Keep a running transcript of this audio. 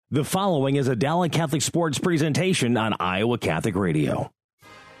The following is a Dowling Catholic Sports presentation on Iowa Catholic Radio.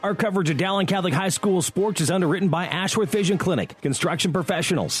 Our coverage of Dowling Catholic High School sports is underwritten by Ashworth Vision Clinic, Construction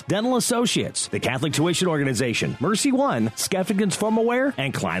Professionals, Dental Associates, the Catholic Tuition Organization, Mercy One, Skeffington's Formaware,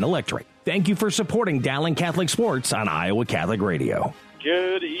 and Klein Electric. Thank you for supporting Dowling Catholic Sports on Iowa Catholic Radio.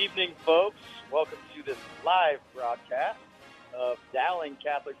 Good evening, folks. Welcome to this live broadcast of Dowling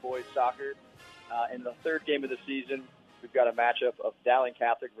Catholic Boys Soccer. In the third game of the season, we've got a matchup of Dowling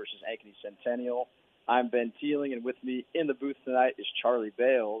Catholic versus Ankeny Centennial. I'm Ben Teeling, and with me in the booth tonight is Charlie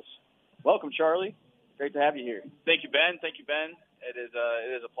Bales. Welcome, Charlie. Great to have you here. Thank you, Ben. It is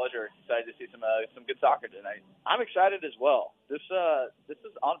a pleasure. Excited to see some good soccer tonight. I'm excited as well. This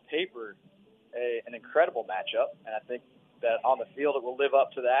is on paper an incredible matchup, and I think that on the field it will live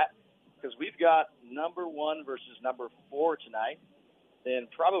up to that because we've got number 1 versus number 4 tonight. And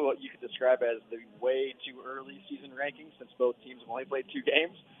probably what you could describe as the way too early season rankings since both teams have only played 2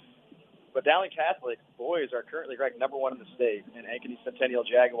 games. But Dowling Catholic boys are currently ranked number 1 in the state, and Ankeny Centennial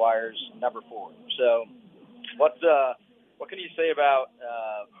Jaguars number 4. So, what can you say about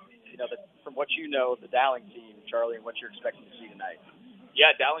from what you know of the Dowling team, Charlie, and what you're expecting to see tonight?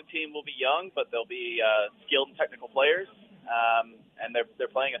 Yeah, Dowling team will be young, but they'll be skilled and technical players, and they're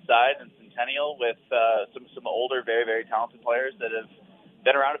playing a side in Centennial with some older, very very talented players that have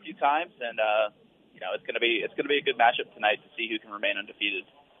been around a few times, and it's going to be a good matchup tonight to see who can remain undefeated.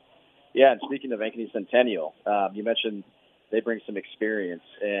 Yeah, and speaking of Ankeny Centennial, you mentioned they bring some experience,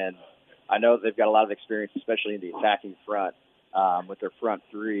 and I know they've got a lot of experience, especially in the attacking front with their front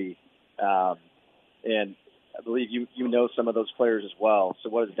three, and I believe you know some of those players as well. So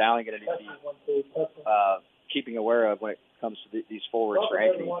what is Dowling going to need to be keeping aware of when it comes to these forwards for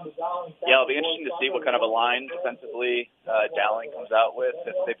Ankeny? Yeah, it'll be interesting to see what kind of a line defensively Dowling comes out with.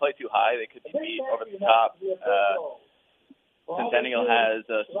 If they play too high, they could be beat over the top. Centennial has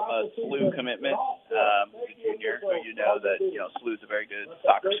a SLU commitment, junior, who you know that SLU is a very good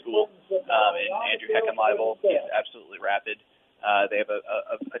soccer school. And Andrew Heckenleibel, he's absolutely rapid. They have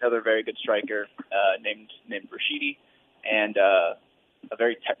another very good striker named Rashidi, and a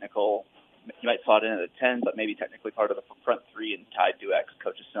very technical. You might slot in at a 10, but maybe technically part of the front 3, and Ty Duax,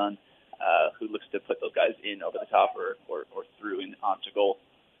 coach's son, who looks to put those guys in over the top or through and onto goal.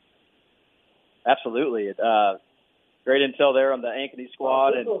 Absolutely. Great intel there on the Ankeny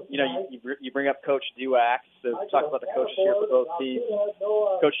squad, and you bring up Coach Duax. So talk about the coaches here for both teams.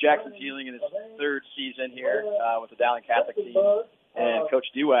 Coach Jackson Teeling in his 3rd season here with the Dowling Catholic team, and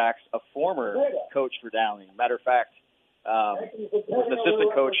Coach Duax, a former coach for Dowling. Matter of fact, was an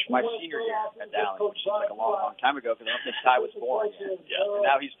assistant coach my senior year at Dowling, which seems like a long time ago because I don't think Ty was born yet. Yeah. And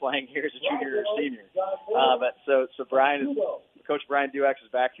now he's playing here as a junior or senior. But so Coach Brian Duax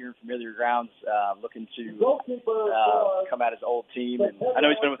is back here in familiar grounds, looking to come at his old team. And I know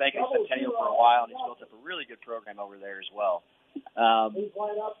he's been with Ankeny Centennial for a while, and he's built up a really good program over there as well. So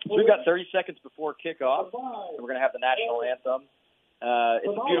we've got 30 seconds before kickoff, and we're going to have the national anthem.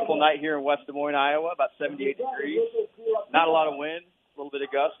 It's a beautiful night here in West Des Moines, Iowa, about 78 degrees. Not a lot of wind, a little bit of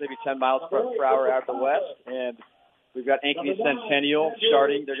gusts, maybe 10 miles per hour out of the west. And we've got Ankeny Centennial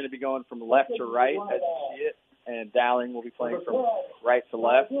starting. They're going to be going from left to right, as you see it. And Dowling will be playing from right to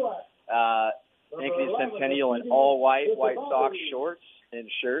left. Ankeny Centennial in all white socks, shorts, and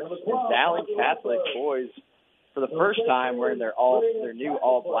shirts. And Dowling Catholic boys, for the first time, wearing their new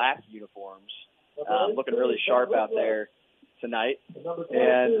all-black uniforms. Looking really sharp out there tonight.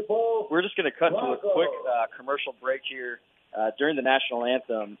 And we're just going to cut to a quick commercial break here during the national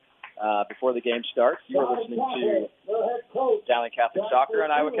anthem before the game starts. You are listening to Dowling Catholic Soccer on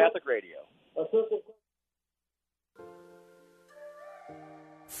Iowa Catholic Radio.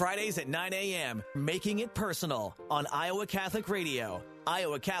 Fridays at 9 a.m., Making It Personal on Iowa Catholic Radio,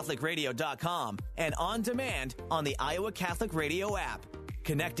 iowacatholicradio.com, and on demand on the Iowa Catholic Radio app.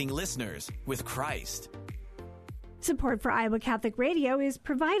 Connecting listeners with Christ. Support for Iowa Catholic Radio is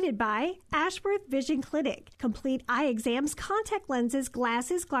provided by Ashworth Vision Clinic. Complete eye exams, contact lenses,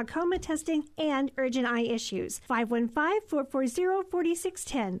 glasses, glaucoma testing, and urgent eye issues.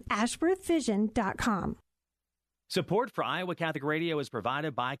 515-440-4610, ashworthvision.com. Support for Iowa Catholic Radio is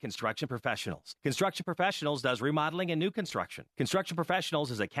provided by Construction Professionals. Construction Professionals does remodeling and new construction. Construction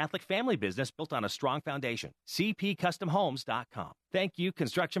Professionals is a Catholic family business built on a strong foundation. CPCustomHomes.com. Thank you,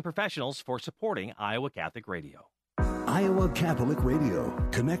 Construction Professionals, for supporting Iowa Catholic Radio. Iowa Catholic Radio,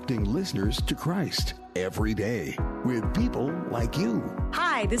 connecting listeners to Christ every day with people like you.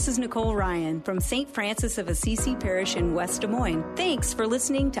 Hi, this is Nicole Ryan from St. Francis of Assisi Parish in West Des Moines. Thanks for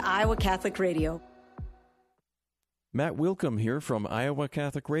listening to Iowa Catholic Radio. Matt Wilcombe here from Iowa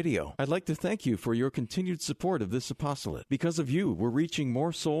Catholic Radio. I'd like to thank you for your continued support of this apostolate. Because of you, we're reaching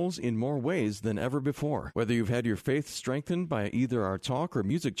more souls in more ways than ever before. Whether you've had your faith strengthened by either our talk or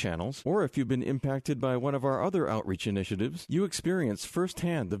music channels, or if you've been impacted by one of our other outreach initiatives, you experience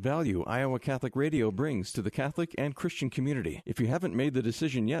firsthand the value Iowa Catholic Radio brings to the Catholic and Christian community. If you haven't made the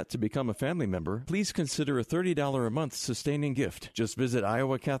decision yet to become a family member, please consider a $30 a month sustaining gift. Just visit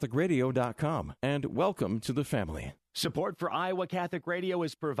iowacatholicradio.com, and welcome to the family. Support for Iowa Catholic Radio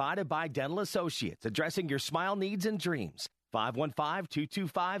is provided by Dental Associates, addressing your smile needs and dreams.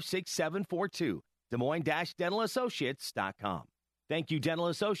 515-225-6742. Des Moines-DentalAssociates.com. Thank you, Dental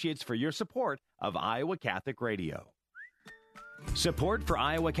Associates, for your support of Iowa Catholic Radio. Support for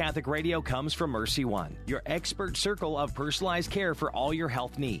Iowa Catholic Radio comes from Mercy One, your expert circle of personalized care for all your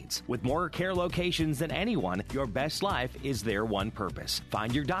health needs. With more care locations than anyone, your best life is their one purpose.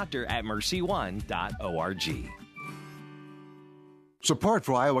 Find your doctor at mercyone.org. Support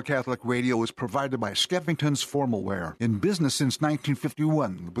for Iowa Catholic Radio is provided by Skeffington's Formal Wear, in business since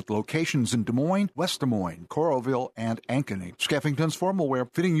 1951, with locations in Des Moines, West Des Moines, Coralville, and Ankeny. Skeffington's Formal Wear,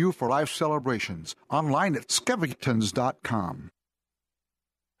 fitting you for life celebrations. Online at skeffingtons.com.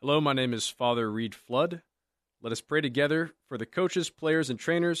 Hello, my name is Father Reed Flood. Let us pray together for the coaches, players, and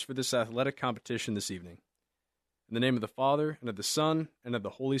trainers for this athletic competition this evening. In the name of the Father, and of the Son, and of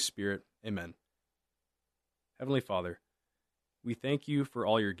the Holy Spirit, amen. Heavenly Father, we thank you for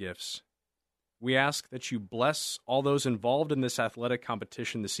all your gifts. We ask that you bless all those involved in this athletic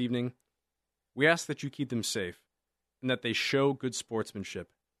competition this evening. We ask that you keep them safe and that they show good sportsmanship.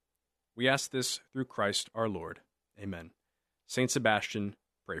 We ask this through Christ our Lord. Amen. Saint Sebastian,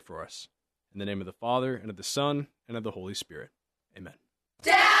 pray for us. In the name of the Father, and of the Son, and of the Holy Spirit. Amen.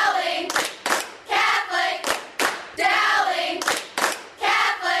 Dowling Catholic! Dowling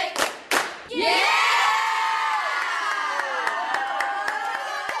Catholic! Yeah!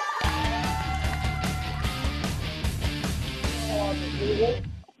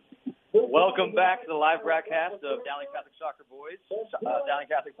 Welcome back to the live broadcast of Dowling Catholic Soccer Boys, Dowling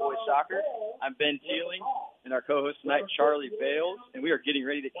Catholic Boys Soccer. I'm Ben Teeling, and our co-host tonight, Charlie Bales, and we are getting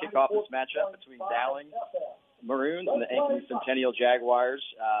ready to kick off this matchup between Dowling Maroons and the Ankeny Centennial Jaguars.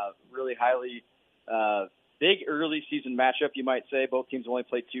 Really highly big early season matchup, you might say. Both teams only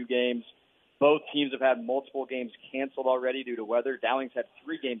played 2 games. Both teams have had multiple games canceled already due to weather. Dowling's had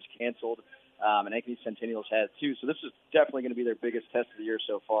 3 games canceled. And Ankeny Centennial's had 2. So this is definitely going to be their biggest test of the year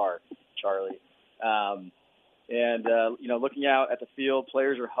so far, Charlie. Looking out at the field,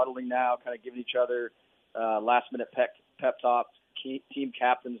 players are huddling now, kind of giving each other last-minute pep talks. Team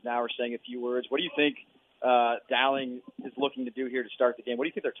captains now are saying a few words. What do you think Dowling is looking to do here to start the game? What do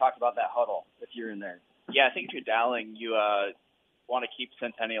you think they're talking about in that huddle if you're in there? Yeah, I think if you're Dowling, you want to keep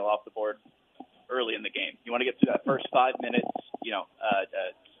Centennial off the board early in the game. You want to get through that first 5 minutes,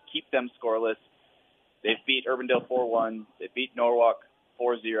 keep them scoreless. They've beat Urbandale 4-1. They beat Norwalk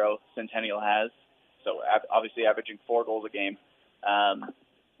 4-0. Centennial has. So obviously averaging 4 goals a game. Not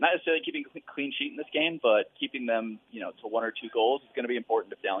necessarily keeping a clean sheet in this game, but keeping them, to 1 or 2 goals is going to be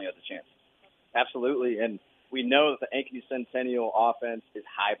important if Dowling has a chance. Absolutely. And we know that the Ankeny Centennial offense is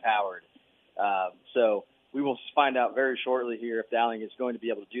high-powered. So we will find out very shortly here if Dowling is going to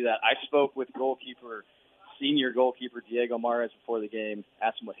be able to do that. I spoke with senior goalkeeper Diego Mares before the game,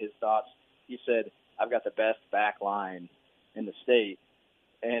 asked him what his thoughts. He said, I've got the best back line in the state.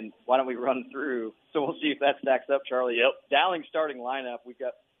 And why don't we run through? So we'll see if that stacks up, Charlie. Yep. Dowling starting lineup. We've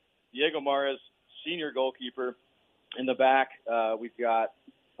got Diego Mares, senior goalkeeper. In the back, we've got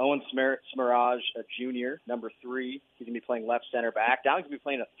Owen Smirage, a junior, number 3. He's going to be playing left center back. Dowling's going to be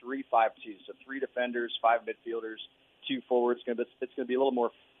playing a 3-5-2, so 3 defenders, 5 midfielders, 2 forwards. It's going to be a little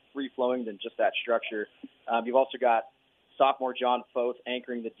more free-flowing than just that structure. You've also got sophomore John Foth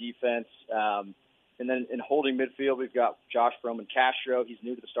anchoring the defense. And then in holding midfield, we've got Josh Froman Castro. He's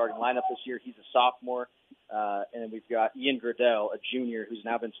new to the starting lineup this year. He's a sophomore. And we've got Ian Gradell, a junior, who's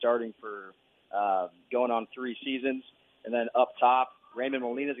now been starting for going on 3 seasons. And then up top, Raymond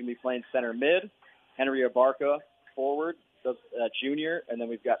Molina is going to be playing center mid. Henry Abarca, forward, junior. And then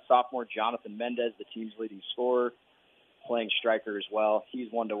we've got sophomore Jonathan Mendez, the team's leading scorer, playing striker as well.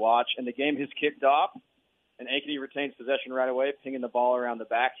 He's one to watch. And the game has kicked off, and Ankeny retains possession right away, pinging the ball around the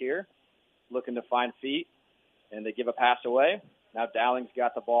back here, looking to find feet, and they give a pass away. Now Dowling's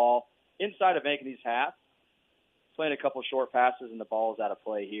got the ball inside of Ankeny's half, playing a couple short passes, and the ball is out of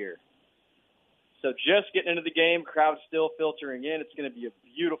play here. So just getting into the game, crowd still filtering in. It's going to be a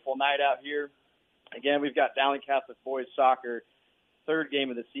beautiful night out here. Again, we've got Dowling Catholic Boys Soccer, 3rd game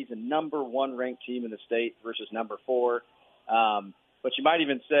of the season, number 1 ranked team in the state versus number 4. But you might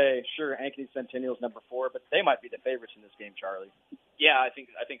even say, sure, Ankeny Centennial's number 4, but they might be the favorites in this game, Charlie. Yeah, I think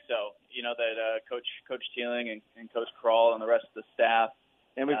so. You know that Coach Teeling and Coach Kroll and the rest of the staff.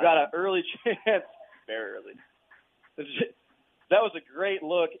 And we've got an early chance. Very early. That was a great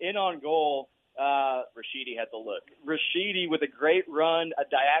look. In on goal. Rashidi had the look. Rashidi with a great run, a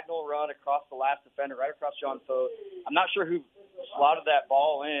diagonal run across the last defender, right across John Fote. I'm not sure who slotted that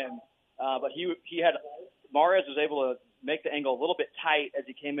ball in, but he had Mares was able to make the angle a little bit tight as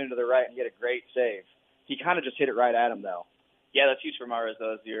he came into the right, and he had a great save. He kind of just hit it right at him, though. Yeah, that's huge for Mares,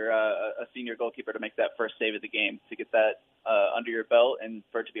 though, as you're a senior goalkeeper, to make that first save of the game, to get that under your belt, and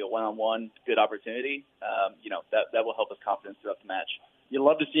for it to be a one-on-one good opportunity. That will help his confidence throughout the match. You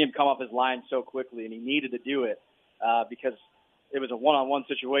love to see him come off his line so quickly, and he needed to do it because it was a one-on-one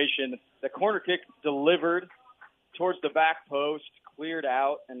situation. The corner kick delivered towards the back post, cleared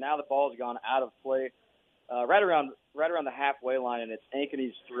out, and now the ball's gone out of play right around the halfway line, and it's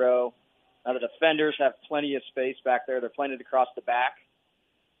Ankeny's throw. Now the defenders have plenty of space back there. They're playing it across the back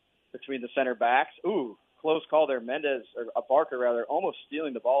between the center backs. Ooh, close call there. Barker almost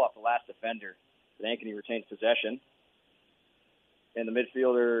stealing the ball off the last defender. But Ankeny retains possession. In the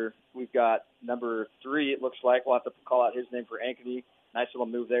midfielder, we've got number 3, it looks like. We'll have to call out his name for Ankeny. Nice little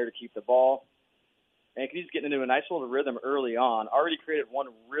move there to keep the ball. Ankeny's getting into a nice little rhythm early on. Already created one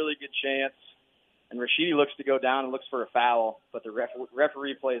really good chance. And Rashidi looks to go down and looks for a foul, but the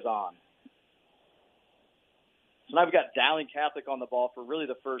referee plays on. So now we've got Dowling Catholic on the ball for really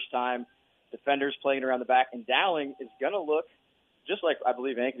the first time. Defenders playing around the back. And Dowling is going to look, just like I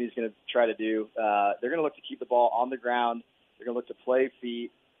believe Ankeny is going to try to do, they're going to look to keep the ball on the ground. They're going to look to play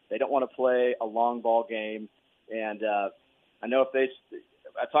feet. They don't want to play a long ball game. And I know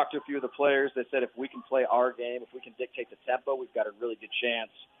I talked to a few of the players. They said if we can play our game, if we can dictate the tempo, we've got a really good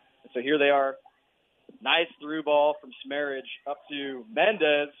chance. And so here they are. Nice through ball from Smerridge up to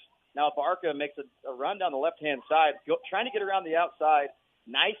Mendez. Now Barca makes a run down the left-hand side, trying to get around the outside.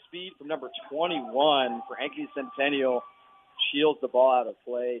 Nice speed from number 21 for Ankeny Centennial. Shields the ball out of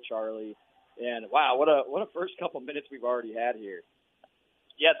play, Charlie. And, wow, what a first couple minutes we've already had here.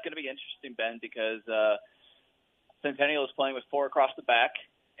 Yeah, it's going to be interesting, Ben, because Centennial is playing with 4 across the back,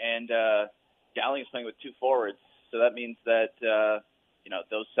 and Dowling is playing with 2 forwards. So that means that,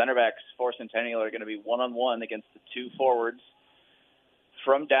 those center backs for Centennial are going to be one-on-one against the 2 forwards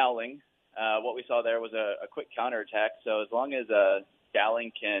from Dowling. What we saw there was a quick counterattack. So as long as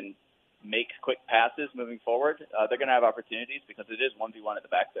Dowling can make quick passes moving forward, they're going to have opportunities because it is 1v1 at the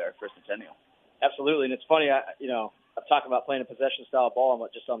back there for Centennial. Absolutely, and it's funny, I'm talking about playing a possession-style ball, and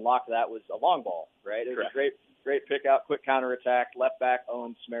what just unlocked that was a long ball, right? It was a great pick-out, quick counterattack, left back,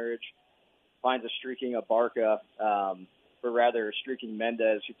 Owen Smerridge finds a streaking Barca, or streaking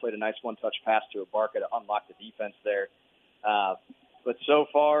Mendez, who played a nice one-touch pass to Barca to unlock the defense there. But so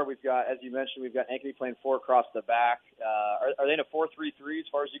far, we've got, as you mentioned, we've got Ankeny playing 4 across the back. Are they in a 4-3-3 as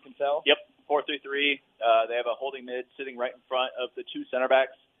far as you can tell? Yep, 4-3-3. They have a holding mid sitting right in front of the 2 center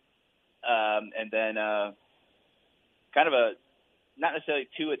backs. And then kind of not necessarily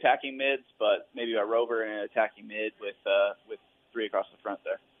 2 attacking mids, but maybe a rover and an attacking mid with 3 across the front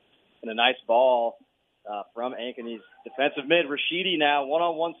there. And a nice ball from Ankeny's defensive mid. Rashidi now,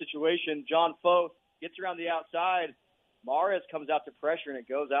 one-on-one situation. John Foth gets around the outside. Mares comes out to pressure, and it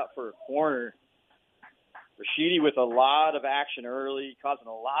goes out for a corner. Rashidi with a lot of action early, causing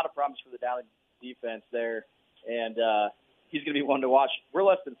a lot of problems for the Dowling defense there. And he's going to be one to watch. We're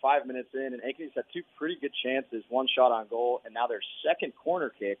less than 5 minutes in, and Ankeny's had 2 pretty good chances, 1 shot on goal, and now their second corner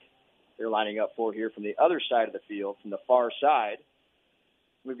kick they're lining up for here from the other side of the field, from the far side.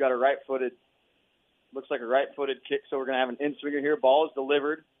 We've got a right-footed kick, so we're going to have an in-swinger here. Ball is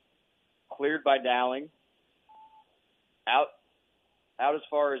delivered, cleared by Dowling. Out as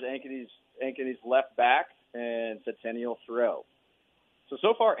far as Ankeny's left back, and Centennial throw.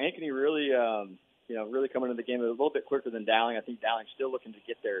 So far, Ankeny really coming into the game a little bit quicker than Dowling. I think Dowling's still looking to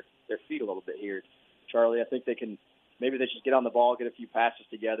get their feet a little bit here. Charlie, I think they should get on the ball, get a few passes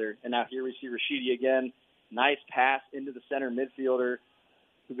together. And now here we see Rashidi again. Nice pass into the center midfielder,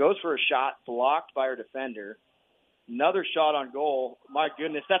 who goes for a shot blocked by our defender. Another shot on goal. My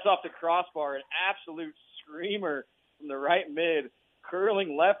goodness, that's off the crossbar. An absolute screamer from the right mid.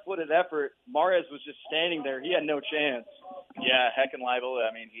 Curling left-footed effort. Mares was just standing there. He had no chance. Yeah, Heckenleibel,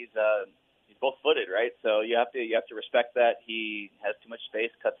 I mean, he's both-footed, right? So you have to respect that. He has too much space,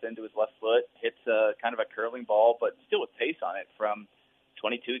 cuts into his left foot, hits kind of a curling ball, but still with pace on it from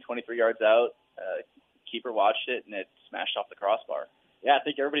 22, 23 yards out. Keeper watched it, and it smashed off the crossbar. Yeah, I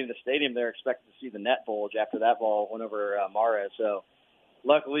think everybody in the stadium there expected to see the net bulge after that ball went over Mares. So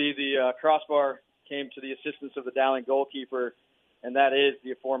luckily the crossbar came to the assistance of the Dowling goalkeeper. and that is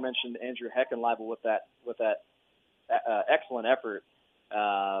the aforementioned Andrew Heckenleibel with that excellent effort.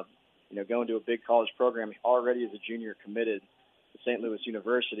 Going to a big college program already as a junior committed to St. Louis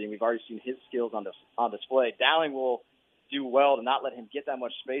University, and we've already seen his skills on display. Dowling will do well to not let him get that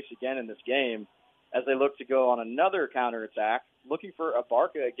much space again in this game as they look to go on another counterattack, looking for a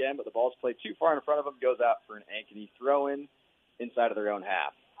Barca again, but the ball's played too far in front of him, goes out for an Ankeny throw-in inside of their own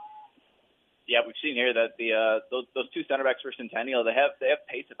half. Yeah, we've seen here that those two center backs for Centennial, they have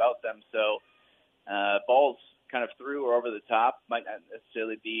pace about them, so balls kind of through or over the top might not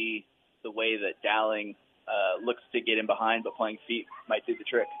necessarily be the way that Dowling looks to get in behind, but playing feet might do the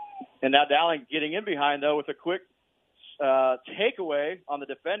trick. And now Dowling getting in behind, though, with a quick takeaway on the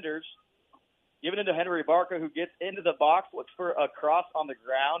defenders. Given into Henry Barca, who gets into the box, looks for a cross on the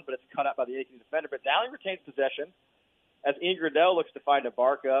ground, but it's cut out by the Ankeny defender. But Dowling retains possession as Ian Gradell looks to find a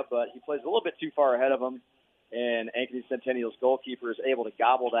Barca, but he plays a little bit too far ahead of him, and Ankeny Centennial's goalkeeper is able to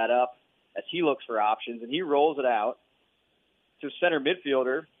gobble that up as he looks for options, and he rolls it out to center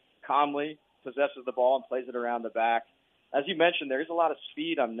midfielder. Calmly possesses the ball and plays it around the back. As you mentioned, there's a lot of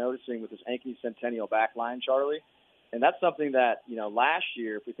speed I'm noticing with this Ankeny Centennial back line, Charlie. And that's something that, last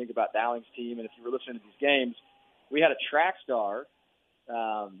year, if we think about Dowling's team, and if you were listening to these games, we had a track star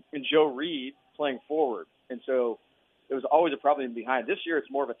in Joe Reed playing forward. And so it was always a problem behind. This year it's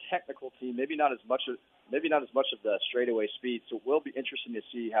more of a technical team, maybe not as much of the straightaway speed. So it will be interesting to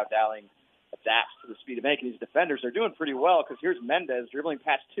see how Dowling adapts to the speed of Ankeny's defenders. They're doing pretty well because here's Mendez dribbling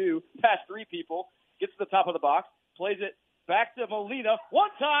past three people, gets to the top of the box, plays it back to Molina.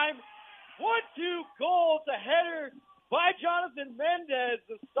 One time, 1-2 goal. It's a header by Jonathan Mendez,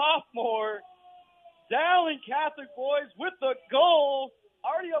 the sophomore. Dowling Catholic boys with the goal.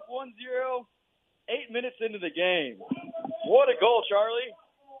 Already up 1-0, 8 minutes into the game. What a goal, Charlie.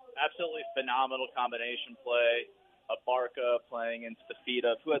 Absolutely phenomenal combination play. A Barca playing into the feet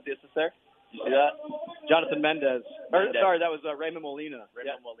of, who had the assist there? You see that? Jonathan Mendez. Sorry, that was Raymond Molina.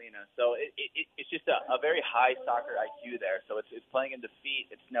 Molina. So it's just a very high soccer IQ there. So it's playing into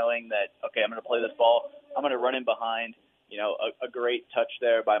feet. It's knowing that, okay, I'm going to play this ball. I'm going to run in behind. A great touch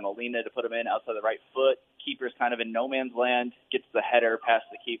there by Molina to put him in outside the right foot. Keeper's kind of in no man's land. Gets the header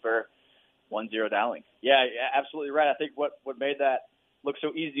past the keeper. 1-0 Dowling. Yeah, absolutely right. I think what made that look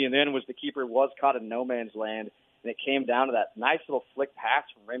so easy in the end was the keeper was caught in no man's land, and it came down to that nice little flick pass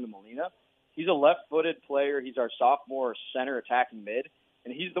from Raymond Molina. He's a left-footed player. He's our sophomore center attacking mid,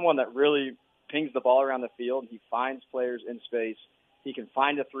 and he's the one that really pings the ball around the field. He finds players in space. He can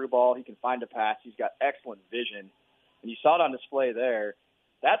find a through ball. He can find a pass. He's got excellent vision, and you saw it on display there.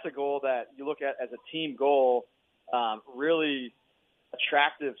 That's a goal that you look at as a team goal, really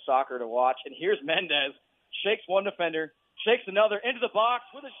attractive soccer to watch. And here's Mendez, shakes one defender, shakes another into the box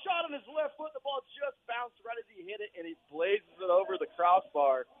with a shot on his left foot. The ball just bounced right as he hit it, and he blazes it over the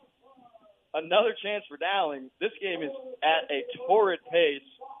crossbar. Another chance for Dowling. This game is at a torrid pace,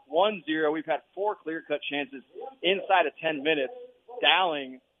 1-0. We've had 4 clear-cut chances inside of 10 minutes.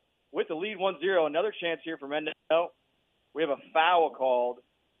 Dowling with the lead 1-0. Another chance here for Mendez. No, we have a foul called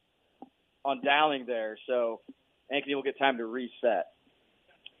on Dowling there, so Ankeny will get time to reset.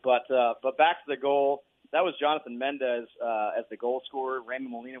 But back to the goal. That was Jonathan Mendez as the goal scorer,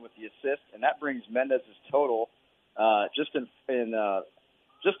 Raymond Molina with the assist, and that brings Mendez's total just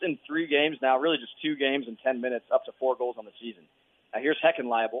in 3 games now, really just 2 games in 10 minutes, up to 4 goals on the season. Now here's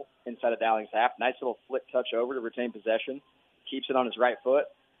Heckenleibel inside of Dowling's half. Nice little flick touch over to retain possession. Keeps it on his right foot.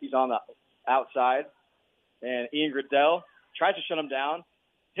 He's on the outside. And Ian Gradell tries to shut him down.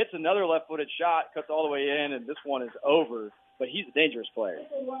 Hits another left-footed shot, cuts all the way in, and this one is over. But he's a dangerous player.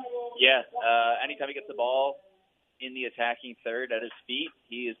 Yeah, anytime he gets the ball in the attacking third at his feet,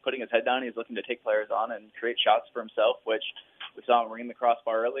 he is putting his head down. He's looking to take players on and create shots for himself, which we saw him ring the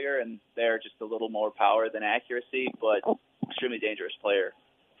crossbar earlier, and they're just a little more power than accuracy, but extremely dangerous player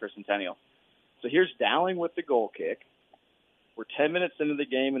for Centennial. So here's Dowling with the goal kick. We're 10 minutes into the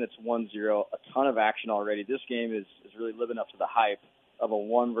game, and it's 1-0. A ton of action already. This game is really living up to the hype of a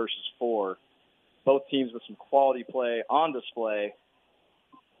 1 versus 4. Both teams with some quality play on display.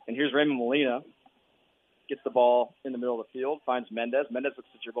 And here's Raymond Molina. Gets the ball in the middle of the field, finds Mendez. Mendez looks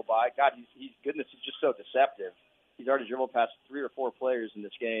to dribble by. God, he's just so deceptive. He's already dribbled past 3 or 4 players in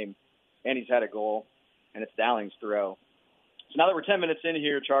this game, and he's had a goal, and it's Dowling's throw. So now that we're 10 minutes in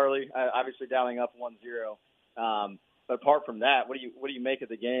here, Charlie, obviously Dowling up 1-0. But apart from that, what do you make of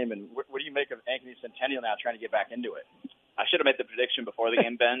the game, and what do you make of Ankeny Centennial now trying to get back into it? I should have made the prediction before the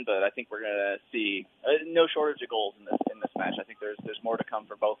game, Ben, but I think we're going to see no shortage of goals in this match. I think there's more to come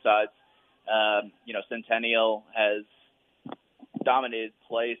for both sides. Centennial has dominated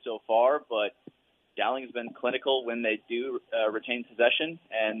play so far, but Dowling's been clinical when they do retain possession,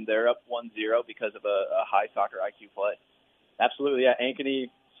 and they're up 1-0 because of a high soccer IQ play. Absolutely, yeah. Ankeny,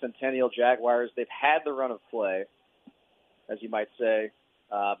 Centennial, Jaguars, they've had the run of play, as you might say,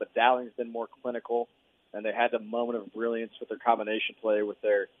 but Dowling's been more clinical, and they had the moment of brilliance with their combination play with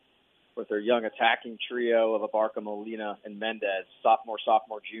their young attacking trio of Abarca, Molina, and Mendez, sophomore,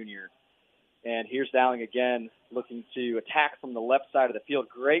 junior. And here's Dowling again looking to attack from the left side of the field.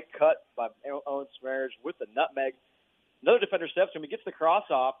 Great cut by Owen Smarriage with the nutmeg. Another defender steps to him. He gets the cross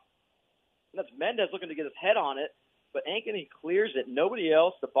off. And that's Mendez looking to get his head on it. But Ankeny clears it. Nobody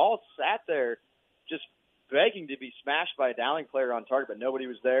else. The ball sat there just begging to be smashed by a Dowling player on target, but nobody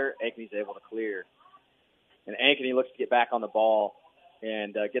was there. Ankeny's able to clear. And Ankeny looks to get back on the ball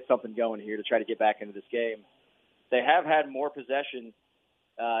and get something going here to try to get back into this game. They have had more possession.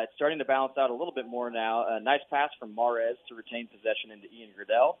 It's starting to balance out a little bit more now. A nice pass from Mares to retain possession into Ian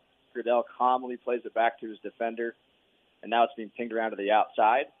Gradell. Gradell calmly plays it back to his defender, and now it's being pinged around to the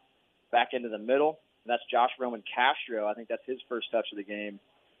outside. Back into the middle, and that's Josh Roman Castro. I think that's his first touch of the game.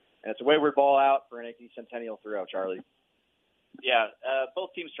 And it's a wayward ball out for an Ankeny Centennial throw, Charlie. Yeah,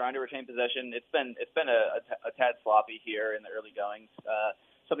 both teams trying to retain possession. It's been a tad sloppy here in the early goings.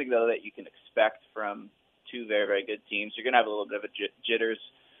 Something, though, that you can expect from two very, very good teams. You're going to have a little bit of a jitters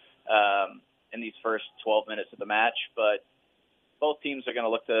in these first 12 minutes of the match, but both teams are going to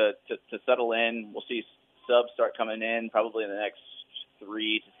look to settle in. We'll see subs start coming in probably in the next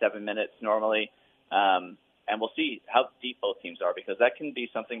 3 to 7 minutes normally, and we'll see how deep both teams are, because that can be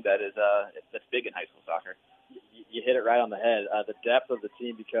something that is that's big in high school soccer. You hit it right on the head. The depth of the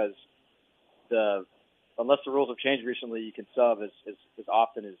team, because unless the rules have changed recently, you can sub as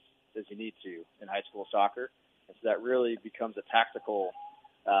often as you need to in high school soccer. And so that really becomes a tactical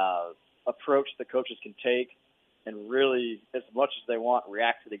approach that coaches can take and really, as much as they want,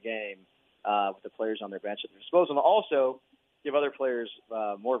 react to the game with the players on their bench at their disposal, and also give other players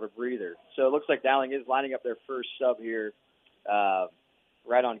more of a breather. So it looks like Dowling is lining up their first sub here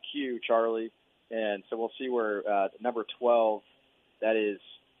right on cue, Charlie. And so we'll see where number 12, that is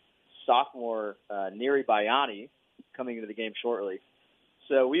sophomore Neri Bayani, coming into the game shortly.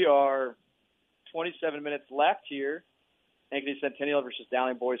 So we are 27 minutes left here. Ankeny Centennial versus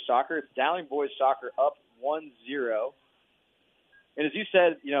Dowling Boys Soccer. It's Dowling Boys Soccer up 1-0. And as you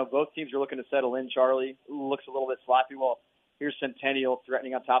said, both teams are looking to settle in, Charlie. Looks a little bit sloppy. Well, here's Centennial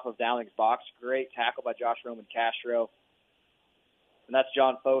threatening on top of Dowling's box. Great tackle by Josh Roman Castro. And that's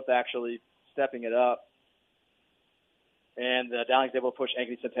John Foth actually stepping it up. And Dowling's able to push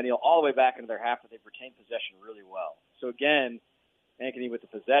Ankeny Centennial all the way back into their half, but they've retained possession really well. So again, Ankeny with the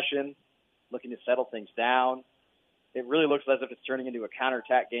possession, looking to settle things down. It really looks as if it's turning into a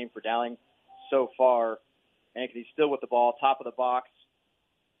counterattack game for Dowling so far. Ankeny still with the ball, top of the box.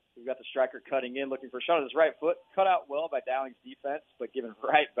 We've got the striker cutting in, looking for a shot at his right foot. Cut out well by Dowling's defense, but given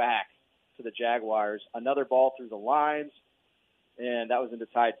right back to the Jaguars. Another ball through the lines, and that was into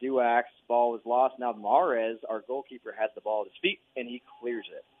Ty Duax. Ball was lost. Now Mares, our goalkeeper, has the ball at his feet, and he clears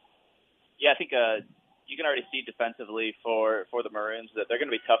it. Yeah, I think you can already see defensively for the Maroons that they're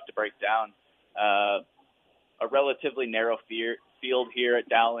going to be tough to break down. A relatively narrow field here at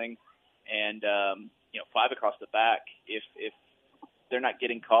Dowling, and 5 across the back. If they're not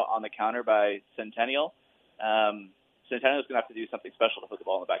getting caught on the counter by Centennial, Centennial's going to have to do something special to put the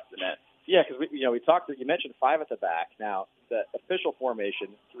ball in the back of the net. Yeah, because we talked. You mentioned 5 at the back. Now the official formation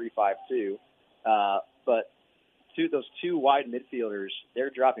 3-5-2, but those two wide midfielders,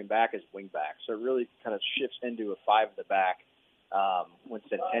 they're dropping back as wing backs. So it really kind of shifts into a 5 at the back when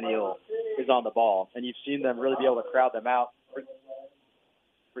Centennial is on the ball, and you've seen them really be able to crowd them out.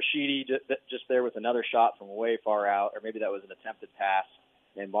 Rashidi just there with another shot from way far out, or maybe that was an attempted pass,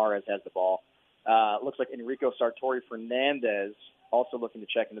 and Mares has the ball. Looks like Enrico Sartori Fernandez also looking to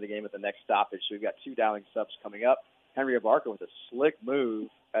check into the game at the next stoppage. So we've got 2 Dowling subs coming up. Henry Abarca with a slick move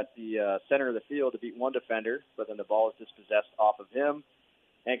at the center of the field to beat one defender, but then the ball is dispossessed off of him.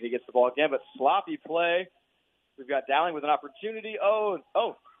 Ankeny gets the ball again, but sloppy play. We've got Dowling with an opportunity.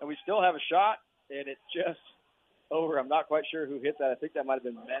 And we still have a shot, and it's just over. I'm not quite sure who hit that. I think that might have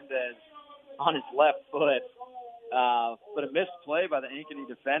been Mendez on his left foot. But a missed play by the Ankeny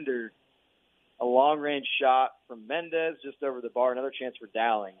defender. A long-range shot from Mendez just over the bar. Another chance for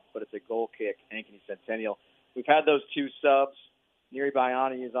Dowling, but it's a goal kick, Ankeny Centennial. We've had those 2 subs. Neri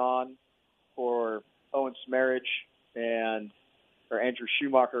Bayani is on for Owen Smarriage or Andrew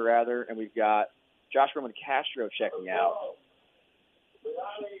Schumacher, rather, and we've got Josh Roman Castro checking out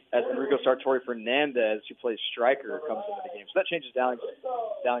as Enrico Sartori Fernandez, who plays striker, comes into the game. So that changes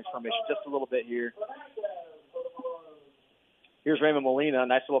Dowling's formation just a little bit here. Here's Raymond Molina.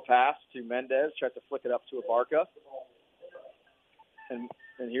 Nice little pass to Mendez. Tries to flick it up to Abarca. And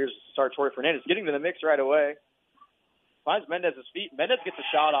here's Sartori Fernandez getting to the mix right away. Finds Mendez's feet. Mendez gets a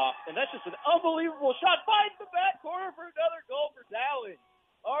shot off, and that's just an unbelievable shot. Finds the back corner for another goal for Dowling.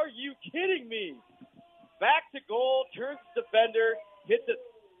 Are you kidding me? Back to goal, turns the defender, hits it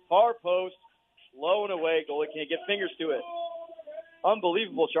far post, slow and away. Goalie can't get fingers to it.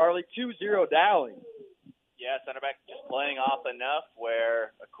 Unbelievable, Charlie. 2-0 Dowling. Yeah, center back just playing off enough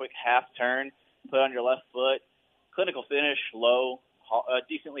where a quick half turn, put on your left foot, clinical finish, low,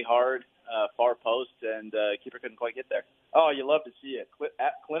 decently hard, far post, and keeper couldn't quite get there. Oh, you love to see it.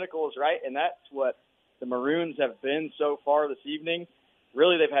 Clinical is right, and that's what the Maroons have been so far this evening.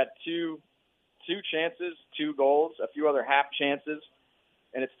 Really, they've had two chances, 2 goals, a few other half chances,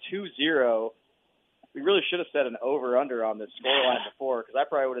 and it's 2-0. We really should have said an over-under on this scoreline before, because I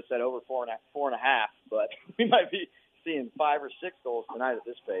probably would have said over 4.5, but we might be seeing 5 or 6 goals tonight at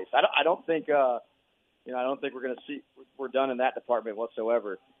this pace. I don't think I don't think we're done in that department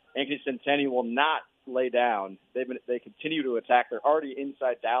whatsoever. Ankeny Centennial will not lay down. They continue to attack. They're already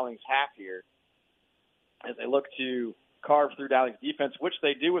inside Dowling's half here as they look to carve through Dowling's defense, which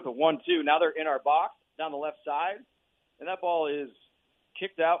they do with a 1-2. Now they're in our box down the left side, and that ball is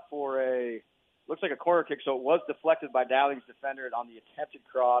kicked out for looks like a corner kick, so it was deflected by Dowling's defender on the attempted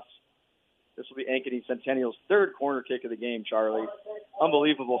cross. This will be Ankeny Centennial's 3rd corner kick of the game, Charlie.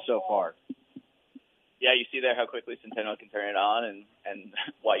 Unbelievable so far. Yeah, you see there how quickly Centennial can turn it on, and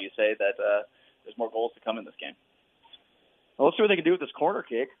why you say that there's more goals to come in this game. Well, let's see what they can do with this corner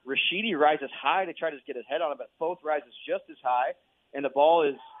kick. Rashidi rises high to try to get his head on it, but Foth rises just as high, and the ball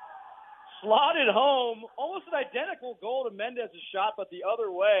is slotted home. Almost an identical goal to Mendez's shot, but the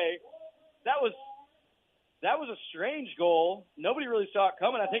other way. That was a strange goal. Nobody really saw it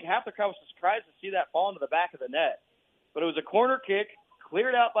coming. I think half the crowd was surprised to see that fall into the back of the net. But it was a corner kick,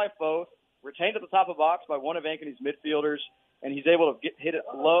 cleared out by Foth, retained at the top of the box by one of Ankeny's midfielders, and he's able to hit it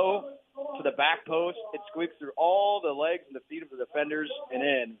low to the back post. It squeaks through all the legs and the feet of the defenders and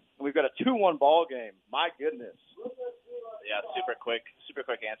in. And we've got a 2-1 ball game. My goodness. Yeah, super quick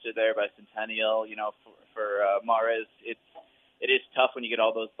answer there by Centennial. You know, for Mares, it is tough when you get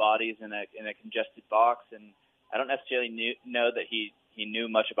all those bodies in a congested box, and I don't necessarily know that he knew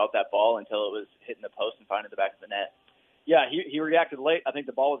much about that ball until it was hitting the post and finding the back of the net. Yeah, he reacted late. I think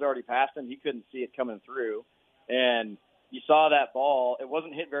the ball was already past him. He couldn't see it coming through, and you saw that ball. It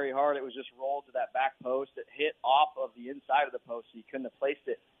wasn't hit very hard. It was just rolled to that back post. It hit off of the inside of the post, so he couldn't have placed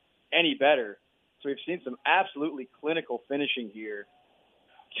it any better. So we've seen some absolutely clinical finishing here.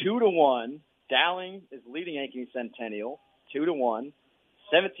 2-1. Dowling is leading Ankeny Centennial. 2-1.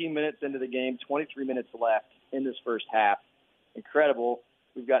 17 minutes into the game, 23 minutes left in this first half. Incredible.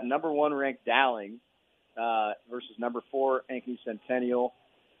 We've got number 1 ranked Dowling versus number 4 Ankeny Centennial.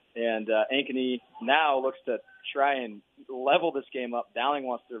 And Ankeny now looks to try and level this game up. Dowling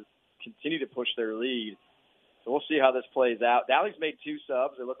wants to continue to push their lead. So we'll see how this plays out. Dowling's made 2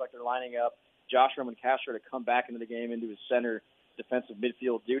 subs. They look like they're lining up Josh Roman Castro to come back into the game into his center defensive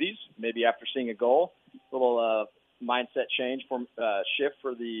midfield duties, maybe after seeing a goal. A little mindset change shift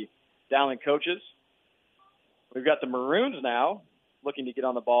for the Dowling coaches. We've got the Maroons now looking to get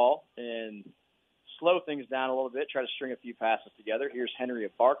on the ball and slow things down a little bit, try to string a few passes together. Here's Henry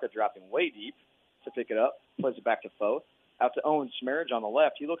Abarca dropping way deep to pick it up, plays it back to Foth. Out to Owen Smerridge on the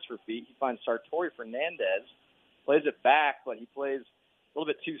left. He looks for feet. He finds Sartori Fernandez, plays it back, but he plays a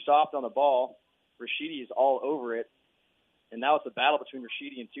little bit too soft on the ball. Rashidi is all over it. And now it's a battle between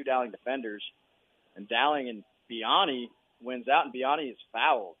Rashidi and 2 Dowling defenders. And Dowling and Biani wins out, and Biani is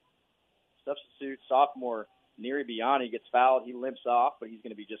fouled. Substitute sophomore Neri Biani gets fouled. He limps off, but he's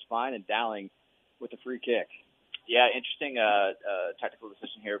going to be just fine. And Dowling with a free kick. Yeah, interesting tactical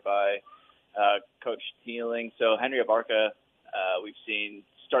decision here by Coach Teeling. So Henry Abarca, we've seen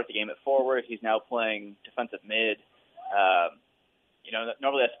start the game at forward. He's now playing defensive mid.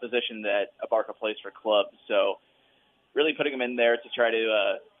 Normally that's a position that Abarca plays for clubs. So really putting him in there to try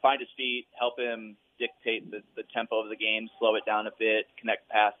to find his feet, help him dictate the tempo of the game, slow it down a bit, connect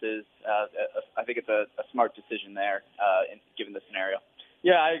passes. I think it's a smart decision there given the scenario.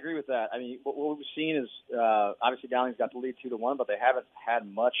 Yeah, I agree with that. I mean, what we've seen is obviously Dowling's got the lead 2-1, but they haven't had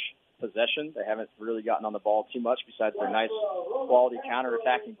much possession. They haven't really gotten on the ball too much besides their nice quality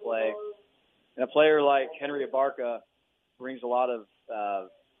counter-attacking play. And a player like Henry Abarca brings a lot of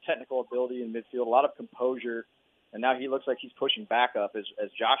technical ability in midfield, a lot of composure, and now he looks like he's pushing back up as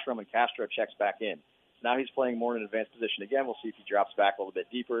Josh Roman Castro checks back in. So now he's playing more in an advanced position again. We'll see if he drops back a little bit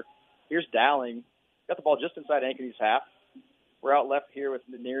deeper. Here's Dowling. Got the ball just inside Ankeny's half. We're out left here with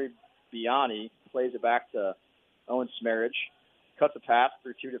Neri Biani. Plays it back to Owen Smerridge. cuts a pass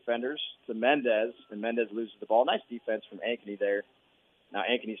through two defenders to Mendez, and Mendez loses the ball. Nice defense from Ankeny there. Now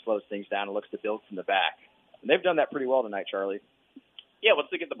Ankeny slows things down and looks to build from the back. And they've done that pretty well tonight, Charlie. Yeah, once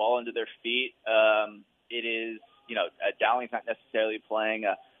they get the ball into their feet, it is, Dowling's not necessarily playing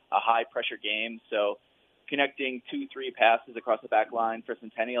a high-pressure game, so connecting 2-3 passes across the back line for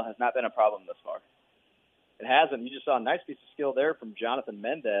Centennial has not been a problem thus far. It hasn't. You just saw a nice piece of skill there from Jonathan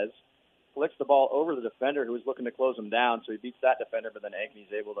Mendez. Flicks the ball over the defender who was looking to close him down, so he beats that defender, but then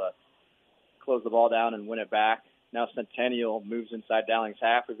Ankeny's able to close the ball down and win it back. Now Centennial moves inside Dowling's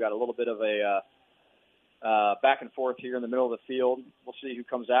half. We've got a little bit of a back and forth here in the middle of the field. We'll see who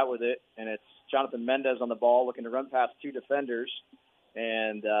comes out with it, and it's Jonathan Mendez on the ball looking to run past two defenders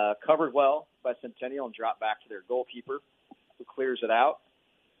and covered well by Centennial and drop back to their goalkeeper who clears it out.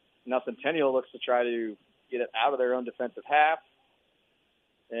 Now Centennial looks to try to get it out of their own defensive half,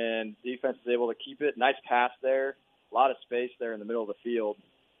 and defense is able to keep it. Nice pass there. A lot of space there in the middle of the field.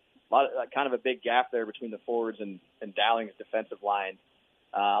 Kind of a big gap there between the forwards and Dowling's defensive line.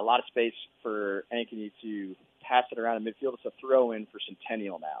 A lot of space for Ankeny to pass it around in midfield. It's a throw-in for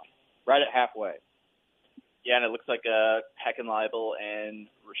Centennial now, right at halfway. Yeah, and it looks like Heckenleibel and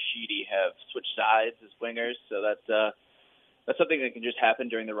Rashidi have switched sides as wingers, so that's something that can just happen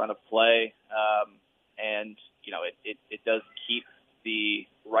during the run of play. And, it does keep the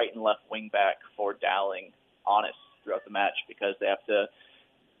right and left wing back for Dowling honest throughout the match because they have to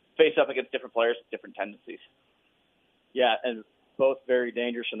face up against different players with different tendencies. Yeah, and both very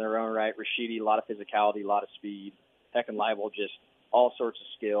dangerous in their own right. Rashidi, a lot of physicality, a lot of speed. Heckenleibel, just all sorts of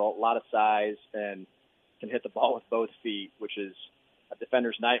skill, a lot of size, and can hit the ball with both feet, which is a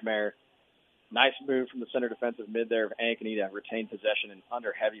defender's nightmare. Nice move from the center defensive mid there of Ankeny to retain possession and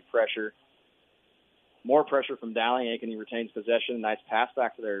under heavy pressure. More pressure from Dowling. Ankeny retains possession. Nice pass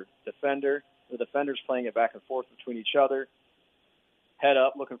back to their defender. The defender's playing it back and forth between each other. Head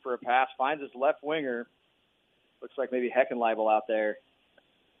up, looking for a pass. Finds his left winger. Looks like maybe Heckenleibel out there.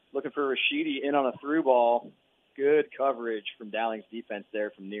 Looking for Rashidi in on a through ball. Good coverage from Dowling's defense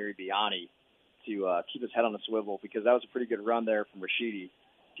there from Neri Biani to keep his head on a swivel because that was a pretty good run there from Rashidi.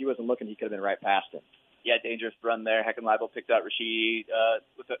 If he wasn't looking, he could have been right past him. Yeah, dangerous run there. Heckenleibel picked out Rashidi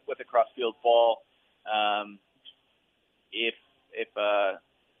with a cross-field ball. If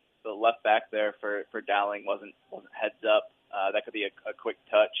the left back there for Dowling wasn't heads up, that could be a quick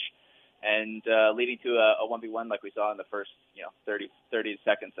touch and leading to a 1v1 like we saw in the first 30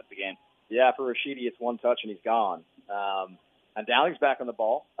 seconds of the game. Yeah, for Rashidi, it's one touch and he's gone. And Dowling's back on the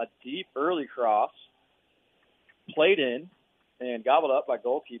ball. A deep early cross played in and gobbled up by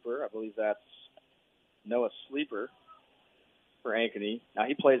goalkeeper. I believe that's Noah Sleeper for Ankeny. Now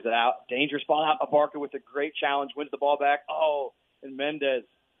he plays it out. Dangerous ball out. Abarca with a great challenge. Wins the ball back. Oh, and Mendez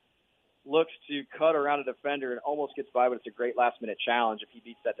looks to cut around a defender and almost gets by, but it's a great last-minute challenge. If he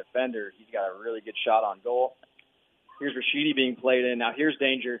beats that defender, he's got a really good shot on goal. Here's Rashidi being played in. Now here's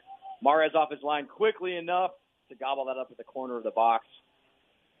danger. Mares off his line quickly enough to gobble that up at the corner of the box.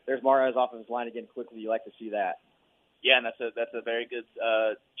 There's Mares off of his line again quickly. You like to see that. Yeah, and that's a very good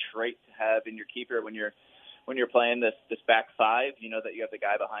trait to have in your keeper when you're playing this back five. You know that you have the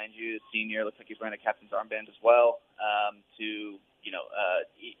guy behind you, senior, looks like he's wearing a captain's armband as well, to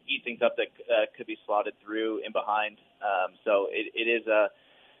eat things up that could be slotted through in behind. So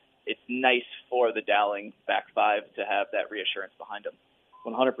it's nice for the Dowling back five to have that reassurance behind him.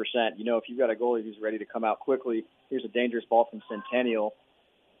 100%. If you've got a goalie who's ready to come out quickly, here's a dangerous ball from Centennial.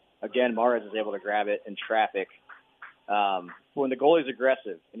 Again, Mares is able to grab it in traffic. When the goalie's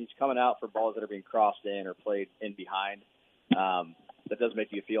aggressive and he's coming out for balls that are being crossed in or played in behind, that does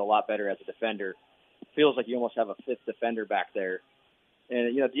make you feel a lot better as a defender. It feels like you almost have a fifth defender back there.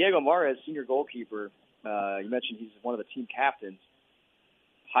 And, Diego Mares, senior goalkeeper, you mentioned he's one of the team captains,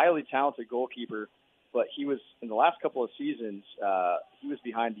 highly talented goalkeeper, but he was, in the last couple of seasons, he was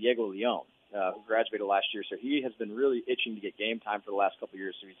behind Diego Leon, who graduated last year. So he has been really itching to get game time for the last couple of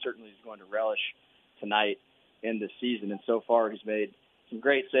years. So he certainly is going to relish tonight in this season. And so far he's made some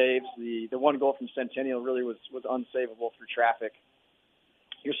great saves. The one goal from Centennial really was unsavable through traffic.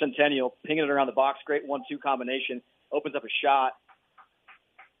 Here's Centennial pinging it around the box. Great 1-2 combination. Opens up a shot.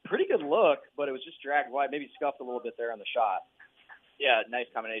 Pretty good look, but it was just dragged wide. Maybe scuffed a little bit there on the shot. Yeah, nice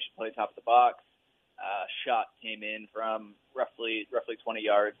combination play top of the box. Shot came in from roughly 20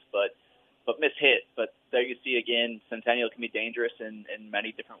 yards, but mishit. But there you see again, Centennial can be dangerous in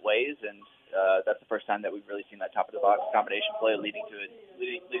many different ways, and that's the first time that we've really seen that top of the box combination play leading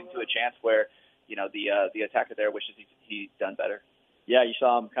to a chance where the attacker there wishes he'd done better. Yeah, you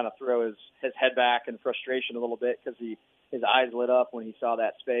saw him kind of throw his head back in frustration a little bit because his eyes lit up when he saw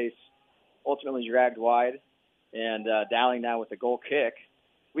that space. Ultimately dragged wide. And Dowling now with the goal kick.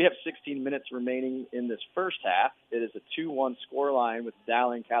 We have 16 minutes remaining in this first half. It is a 2-1 scoreline with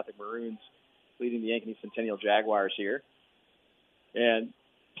Dowling Catholic Maroons leading the Ankeny Centennial Jaguars here. And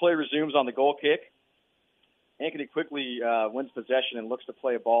play resumes on the goal kick. Ankeny quickly wins possession and looks to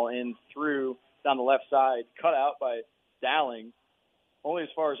play a ball in through down the left side, cut out by Dowling, only as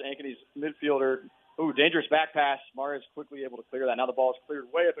far as Ankeny's midfielder. Ooh, dangerous back pass. Maria's quickly able to clear that. Now the ball is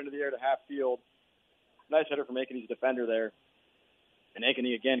cleared way up into the air to half field. Nice header from Ankeny's defender there. And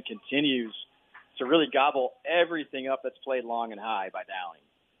Ankeny, again, continues to really gobble everything up that's played long and high by Dowling.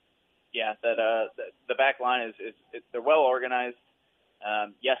 Yeah, the back line is they're well organized.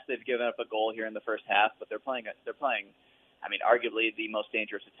 Yes, they've given up a goal here in the first half, but they're playing. I mean, arguably the most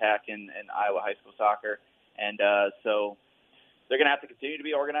dangerous attack in Iowa high school soccer, and so they're going to have to continue to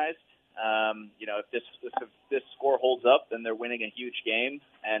be organized. If this score holds up, then they're winning a huge game,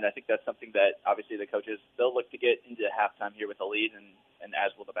 and I think that's something that obviously the coaches they'll look to get into halftime here with the lead, and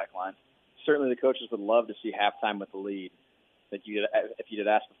as will the back line. Certainly, the coaches would love to see halftime with the lead. That if you'd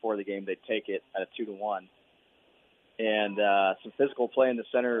asked before the game, they'd take it at a 2-1. And some physical play in the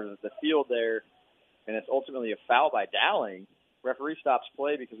center of the field there, and it's ultimately a foul by Dowling. Referee stops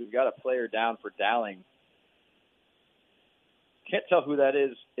play because we've got a player down for Dowling. Can't tell who that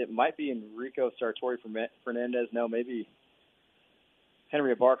is. It might be Enrico Sartori Fernandez. No, maybe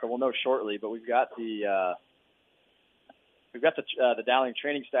Henry Abarca. We'll know shortly. But we've got the Dowling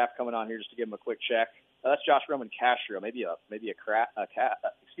training staff coming on here just to give him a quick check. That's Josh Roman Castro. Maybe a cramp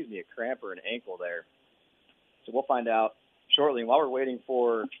or an ankle there. So we'll find out shortly. And while we're waiting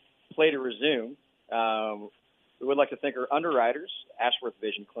for play to resume, we would like to thank our underwriters, Ashworth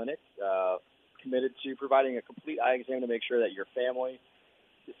Vision Clinic, committed to providing a complete eye exam to make sure that your family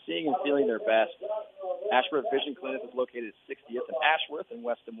is seeing and feeling their best. Ashworth Vision Clinic is located at 60th and Ashworth in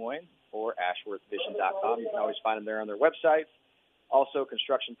West Des Moines, or ashworthvision.com. You can always find them there on their website. Also,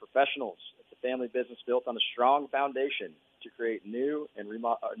 Construction Professionals. It's a family business built on a strong foundation to create new and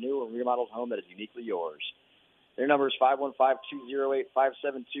remodeled home that is uniquely yours. Their number is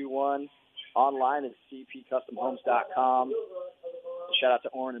 515-208-5721. Online at cpcustomhomes.com. Shout out to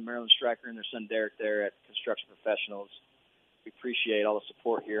Orrin and Marilyn Stryker and their son Derek there at Construction Professionals. We appreciate all the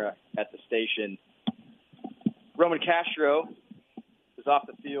support here at the station. Roman Castro is off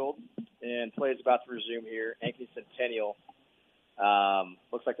the field, and play is about to resume here. Ankeny Centennial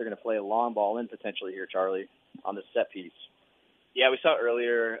looks like they're going to play a long ball in potentially here, Charlie, on this set piece. Yeah, we saw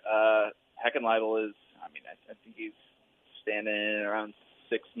earlier Heckenleibel is, I think he's standing around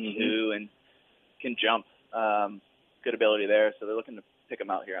 6'2" and can jump. Good ability there, so they're looking to pick him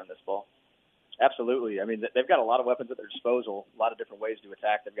out here on this ball. Absolutely. I mean, they've got a lot of weapons at their disposal, a lot of different ways to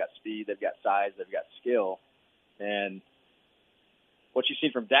attack. They've got speed, they've got size, they've got skill. And what you've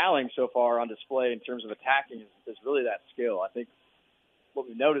seen from Dowling so far on display in terms of attacking is really that skill. I think what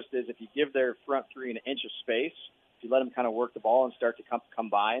we've noticed is if you give their front three an inch of space, if you let them kind of work the ball and start to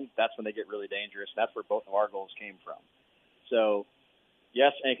combine, that's when they get really dangerous. That's where both of our goals came from. So,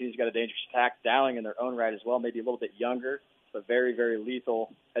 yes, Ankeny's got a dangerous attack. Dowling in their own right as well, maybe a little bit younger, but very, very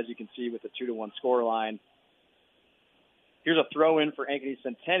lethal, as you can see with the 2-1 score line. Here's a throw-in for Ankeny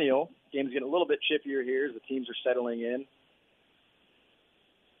Centennial. Game's getting a little bit chippier here as the teams are settling in.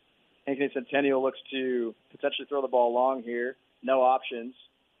 Ankeny Centennial looks to potentially throw the ball long here. No options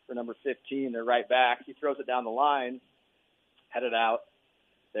for number 15. They're right back. He throws it down the line, headed out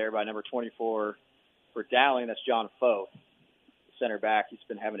there by number 24 for Dowling. That's John Foth, center back. He's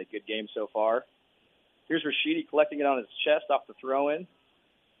been having a good game so far. Here's Rashidi collecting it on his chest off the throw-in.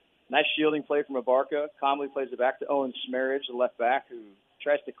 Nice shielding play from Abarca. Calmly plays it back to Owen Smerridge, the left back, who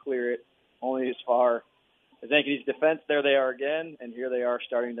tries to clear it only as far as Ankeny's defense. There they are again, and here they are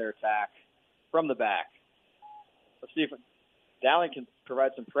starting their attack from the back. Let's see if Dowling can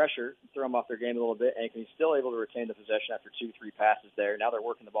provide some pressure, throw them off their game a little bit. Ankeny's still able to retain the possession after 2-3 passes there. Now they're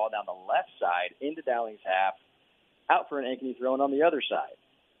working the ball down the left side into Dowling's half, out for an Ankeny throwing on the other side.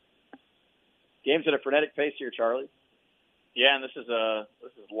 Game's at a frenetic pace here, Charlie. Yeah, and this is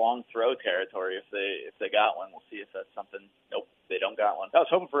long throw territory. If they got one, we'll see if that's something. Nope, they don't got one. I was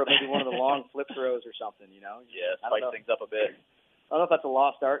hoping for maybe one of the long flip throws or something. Yeah, spice things up a bit. I don't know if that's a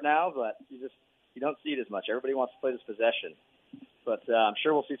lost art now, but you don't see it as much. Everybody wants to play this possession, but I'm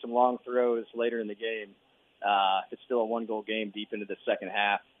sure we'll see some long throws later in the game. It's still a one-goal game deep into the second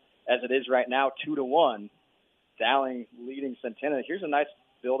half, as it is right now, 2-1. Dowling leading Centennial. Here's a nice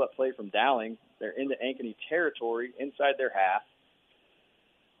build-up play from Dowling. They're into Ankeny territory inside their half.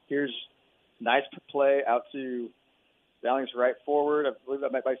 Here's nice play out to Dowling's right forward. I believe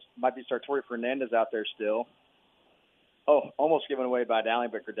that might be Sartori Fernandez out there still. Oh, almost given away by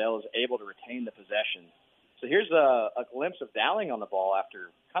Dowling, but Gradell is able to retain the possession. So here's a glimpse of Dowling on the ball after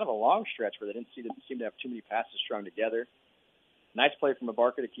kind of a long stretch where they didn't seem to have too many passes strung together. Nice play from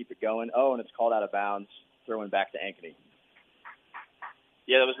Abarca to keep it going. Oh, and it's called out of bounds, throwing back to Ankeny.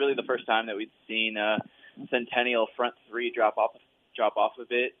 Yeah, that was really the first time that we'd seen Centennial front three drop off a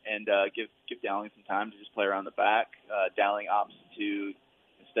bit and give Dowling some time to just play around the back. Dowling opts to,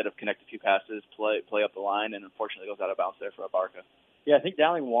 instead of connect a few passes, play up the line, and unfortunately goes out of bounds there for Abarca. Yeah, I think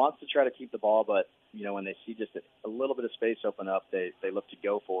Dowling wants to try to keep the ball, but when they see just a little bit of space open up, they look to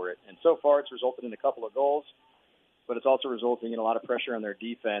go for it. And so far, it's resulted in a couple of goals, but it's also resulting in a lot of pressure on their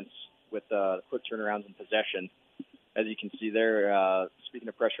defense with quick turnarounds and possession. As you can see there, speaking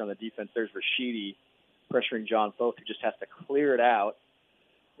of pressure on the defense, there's Rashidi pressuring John Foth, who just has to clear it out.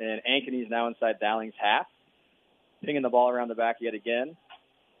 And Ankeny is now inside Dowling's half, pinging the ball around the back yet again.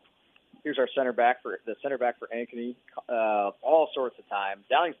 Here's our center back for Ankeny, all sorts of time.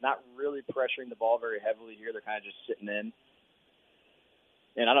 Dowling's not really pressuring the ball very heavily here. They're kind of just sitting in.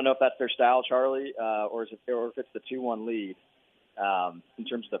 And I don't know if that's their style, Charlie, or if it's the 2-1 lead in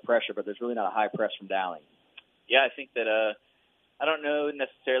terms of the pressure, but there's really not a high press from Dowling. Yeah, I think that I don't know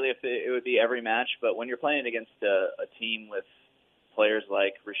necessarily if it would be every match, but when you're playing against a team with players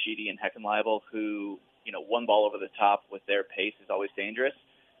like Rashidi and Heckenleibel, who, one ball over the top with their pace is always dangerous,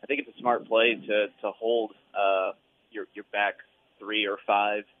 I think it's a smart play to hold your back 3 or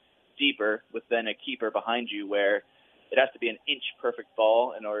 5 deeper with then a keeper behind you, where it has to be an inch-perfect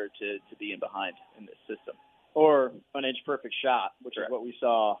ball in order to be in behind in this system. Or an inch-perfect shot, which is what we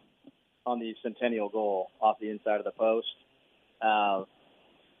saw on the Centennial goal off the inside of the post. Now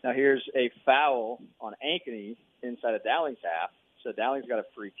here's a foul on Ankeny inside of Dowling's half. So Dowling's got a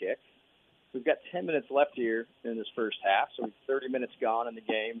free kick. We've got 10 minutes left here in this first half, so we've 30 minutes gone in the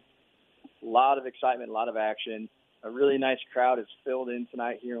game. A lot of excitement, a lot of action. A really nice crowd is filled in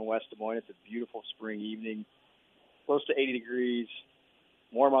tonight here in West Des Moines. It's a beautiful spring evening, close to 80 degrees,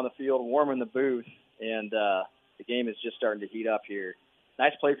 warm on the field, warm in the booth, and the game is just starting to heat up here.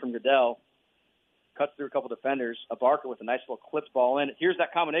 Nice play from Goodell. Cuts through a couple defenders. Abarca with a nice little clipped ball in. Here's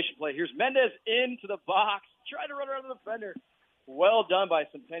that combination play. Here's Mendez into the box. Trying to run around the defender. Well done by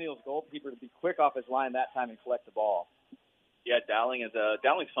Centennial's goalkeeper to be quick off his line that time and collect the ball. Yeah, Dowling's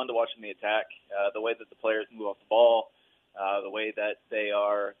fun to watch in the attack. The way that the players move off the ball, the way that they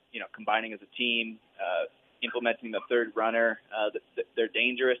are, combining as a team, implementing the third runner. They're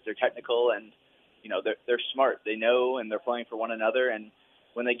dangerous. They're technical, and they're smart. They know, and they're playing for one another. And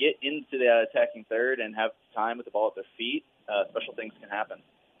when they get into the attacking third and have time with the ball at their feet, special things can happen.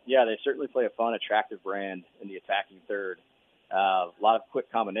 Yeah, they certainly play a fun, attractive brand in the attacking third. A lot of quick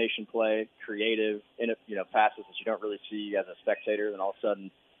combination play, creative, passes that you don't really see as a spectator. Then all of a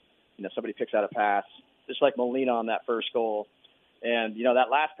sudden, somebody picks out a pass, just like Molina on that first goal. And, that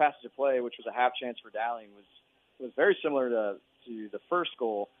last passage of play, which was a half chance for Dowling, was very similar to the first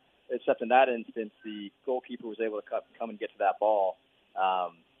goal, except in that instance, the goalkeeper was able to come and get to that ball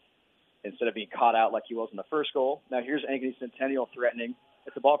instead of being caught out like he was in the first goal. Now here's Ankeny Centennial threatening.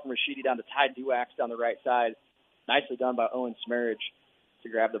 It's a ball from Rashidi down to Ty Duax down the right side. Nicely done by Owen Smerridge to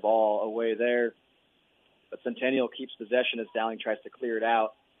grab the ball away there. But Centennial keeps possession as Dowling tries to clear it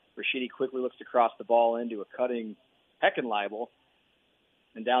out. Rashidi quickly looks to cross the ball into a cutting Heckenleibel.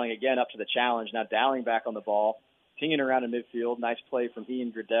 And Dowling again up to the challenge. Now Dowling back on the ball, pinging around in midfield. Nice play from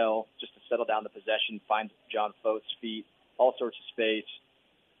Ian Gradell just to settle down the possession, find John Foth's feet, all sorts of space.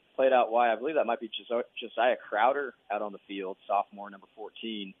 Played out wide. I believe that might be Josiah Crowder out on the field, sophomore, number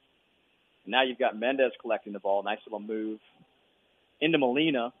 14. Now you've got Mendez collecting the ball. Nice little move into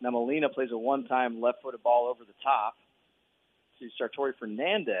Molina. Now Molina plays a one-time left-footed ball over the top to Sartori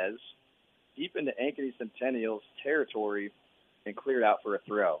Fernandez deep into Ankeny Centennial's territory and cleared out for a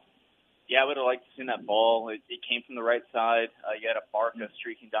throw. Yeah, I would have liked to see that ball. It came from the right side. You had Abarca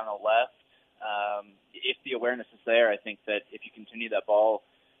streaking down the left. If the awareness is there, I think that if you continue that ball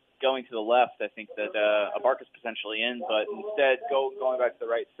going to the left, I think that Abarca's potentially in, but instead going back to the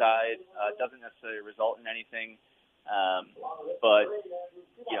right side doesn't necessarily result in anything. But,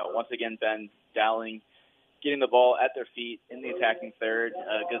 once again, Ben, Dowling getting the ball at their feet in the attacking third,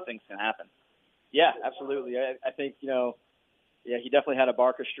 good things can happen. Yeah, absolutely. I think, he definitely had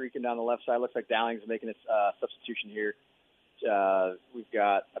Abarca streaking down the left side. Looks like Dowling's making a substitution here. We've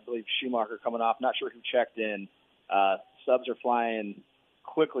got, I believe, Schumacher coming off. Not sure who checked in. Subs are flying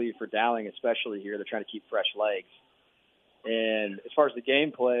quickly for Dowling, especially here. They're trying to keep fresh legs. And as far as the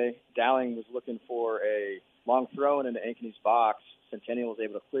gameplay, Dowling was looking for a long throw into Ankeny's box. Centennial was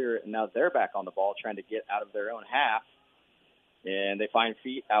able to clear it, and now they're back on the ball trying to get out of their own half. And they find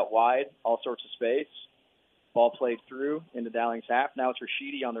feet out wide, all sorts of space. Ball played through into Dowling's half. Now it's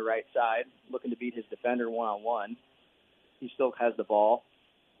Rashidi on the right side, looking to beat his defender one-on-one. He still has the ball.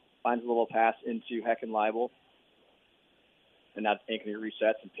 Finds a little pass into Heckenleibel. And now Ankeny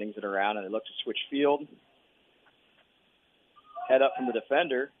resets and pings it around, and they look to switch field. Head up from the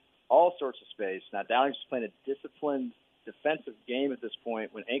defender. All sorts of space. Now Dowling's just playing a disciplined defensive game at this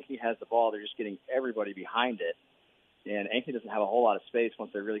point. When Ankeny has the ball, they're just getting everybody behind it. And Ankeny doesn't have a whole lot of space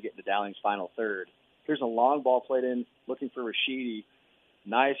once they really get into Dowling's final third. Here's a long ball played in, looking for Rashidi.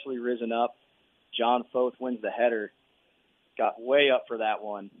 Nicely risen up. John Foth wins the header. Got way up for that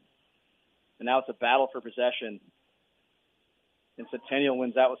one. And now it's a battle for possession. And Centennial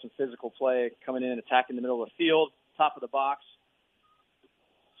wins out with some physical play, coming in and attacking the middle of the field, top of the box.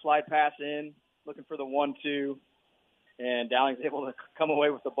 Slide pass in, looking for the 1-2. And Dowling's able to come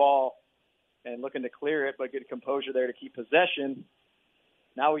away with the ball and looking to clear it, but good composure there to keep possession.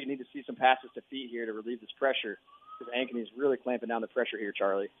 Now we need to see some passes to feet here to relieve this pressure, because Ankeny's really clamping down the pressure here,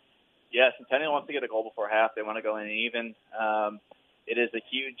 Charlie. Yeah, Centennial wants to get a goal before half. They want to go in even. It is a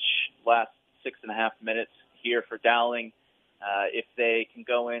huge last 6.5 minutes here for Dowling. If they can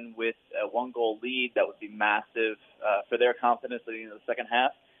go in with a one-goal lead, that would be massive for their confidence leading into the second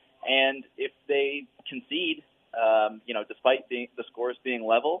half. And if they concede, despite the scores being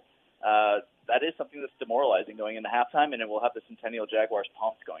level, that is something that's demoralizing going into halftime, and it will have the Centennial Jaguars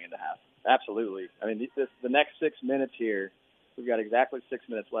pumped going into half. Absolutely. I mean, the next 6 minutes here, we've got exactly 6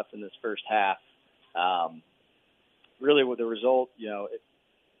 minutes left in this first half. Really, with the result,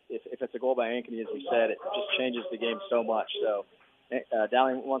 if it's a goal by Ankeny, as we said, it just changes the game so much. So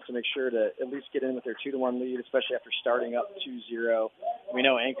Dowling wants to make sure to at least get in with their 2-1 lead, especially after starting up 2-0. We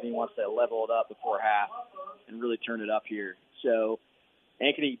know Ankeny wants to level it up before half and really turn it up here. So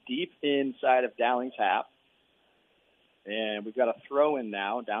Ankeny deep inside of Dowling's half. And we've got a throw-in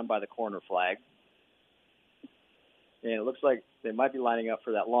now down by the corner flag. And it looks like they might be lining up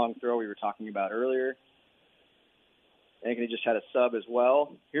for that long throw we were talking about earlier. Ankeny just had a sub as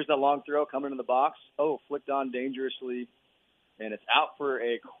well. Here's that long throw coming in the box. Oh, flicked on dangerously. And it's out for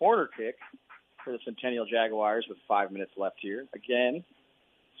a corner kick for the Centennial Jaguars with 5 minutes left here. Again,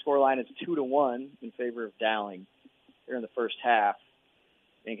 scoreline is 2-1 in favor of Dowling. They're in the first half.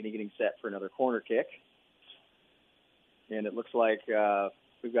 Ankeny getting set for another corner kick. And it looks like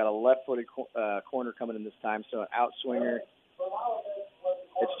we've got a left-footed corner coming in this time, so an outswinger.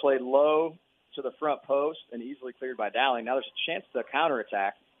 It's played low to the front post and easily cleared by Dowling. Now there's a chance to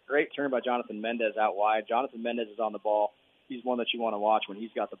counterattack. Great turn by Jonathan Mendez out wide. Jonathan Mendez is on the ball. He's one that you want to watch when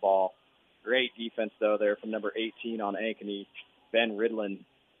he's got the ball. Great defense, though, there from number 18 on Ankeny, Ben Ridlin.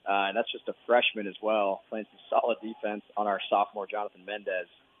 And that's just a freshman as well, playing some solid defense on our sophomore, Jonathan Mendez.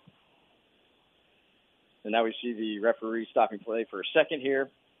 And now we see the referee stopping play for a second here,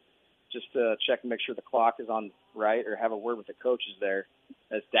 just to check and make sure the clock is on right or have a word with the coaches there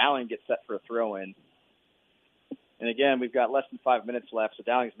as Dowling gets set for a throw-in. And again, we've got less than 5 minutes left, so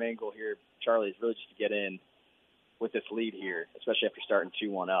Dowling's main goal here, Charlie, is really just to get in with this lead here, especially after starting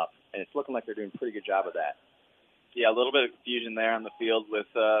 2-1 up. And it's looking like they're doing a pretty good job of that. Yeah, a little bit of confusion there on the field with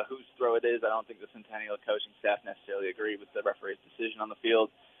whose throw it is. I don't think the Centennial coaching staff necessarily agree with the referee's decision on the field.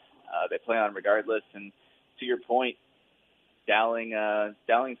 They play on regardless. And to your point, Dowling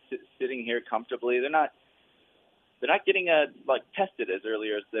sitting here comfortably. They're not getting tested as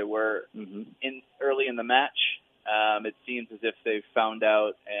early as they were early in the match. It seems as if they've found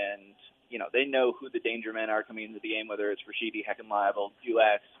out, and they know who the danger men are coming into the game, whether it's Rashidi, Heckenleibel,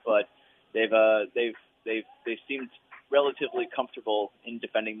 Duax, but they've seemed relatively comfortable in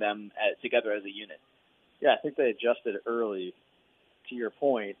defending them together as a unit. Yeah, I think they adjusted early. To your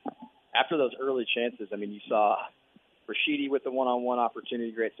point, after those early chances, I mean, you saw Rashidi with the one-on-one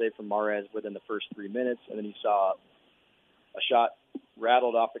opportunity, great save from Mahrez within the first 3 minutes, and then you saw a shot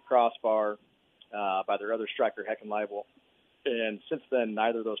rattled off the crossbar by their other striker, Heckenleibel. And since then,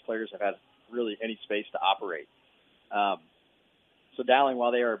 neither of those players have had really any space to operate. So Dowling,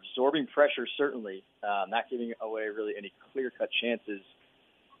 while they are absorbing pressure, certainly not giving away really any clear-cut chances,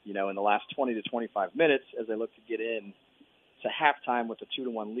 in the last 20 to 25 minutes as they look to get in to halftime with a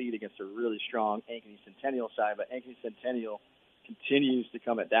 2-1 lead against a really strong Ankeny Centennial side. But Ankeny Centennial continues to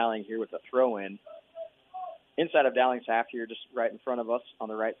come at Dowling here with a throw-in. Inside of Dowling's half here, just right in front of us on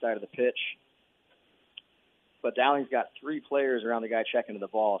the right side of the pitch. But Dowling's got 3 players around the guy checking to the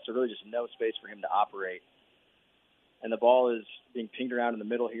ball, so really just no space for him to operate. And the ball is being pinged around in the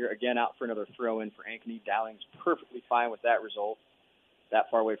middle here. Again, out for another throw-in for Ankeny. Dowling's perfectly fine with that result, that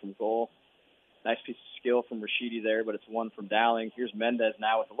far away from goal. Nice piece of skill from Rashidi there, but it's one from Dowling. Here's Mendez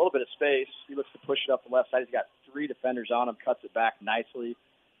now with a little bit of space. He looks to push it up the left side. He's got 3 defenders on him, cuts it back nicely,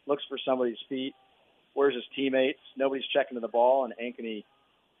 looks for somebody's feet, where's his teammates? Nobody's checking to the ball, and Ankeny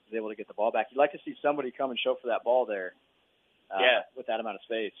is able to get the ball back. You'd like to see somebody come and show for that ball there. With that amount of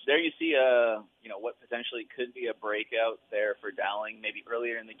space. There you see, what potentially could be a breakout there for Dowling, maybe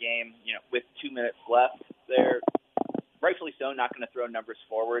earlier in the game. With 2 minutes left, they're rightfully so not going to throw numbers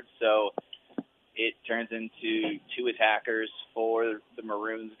forward, so it turns into 2 attackers for the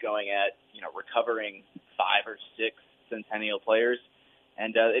Maroons going at, recovering 5 or 6 Centennial players.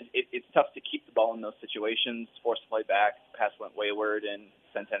 And it's tough to keep the ball in those situations, force the play back, pass went wayward, and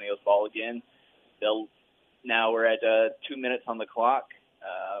Centennial's ball again. Now we're at 2 minutes on the clock,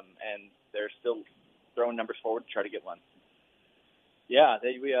 and they're still throwing numbers forward to try to get one. Yeah,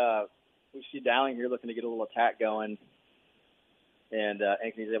 we see Dowling here looking to get a little attack going, and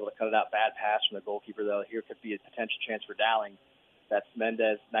Ankeny's able to cut it out. Bad pass from the goalkeeper, though. Here could be a potential chance for Dowling. That's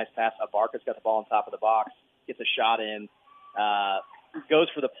Mendez. Nice pass. Abarca's got the ball on top of the box. Gets a shot in. Goes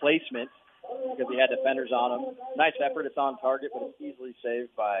for the placement because he had defenders on him. Nice effort. It's on target, but it's easily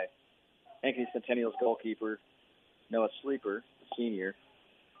saved by Ankeny Centennial's goalkeeper, Noah Sleeper, the senior.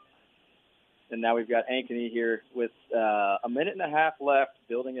 And now we've got Ankeny here with a minute and a half left,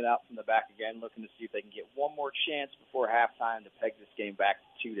 building it out from the back again, looking to see if they can get one more chance before halftime to peg this game back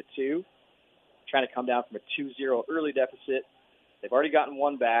to 2-2. Trying to come down from a 2-0 early deficit. They've already gotten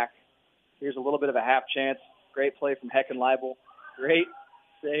one back. Here's a little bit of a half chance. Great play from Heckenleibel. Great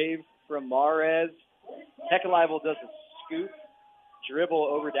save from Mares. Heckenleibel does a scoop. Dribble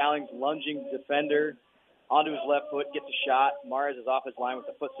over Dowling's lunging defender onto his left foot, gets a shot. Mares is off his line with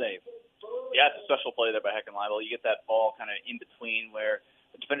a foot save. Yeah, it's a special play there by Heckenleibel. You get that ball kind of in between where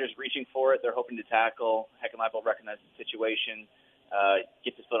the defender's reaching for it. They're hoping to tackle. Heckenleibel recognizes the situation,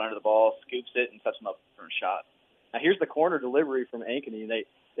 gets his foot under the ball, scoops it, and sets him up for a shot. Now here's the corner delivery from Ankeny.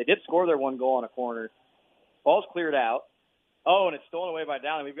 They did score their one goal on a corner. Ball's cleared out. Oh, and it's stolen away by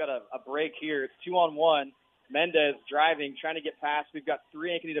Dowling. We've got a break here. It's 2-on-1. Mendez driving, trying to get past. We've got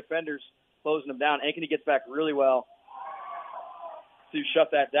 3 Ankeny defenders closing them down. Ankeny gets back really well to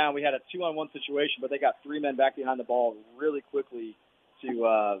shut that down. We had a 2-on-1 situation, but they got 3 men back behind the ball really quickly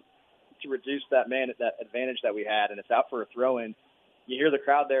to reduce that advantage that we had, and it's out for a throw-in. You hear the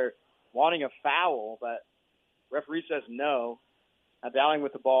crowd there wanting a foul, but referee says no. Now Dowling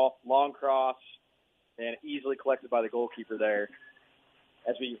with the ball, long cross, and easily collected by the goalkeeper there.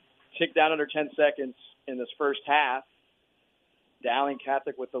 As we tick down under 10 seconds in this first half, Dowling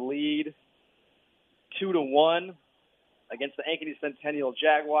Catholic with the lead, 2-1 against the Ankeny Centennial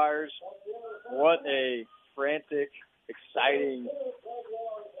Jaguars. What a frantic, exciting,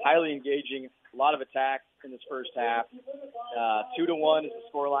 highly engaging, a lot of attack in this first half. 2-1 is the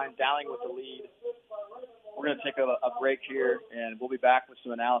scoreline. Dowling with the lead. We're going to take a break here, and we'll be back with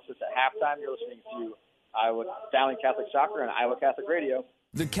some analysis at halftime. You're listening to Dowling Catholic Soccer on Iowa Catholic Radio.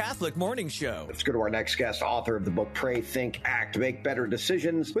 The Catholic Morning Show. Let's go to our next guest, author of the book Pray, Think, Act, Make Better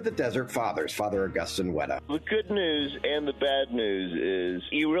Decisions with the Desert Fathers, Father Augustine Weta. The good news and the bad news is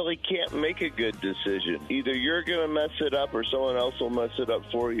you really can't make a good decision. Either you're going to mess it up or someone else will mess it up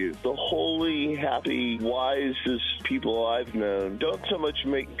for you. The holy, happy, wisest people I've known don't so much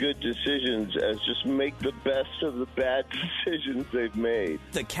make good decisions as just make the best of the bad decisions they've made.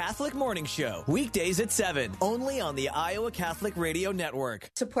 The Catholic Morning Show, weekdays at 7, only on the Iowa Catholic Radio Network.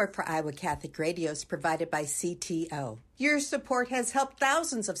 Support for Iowa Catholic Radio is provided by CTO. Your support has helped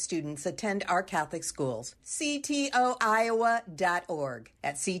thousands of students attend our Catholic schools. CTOIowa.org.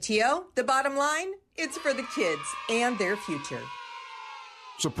 At CTO, the bottom line, it's for the kids and their future.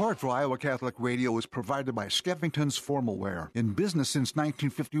 Support for Iowa Catholic Radio is provided by Skeffington's Formalwear, in business since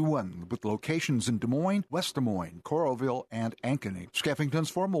 1951, with locations in Des Moines, West Des Moines, Coralville, and Ankeny.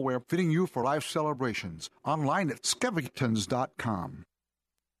 Skeffington's Formalwear, fitting you for life celebrations. Online at skeffingtons.com.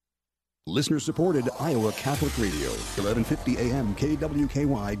 Listener-supported Iowa Catholic Radio, 1150 AM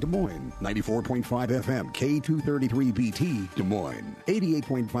KWKY Des Moines, 94.5 FM K233BT Des Moines,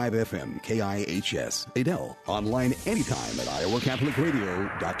 88.5 FM KIHS Adel. Online anytime at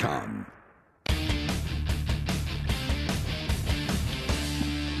iowacatholicradio.com.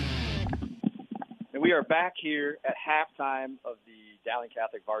 And we are back here at halftime of the Dowling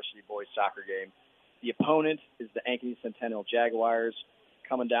Catholic varsity boys soccer game. The opponent is the Ankeny Centennial Jaguars,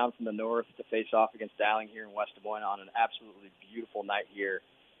 coming down from the north to face off against Dowling here in West Des Moines on an absolutely beautiful night here,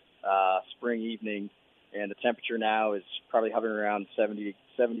 spring evening, and the temperature now is probably hovering around 70,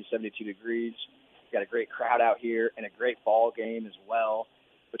 72 degrees. We've got a great crowd out here and a great ball game as well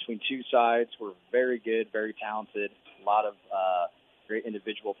between two sides. We're very good, very talented, a lot of great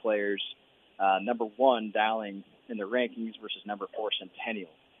individual players. Number 1, Dowling in the rankings versus number 4,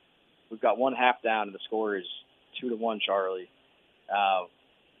 Centennial. We've got one half down, and the score is 2-1, Charlie.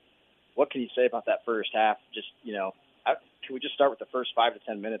 what can you say about that first half? Just, can we just start with the first 5 to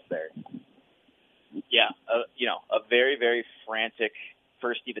 10 minutes there? Yeah, a very, very frantic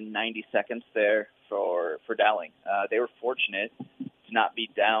first even 90 seconds there for Dowling. They were fortunate to not be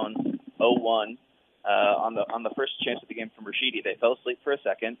down 0-1 on the first chance of the game from Rashidi. They fell asleep for a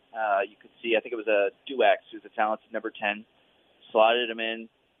second. You could see, I think it was a Duax, who's a talented number 10, slotted him in.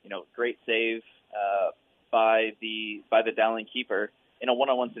 Great save by the Dowling keeper in a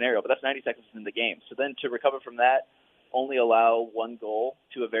one-on-one scenario, but that's 90 seconds in the game. So then to recover from that, only allow one goal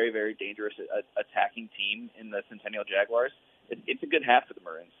to a very, very dangerous attacking team in the Centennial Jaguars. It's a good half for the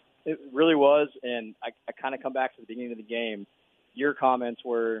Maroons. It really was, and I kind of come back to the beginning of the game. Your comments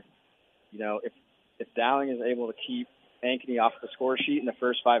were, if Dowling is able to keep Ankeny off the score sheet in the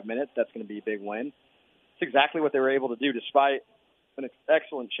first 5 minutes, that's going to be a big win. It's exactly what they were able to do, despite an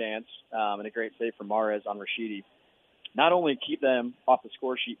excellent chance and a great save from Mahrez on Rashidi. Not only keep them off the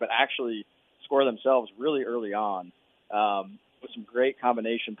score sheet, but actually score themselves really early on with some great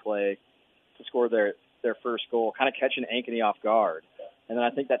combination play to score their first goal, kind of catching Ankeny off guard. And then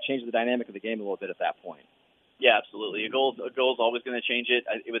I think that changed the dynamic of the game a little bit at that point. Yeah, absolutely. A goal's always going to change it.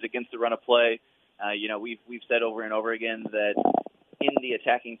 It was against the run of play. We've said over and over again that in the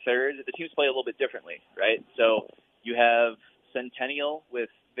attacking third, the teams play a little bit differently, right? So you have Centennial with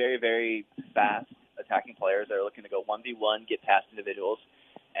very, very fast attacking players that are looking to go 1v1, get past individuals.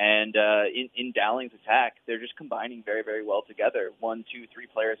 And in Dowling's attack, they're just combining very, very well together, 1, 2, 3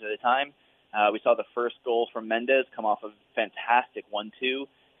 players at a time. We saw the first goal from Mendez come off of fantastic 1-2,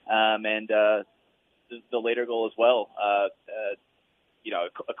 and the later goal as well. A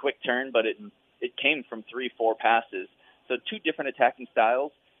quick turn, but it came from 3-4 passes. So two different attacking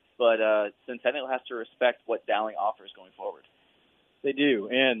styles, but Centennial has to respect what Dowling offers going forward. They do,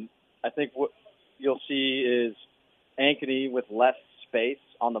 and I think what you'll see is Ankeny with less space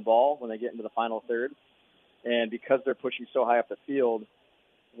on the ball when they get into the final third, and because they're pushing so high up the field,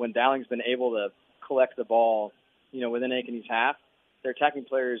 when Dowling's been able to collect the ball, within Ankeny's half, their attacking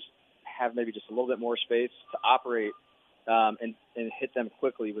players have maybe just a little bit more space to operate and hit them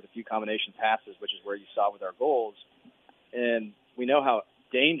quickly with a few combination passes, which is where you saw with our goals. And we know how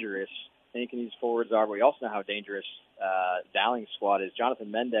dangerous Ankeny's forwards are, but we also know how dangerous Dowling's squad is. Jonathan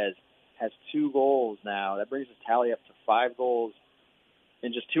Mendez has 2 goals now. That brings his tally up to 5 goals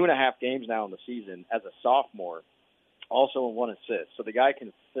in just 2.5 games now in the season as a sophomore. Also in 1 assist. So the guy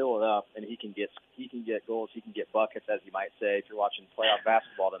can fill it up, and he can get goals, he can get buckets, as you might say, if you're watching playoff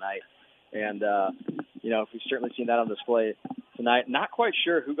basketball tonight. And, we've certainly seen that on display tonight. Not quite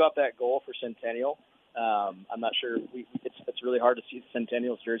sure who got that goal for Centennial. I'm not sure. It's really hard to see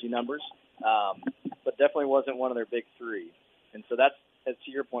Centennial's jersey numbers, but definitely wasn't one of their big 3. And so that's,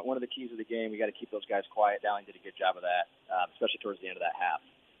 to your point, one of the keys of the game. We got to keep those guys quiet. Dowling did a good job of that, especially towards the end of that half.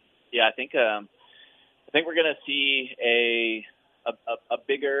 Yeah, I think we're going to see a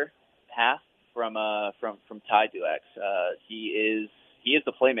bigger half from Ty Duax. He is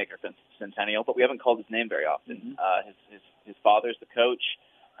the playmaker for Centennial, but we haven't called his name very often. His father's the coach.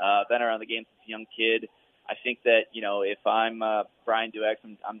 Been around the game since a young kid. I think that if I'm Brian Duax,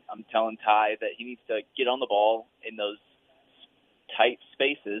 I'm telling Ty that he needs to get on the ball in those tight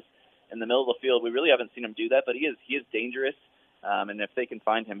spaces in the middle of the field. We really haven't seen him do that, but he is dangerous. And if they can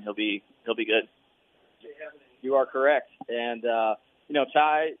find him, he'll be good. You are correct. And,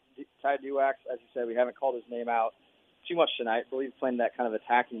 Ty Duax, as you said, we haven't called his name out too much tonight. I believe he's playing that kind of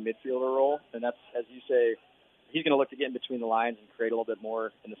attacking midfielder role. And that's, as you say, he's going to look to get in between the lines and create a little bit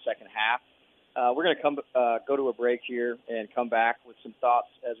more in the second half. We're going to go to a break here and come back with some thoughts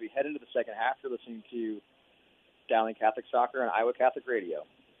as we head into the second half. You're listening to Dowling Catholic Soccer on Iowa Catholic Radio.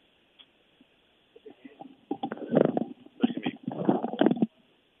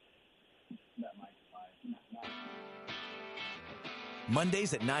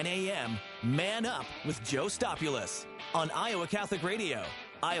 Mondays at 9 a.m., Man Up with Joe Stopulus on Iowa Catholic Radio,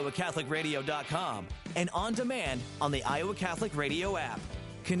 iowacatholicradio.com, and on demand on the Iowa Catholic Radio app.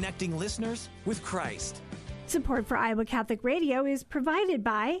 Connecting listeners with Christ. Support for Iowa Catholic Radio is provided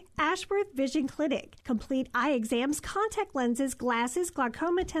by Ashworth Vision Clinic. Complete eye exams, contact lenses, glasses,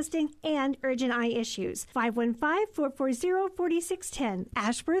 glaucoma testing, and urgent eye issues. 515-440-4610.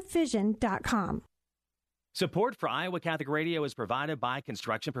 ashworthvision.com. Support for Iowa Catholic Radio is provided by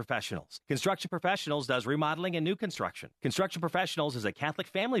Construction Professionals. Construction Professionals does remodeling and new construction. Construction Professionals is a Catholic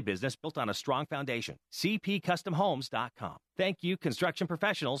family business built on a strong foundation. CPCustomHomes.com. Thank you, Construction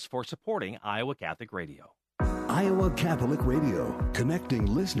Professionals, for supporting Iowa Catholic Radio. Iowa Catholic Radio, connecting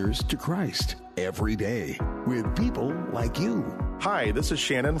listeners to Christ every day with people like you. Hi, this is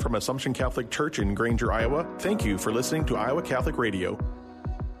Shannon from Assumption Catholic Church in Granger, Iowa. Thank you for listening to Iowa Catholic Radio.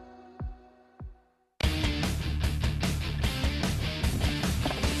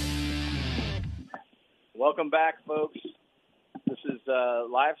 Welcome back, folks. This is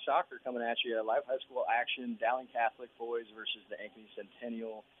live soccer coming at you. Live high school action, Dowling Catholic boys versus the Ankeny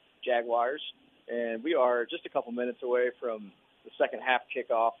Centennial Jaguars. And we are just a couple minutes away from the second half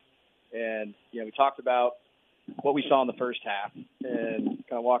kickoff. And, we talked about what we saw in the first half and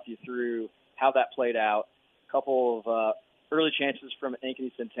kind of walk you through how that played out. A couple of early chances from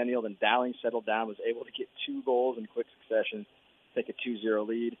Ankeny Centennial, then Dowling settled down, was able to get 2 goals in quick succession, take a 2-0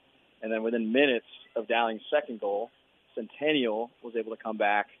 lead. And then within minutes of Dowling's second goal, Centennial was able to come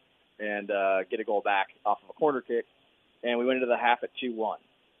back and get a goal back off of a corner kick, and we went into the half at 2-1.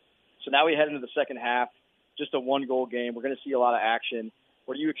 So now we head into the second half, just a 1-goal game. We're going to see a lot of action.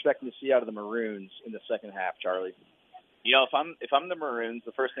 What are you expecting to see out of the Maroons in the second half, Charlie? If I'm the Maroons,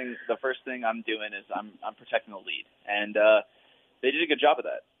 the first thing I'm doing is I'm protecting the lead, and they did a good job of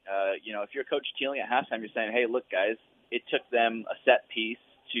that. If you're Coach Teeling at halftime, you're saying, hey, look, guys, it took them a set piece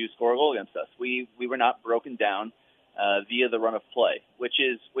to score a goal against us. We were not broken down via the run of play, which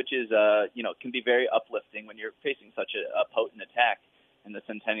is can be very uplifting when you're facing such a potent attack in the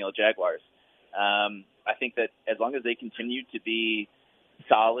Centennial Jaguars. I think that as long as they continue to be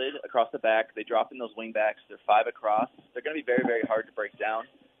solid across the back, they drop in those wing backs, they're 5 across, they're going to be very, very hard to break down.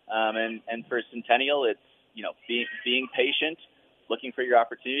 And for Centennial, it's being patient, looking for your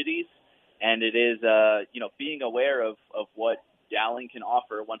opportunities, and it is being aware of what Dowling can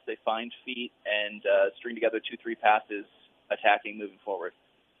offer once they find feet and string together 2-3 passes, attacking, moving forward.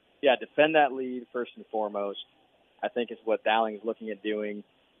 Yeah, defend that lead first and foremost, I think is what Dowling is looking at doing,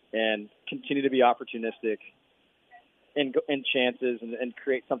 and continue to be opportunistic in chances and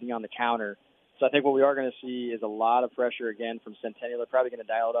create something on the counter. So I think what we are going to see is a lot of pressure again from Centennial. They're probably going to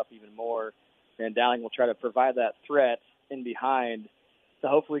dial it up even more, and Dowling will try to provide that threat in behind to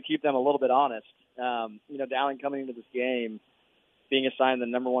hopefully keep them a little bit honest. Dowling coming into this game, being assigned the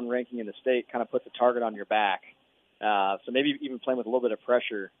number 1 ranking in the state, kind of puts a target on your back. So maybe even playing with a little bit of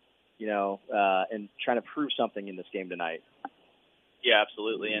pressure, and trying to prove something in this game tonight. Yeah,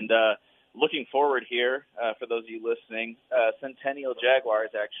 absolutely. And looking forward here, for those of you listening, Centennial Jaguars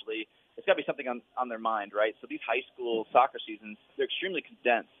actually, it's got to be something on their mind, right? So these high school soccer seasons, they're extremely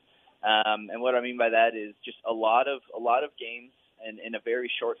condensed. And what I mean by that is just a lot of games in a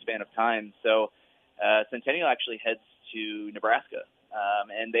very short span of time. So Centennial actually heads to Nebraska,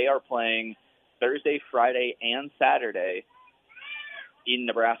 and they are playing Thursday, Friday, and Saturday in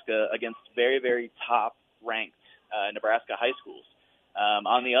Nebraska against very, very top-ranked Nebraska high schools.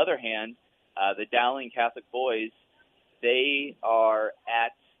 On the other hand, the Dowling Catholic boys, they are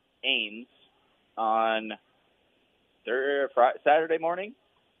at Ames on Saturday morning,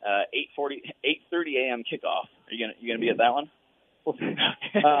 8:30 a.m. kickoff. Are you gonna be at that one?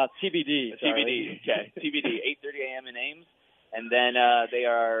 TBD. TBD. Okay. TBD. 8:30 a.m. in Ames, and then they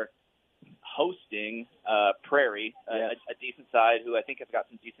are hosting Prairie, a decent side who I think have got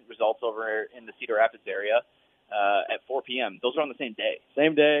some decent results over in the Cedar Rapids area, at 4 p.m. Those are on the same day.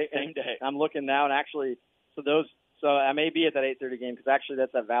 Same day. Same day. I'm looking now, and actually, so I may be at that 8:30 game because actually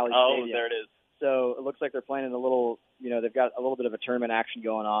that's at Valley Stadium. Oh, there it is. So it looks like they're playing in a little, they've got a little bit of a tournament action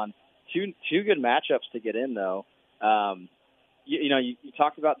going on. Two good matchups to get in though. You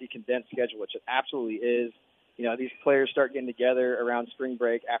talked about the condensed schedule, which it absolutely is. These players start getting together around spring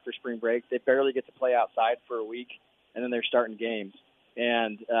break, after spring break. They barely get to play outside for a week, and then they're starting games.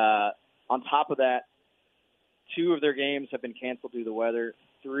 And on top of that, 2 of their games have been canceled due to the weather,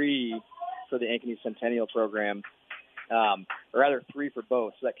 3 for the Ankeny Centennial program, or rather 3 for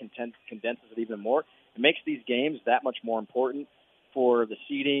both, so that condenses it even more. It makes these games that much more important for the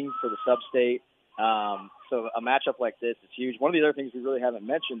seeding, for the sub-state. So a matchup like this is huge. One of the other things we really haven't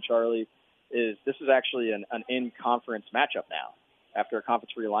mentioned, Charlie, is this is actually an in-conference matchup now after a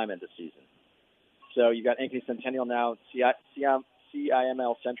conference realignment this season. So you got Ankeny Centennial now,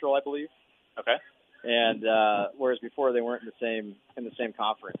 CIML Central, I believe. Okay. And whereas before they weren't in the same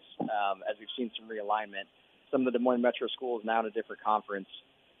conference, as we've seen some realignment. Some of the Des Moines Metro schools now in a different conference.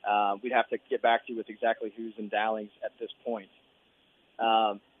 We'd have to get back to you with exactly who's in Dowling's at this point.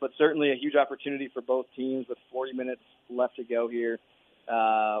 But certainly a huge opportunity for both teams with 40 minutes left to go here.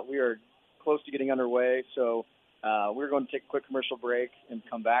 We are close to getting underway, so we're going to take a quick commercial break and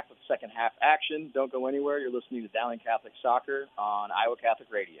come back with second half action. Don't go anywhere. You're listening to Dowling Catholic Soccer on Iowa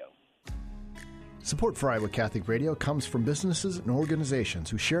Catholic Radio. Support for Iowa Catholic Radio comes from businesses and organizations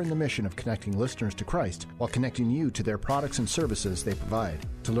who share in the mission of connecting listeners to Christ while connecting you to their products and services they provide.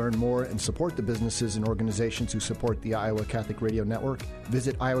 To learn more and support the businesses and organizations who support the Iowa Catholic Radio Network,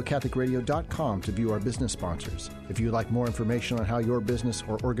 visit iowacatholicradio.com to view our business sponsors. If you'd like more information on how your business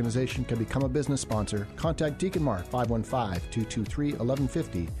or organization can become a business sponsor, contact Deacon Mark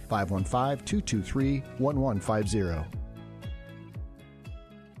 515-223-1150, 515-223-1150.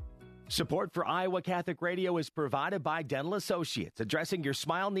 Support for Iowa Catholic Radio is provided by Dental Associates, addressing your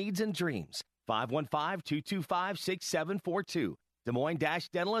smile needs and dreams. 515-225-6742, Des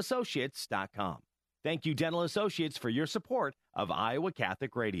Moines-DentalAssociates.com. Thank you, Dental Associates, for your support of Iowa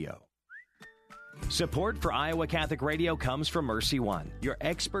Catholic Radio. Support for Iowa Catholic Radio comes from Mercy One, your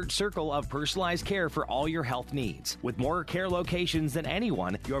expert circle of personalized care for all your health needs. With more care locations than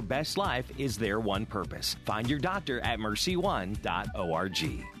anyone, your best life is their one purpose. Find your doctor at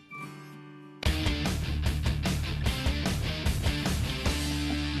mercy1.org.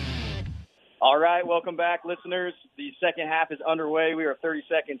 All right, welcome back, listeners. The second half is underway. We are 30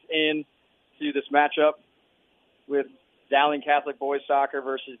 seconds in to this matchup with Dowling Catholic Boys Soccer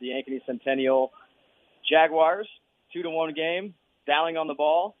versus the Ankeny Centennial Jaguars. 2-1 game. Dowling on the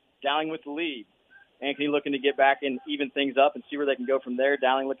ball. Dowling with the lead. Ankeny looking to get back and even things up and see where they can go from there.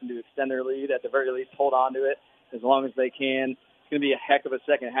 Dowling looking to extend their lead. At the very least, hold on to it as long as they can. It's going to be a heck of a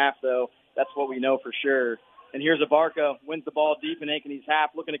second half, though. That's what we know for sure. And here's Abarca, wins the ball deep in Ankeny's half,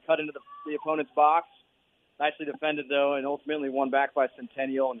 looking to cut into the opponent's box. Nicely defended, though, and ultimately won back by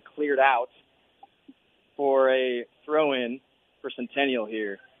Centennial and cleared out for a throw-in for Centennial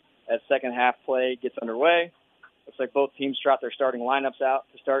here as second half play gets underway. Looks like both teams trot their starting lineups out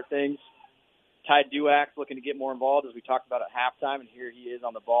to start things. Ty Duax looking to get more involved, as we talked about at halftime, and here he is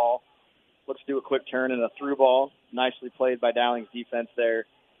on the ball. Looks to do a quick turn and a through ball. Nicely played by Dowling's defense there.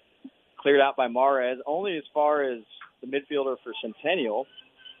 Cleared out by Mares, only as far as the midfielder for Centennial.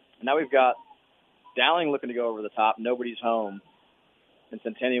 And now we've got Dowling looking to go over the top. Nobody's home. And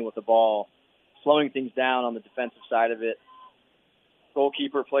Centennial with the ball, slowing things down on the defensive side of it.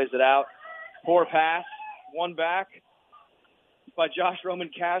 Goalkeeper plays it out. Poor pass. One back by Josh Roman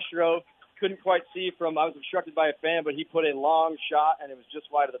Castro. Couldn't quite see from, I was obstructed by a fan, but he put a long shot, and it was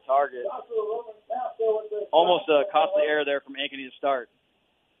just wide of the target. Almost a costly error there from Ankeny to start.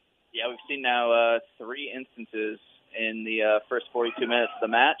 Yeah, we've seen now 3 instances in the first 42 minutes of the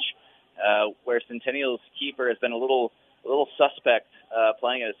match where Centennial's keeper has been a little suspect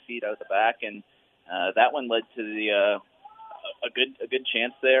playing at his feet out at the back, and that one led to a good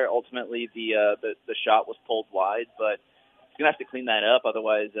chance there. Ultimately, the shot was pulled wide, but he's going to have to clean that up.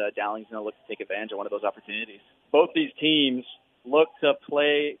 Otherwise, Dowling's going to look to take advantage of one of those opportunities. Both these teams look to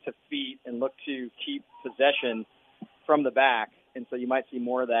play to feet and look to keep possession from the back. And so you might see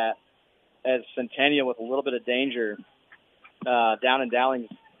more of that as Centennial with a little bit of danger down in Dowling's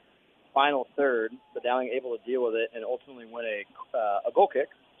final third, but Dowling able to deal with it and ultimately win a goal kick,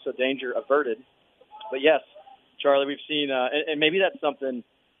 so danger averted. But yes, Charlie, we've seen, and maybe that's something,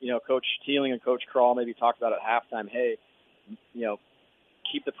 Coach Teeling and Coach Krall maybe talked about at halftime. Hey,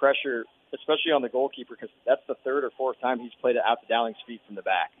 keep the pressure, especially on the goalkeeper, because that's the third or fourth time he's played it out to Dowling's feet from the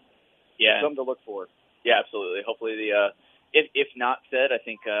back. Yeah, something to look for. Yeah, absolutely. Hopefully if not said, I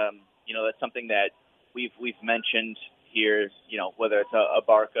think that's something that we've mentioned here. Whether it's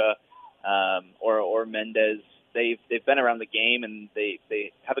Abarca or Mendez, they've been around the game and they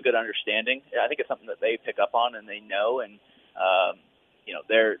have a good understanding. I think it's something that they pick up on and they know, and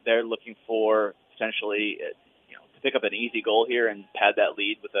they're looking for potentially to pick up an easy goal here and pad that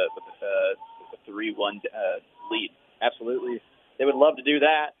lead with a 3-1 lead. Absolutely, they would love to do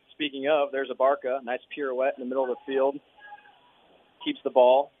that. Speaking of, there's Abarca, nice pirouette in the middle of the field. Keeps the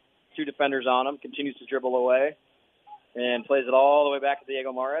ball. 2 defenders on him. Continues to dribble away. And plays it all the way back to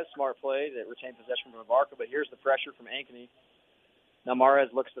Diego Mares. Smart play that retained possession from Abarca. But here's the pressure from Ankeny. Now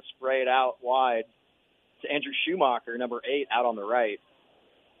Mares looks to spray it out wide to Andrew Schumacher, number 8, out on the right.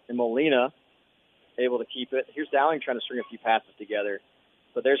 And Molina able to keep it. Here's Dowling trying to string a few passes together.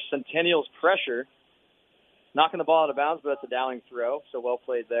 But there's Centennial's pressure. Knocking the ball out of bounds, but it's a Dowling throw. So well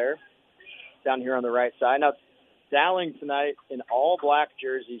played there. Down here on the right side. Now Dowling tonight in all black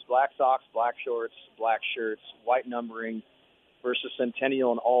jerseys, black socks, black shorts, black shirts, white numbering versus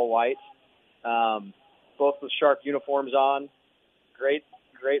Centennial in all white. Both with sharp uniforms on. Great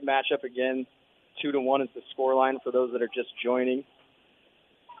matchup again. 2-1 is the scoreline for those that are just joining.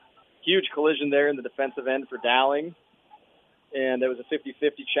 Huge collision there in the defensive end for Dowling. And there was a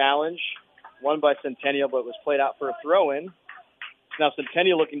 50-50 challenge. Won by Centennial, but was played out for a throw-in. Now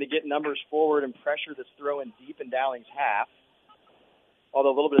Centennial looking to get numbers forward and pressure this throw-in deep in Dowling's half. although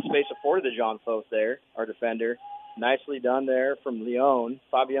a little bit of space afforded to John Foth there, our defender. Nicely done there from Leon.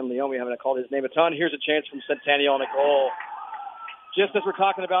 Fabian Leon, we haven't called his name a ton. Here's a chance from Centennial on the goal. Just as we're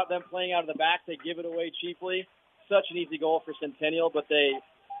talking about them playing out of the back, they give it away cheaply. Such an easy goal for Centennial, but they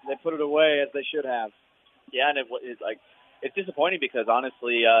put it away as they should have. Yeah, and it's disappointing because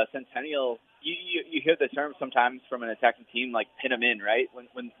honestly, Centennial, you hear the term sometimes from an attacking team like pin them in, right? When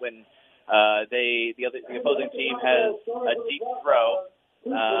the opposing team has a deep throw.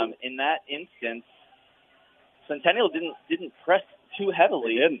 In that instance, Centennial didn't press too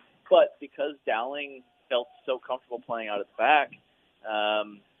heavily, but because Dowling felt so comfortable playing out at the back,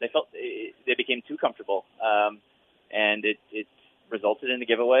 they became too comfortable, and it resulted in a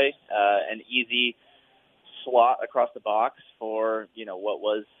giveaway, an easy slot across the box for what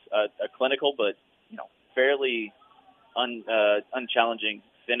was a clinical but fairly unchallenging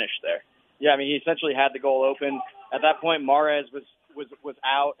finish there. Yeah, I mean he essentially had the goal open at that point. Mares was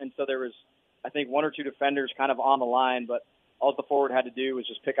out, and so there was I think one or two defenders kind of on the line, but all the forward had to do was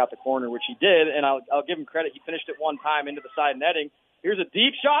just pick out the corner, which he did, and I'll give him credit. He finished it one time into the side netting. Here's a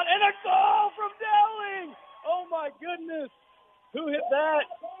deep shot and a goal from Dowling. Oh my goodness. Who hit that?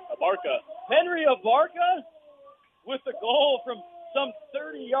 Abarca. Henry Abarca with the goal from some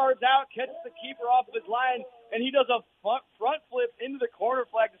 30 yards out, catches the keeper off of his line, and he does a front flip into the corner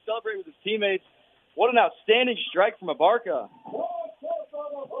flag to celebrate with his teammates. What an outstanding strike from Abarca.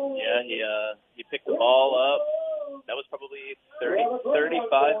 Yeah, he picked the ball up. That was probably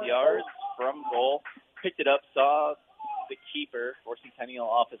 35 yards from goal. Picked it up, saw the keeper for Centennial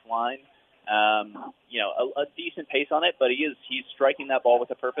off his line. A decent pace on it, but he's striking that ball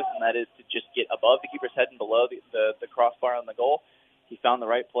with a purpose, and that is to just get above the keeper's head and below the crossbar on the goal. He found the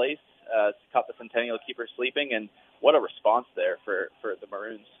right place, caught the Centennial keeper sleeping, and what a response there for the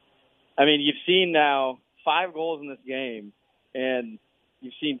Maroons. I mean, you've seen now 5 goals in this game, and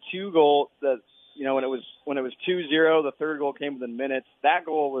you've seen 2 goals that, when it was 2-0, the third goal came within minutes. That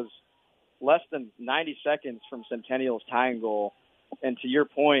goal was less than 90 seconds from Centennial's tying goal. And to your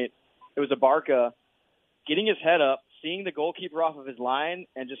point, it was Abarca getting his head up, seeing the goalkeeper off of his line,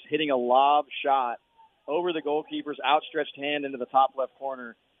 and just hitting a lob shot over the goalkeeper's outstretched hand into the top left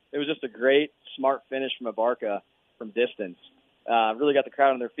corner. It was just a great, smart finish from Abarca from distance. Really got the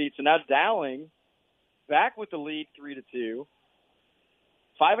crowd on their feet. So now Dowling back with the lead 3-2.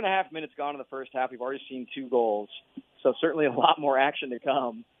 5.5 minutes gone in the first half. We've already seen 2 goals. So certainly a lot more action to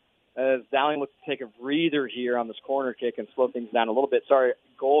come as Dowling looks to take a breather here on this corner kick and slow things down a little bit.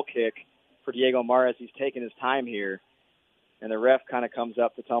 Goal kick for Diego Mares. He's taking his time here. And the ref kind of comes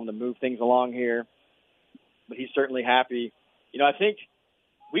up to tell him to move things along here. But he's certainly happy. I think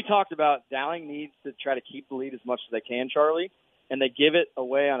we talked about Dowling needs to try to keep the lead as much as they can, Charlie. And they give it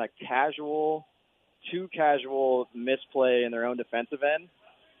away on a too casual misplay in their own defensive end.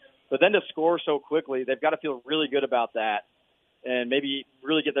 But then to score so quickly, they've got to feel really good about that and maybe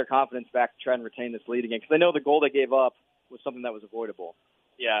really get their confidence back to try and retain this lead again. Because they know the goal they gave up was something that was avoidable.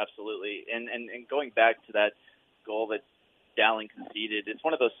 Yeah, absolutely. And going back to that goal that Dowling conceded, it's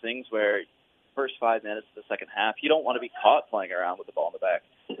one of those things where first 5 minutes of the second half, you don't want to be caught playing around with the ball in the back.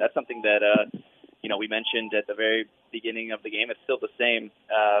 That's something that, we mentioned at the very beginning of the game. It's still the same.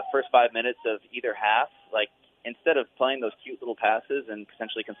 First 5 minutes of either half, instead of playing those cute little passes and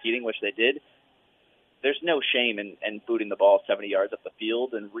potentially conceding, which they did, there's no shame in booting the ball 70 yards up the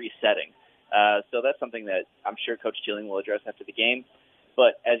field and resetting. So that's something that I'm sure Coach Teeling will address after the game.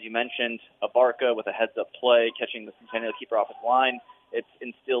 But as you mentioned, Abarca with a heads-up play, catching the Centennial keeper off his line, it's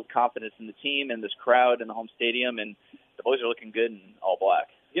instilled confidence in the team and this crowd in the home stadium, and the boys are looking good in all black.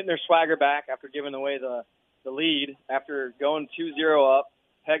 Getting their swagger back after giving away the lead, after going 2-0 up,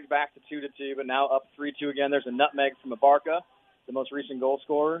 pegged back to 2-2, but now up 3-2 again. There's a nutmeg from Abarca, the most recent goal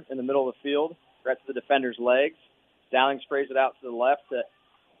scorer, in the middle of the field, right to the defender's legs. Dowling sprays it out to the left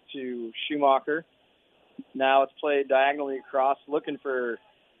to Schumacher. Now it's played diagonally across, looking for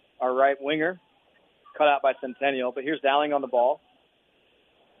our right winger, cut out by Centennial. But here's Dowling on the ball.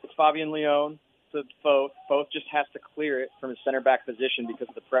 It's Fabian Leon to Foth. Foth just has to clear it from his center back position because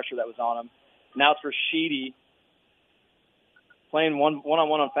of the pressure that was on him. Now it's for Sheedy, playing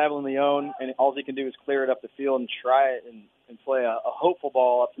one-on-one on Fabian Leon, and all he can do is clear it up the field and try it and play a hopeful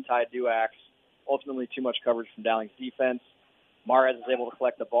ball up to Ty Duax. Ultimately, too much coverage from Dowling's defense. Mares is able to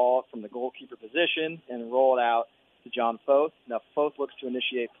collect the ball from the goalkeeper position and roll it out to John Foth. Now Foth looks to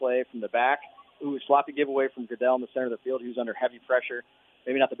initiate play from the back. Sloppy giveaway from Goodell in the center of the field, who's under heavy pressure.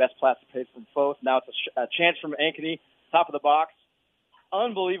 Maybe not the best pass to pace from Foth. Now it's a chance from Ankeny, top of the box.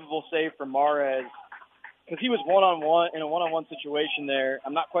 Unbelievable save from Mares because he was one-on-one in a one-on-one situation there.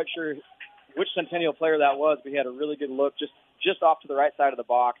 I'm not quite sure which Centennial player that was, but he had a really good look, just just off to the right side of the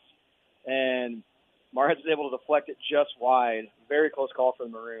box, and Marquez is able to deflect it just wide. Very close call for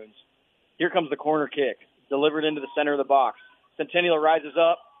the Maroons. Here comes the corner kick, delivered into the center of the box. Centennial rises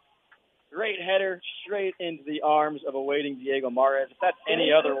up. Great header straight into the arms of awaiting Diego Marquez. If that's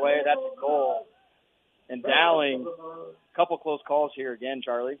any other way, that's a goal. And Dowling, a couple close calls here again,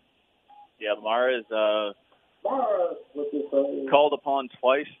 Charlie. Yeah, Marquez called upon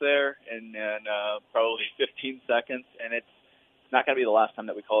twice there in probably 15 seconds, and it's not going to be the last time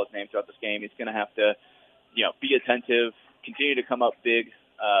that we call his name throughout this game. He's going to have to, be attentive, continue to come up big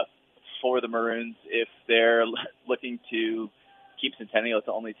for the Maroons if they're looking to keep Centennial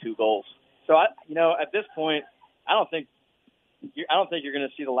to only 2 goals. So at this point, I don't think you're going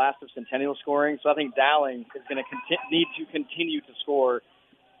to see the last of Centennial scoring. So I think Dowling is going to need to continue to score.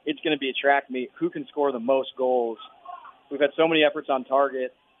 It's going to be a track meet. Who can score the most goals? We've had so many efforts on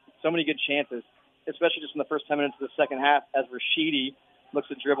target, so many good chances, especially just in the first 10 minutes of the second half as Rashidi looks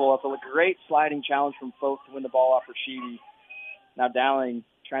to dribble up. A great sliding challenge from Foth to win the ball off Rashidi. Now Dowling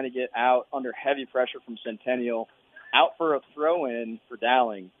trying to get out under heavy pressure from Centennial. Out for a throw-in for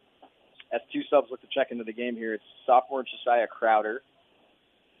Dowling. As 2 subs look to check into the game here, it's sophomore Josiah Crowder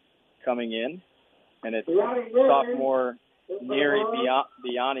coming in, and it's sophomore Neri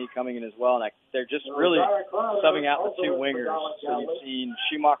Biani coming in as well. And they're just really subbing out the 2 wingers. So you've seen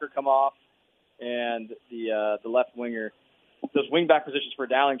Schumacher come off and the left winger. Those wing-back positions for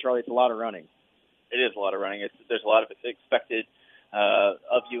Dowling, Charlie, it's a lot of running. It is a lot of running. There's a lot of expected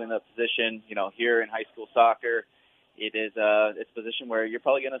of you in the position. Here in high school soccer, it's a position where you're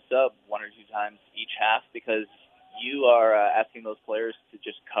probably going to sub 1 or 2 times each half because you are asking those players to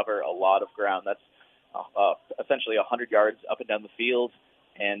just cover a lot of ground. That's essentially 100 yards up and down the field.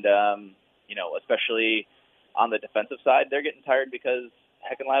 And, especially on the defensive side, they're getting tired because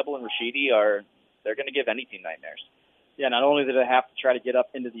Heckenleibel and Rashidi they're going to give any team nightmares. Yeah, not only do they have to try to get up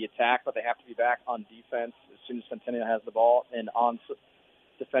into the attack, but they have to be back on defense as soon as Centennial has the ball and on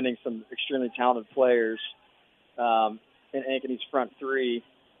defending some extremely talented players in Ankeny's front 3.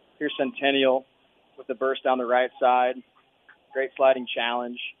 Here's Centennial with the burst down the right side. Great sliding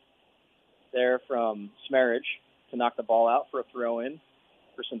challenge there from Smerridge to knock the ball out for a throw-in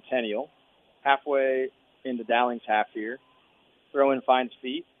for Centennial. Halfway into Dowling's half here. Throw-in finds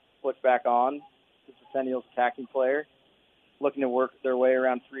feet, flicks back on to Centennial's attacking player. Looking to work their way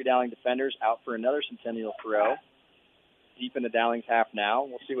around 3 Dowling defenders, out for another Centennial throw. Deep into Dowling's half now.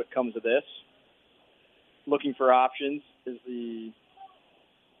 We'll see what comes of this. Looking for options is the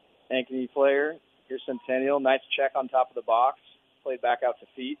Ankeny player. Here's Centennial. Nice check on top of the box. Played back out to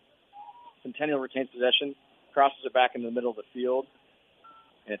feet. Centennial retains possession, crosses it back into the middle of the field,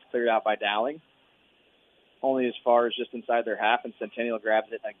 and it's cleared out by Dowling. Only as far as just inside their half, and Centennial grabs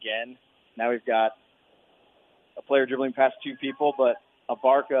it again. Now we've got a player dribbling past 2 people, but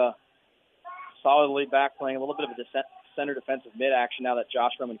Abarca solidly back playing a little bit of a center defensive mid action now that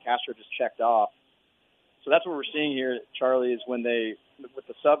Josh Roman Castro just checked off. So that's what we're seeing here, Charlie, is when with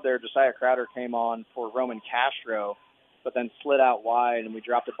the sub there, Josiah Crowder came on for Roman Castro, but then slid out wide, and we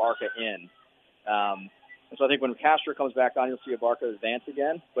dropped Abarca in. And so I think when Castro comes back on, you'll see Abarca advance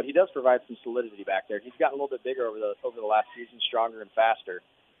again, but he does provide some solidity back there. He's gotten a little bit bigger over the last season, stronger and faster.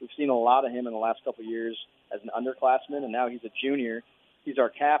 We've seen a lot of him in the last couple of years as an underclassman, and now he's a junior. He's our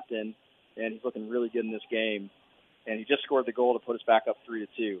captain, and he's looking really good in this game. And he just scored the goal to put us back up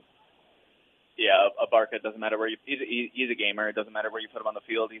 3-2. Yeah, Abarca, it doesn't matter where he's a gamer. It doesn't matter where you put him on the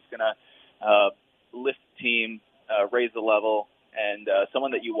field. He's going to lift the team, raise the level, and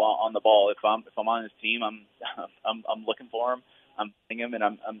someone that you want on the ball. If I'm on his team, I'm looking for him. I'm picking him, and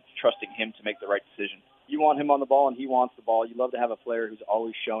I'm trusting him to make the right decision. You want him on the ball, and he wants the ball. You love to have a player who's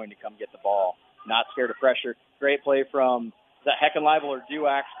always showing to come get the ball, not scared of pressure. Great play from the Heckenleibel or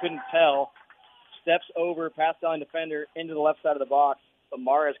Duax, couldn't tell. Steps over, past down defender into the left side of the box. But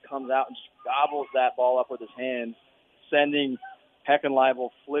Mares comes out and just gobbles that ball up with his hands, sending Heckenleibel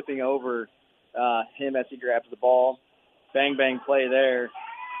flipping over him as he grabs the ball. Bang, bang play there.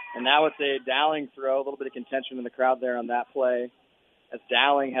 And now it's a Dowling throw, a little bit of contention in the crowd there on that play, as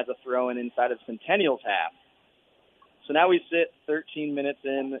Dowling has a throw-in inside of Centennial's half. So now we sit 13 minutes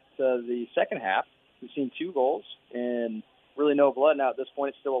into the second half. We've seen 2 goals and really no blood. Now at this point,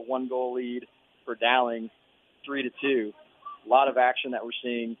 it's still a 1-goal lead for Dowling, 3-2. A lot of action that we're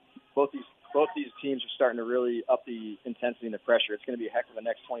seeing. Both these teams are starting to really up the intensity and the pressure. It's going to be a heck of a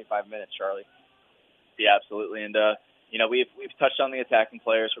next 25 minutes, Charlie. Yeah, absolutely. And we've touched on the attacking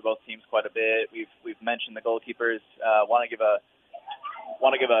players for both teams quite a bit. We've mentioned the goalkeepers. Want to give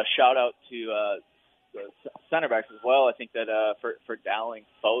a shout out to the center backs as well. I think that for Dowling,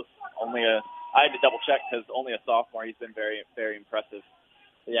 both only I had to double check because only a sophomore. He's been very, very impressive.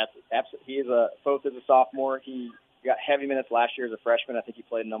 Yeah, absolutely. He is Foth is a sophomore. He got heavy minutes last year as a freshman. I think he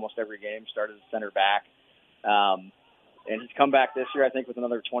played in almost every game, started as center back. And he's come back this year, I think, with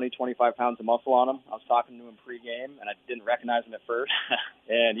another 20, 25 pounds of muscle on him. I was talking to him pregame, and I didn't recognize him at first.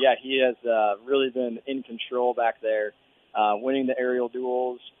 And, yeah, he has really been in control back there, winning the aerial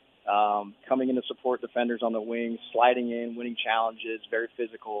duels, coming in to support defenders on the wings, sliding in, winning challenges, very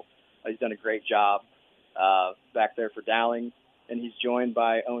physical. He's done a great job back there for Dowling. And he's joined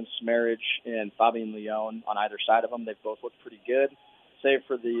by Owen Smarridge and Fabian Leone on either side of him. They've both looked pretty good, save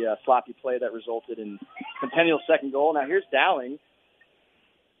for the sloppy play that resulted in Centennial's second goal. Now here's Dowling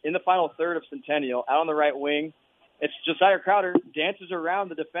in the final third of Centennial, out on the right wing. It's Josiah Crowder, dances around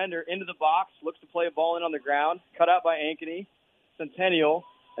the defender into the box, looks to play a ball in on the ground, cut out by Ankeny. Centennial,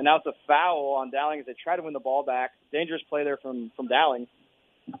 and now it's a foul on Dowling as they try to win the ball back. Dangerous play there from Dowling.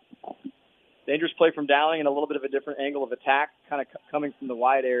 Dangerous play from Dowling and a little bit of a different angle of attack, kind of coming from the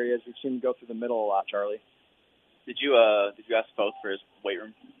wide areas. We've seen him go through the middle a lot, Charlie. Did you ask Foth for his weight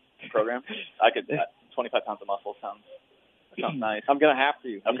room program? I could. 25 pounds of muscle sounds nice. I'm gonna have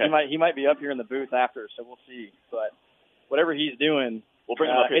to. Okay. He might be up here in the booth after, so we'll see. But whatever he's doing, we'll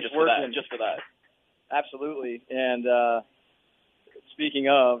bring him up here it's working. just for that. Absolutely. And speaking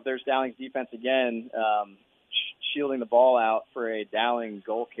of, there's Dowling's defense again, shielding the ball out for a Dowling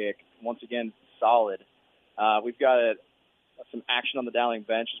goal kick. Once again, solid. We've got some action on the Dowling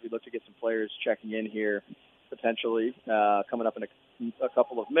bench as we look to get some players checking in here, potentially coming up in a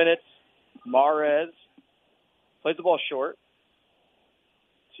couple of minutes. Mares plays the ball short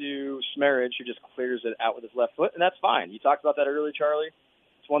to Smarridge, who just clears it out with his left foot, and that's fine. You talked about that earlier, Charlie.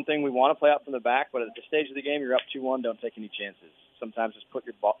 It's one thing we want to play out from the back, but at this stage of the game, you're up 2-1. Don't take any chances. Sometimes just put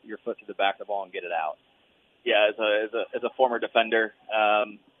your foot to the back of the ball and get it out. Yeah, as a former defender,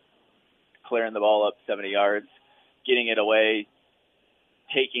 clearing the ball up 70 yards, getting it away,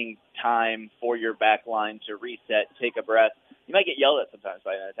 taking time for your back line to reset, take a breath. You might get yelled at sometimes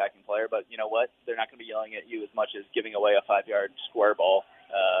by an attacking player, but you know what? They're not going to be yelling at you as much as giving away a 5-yard square ball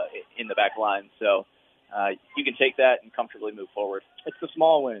in the back line. So you can take that and comfortably move forward. It's the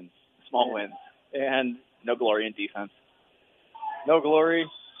small wins. Small wins. And no glory in defense. No glory,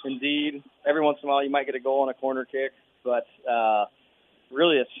 indeed. Every once in a while you might get a goal on a corner kick, but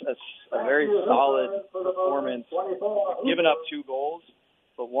really a very solid performance. Given up 2 goals,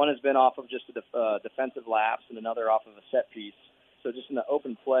 but one has been off of just a defensive lapse and another off of a set piece. So just in the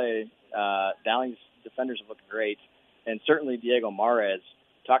open play, Dowling's defenders have looked great. And certainly Diego Mares,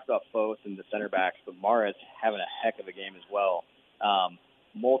 talked about Foth and the center backs, but Mares having a heck of a game as well.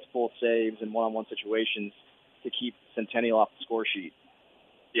 Multiple saves in one-on-one situations to keep Centennial off the score sheet.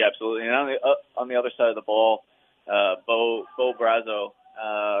 Yeah, absolutely. And on the other side of the ball, Bo Brazo,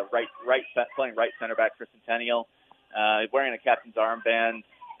 playing right center back for Centennial, wearing a captain's armband.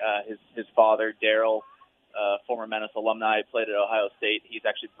 His father, Daryl, former Menace alumni, played at Ohio State. He's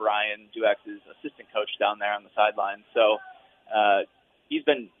actually Brian Duax's assistant coach down there on the sideline. So he's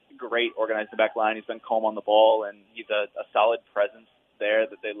been great organizing the back line. He's been calm on the ball, and he's a solid presence there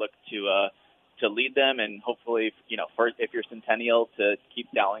that they look to lead them, and hopefully, if you're Centennial, to keep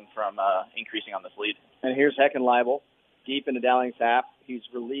Dowling from increasing on this lead. And here's Heckenleibel, deep into Dowling's half. He's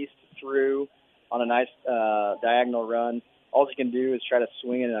released through on a nice diagonal run. All he can do is try to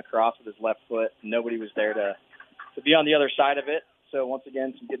swing it across with his left foot. Nobody was there to be on the other side of it. So once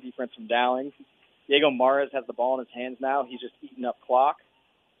again, some good defense from Dowling. Diego Mares has the ball in his hands now. He's just eating up clock,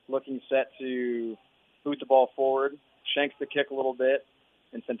 looking set to boot the ball forward, shanks the kick a little bit,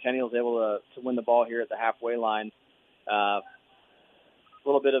 and Centennial's able to win the ball here at the halfway line. A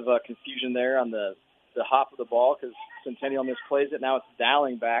little bit of confusion there on the hop of the ball because Centennial misplays it. Now it's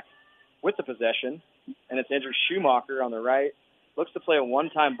Dowling back with the possession, and it's Andrew Schumacher on the right. Looks to play a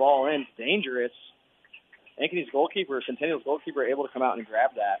one-time ball in. It's dangerous. Ankeny's goalkeeper, Centennial's goalkeeper, able to come out and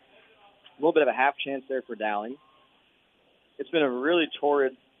grab that. A little bit of a half chance there for Dowling. It's been a really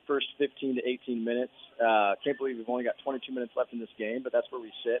torrid first 15 to 18 minutes. Can't believe we've only got 22 minutes left in this game, but that's where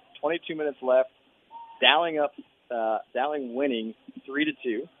we sit. 22 minutes left. Dowling winning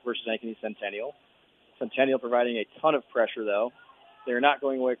 3-2 versus Ankeny Centennial. Centennial providing a ton of pressure, though. They're not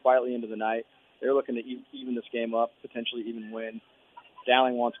going away quietly into the night. They're looking to even this game up, potentially even win.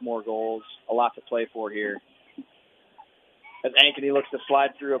 Dowling wants more goals. A lot to play for here. As Ankeny looks to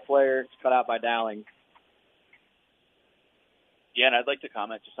slide through a player, it's cut out by Dowling. Yeah, and I'd like to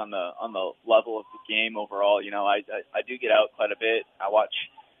comment just on the level of the game overall. I do get out quite a bit. I watch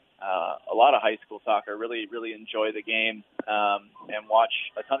a lot of high school soccer. Really enjoy the game and watch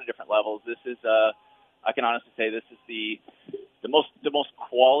a ton of different levels. This is I can honestly say this is the most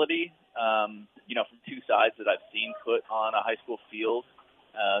quality from two sides that I've seen put on a high school field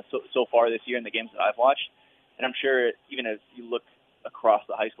so far this year in the games that I've watched. And I'm sure even as you look across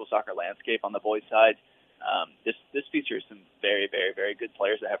the high school soccer landscape on the boys' side, this features some very, very, very good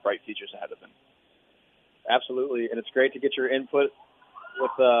players that have bright futures ahead of them. Absolutely, and it's great to get your input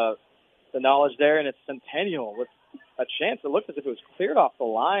with the knowledge there. And it's Centennial with a chance. It looked as if it was cleared off the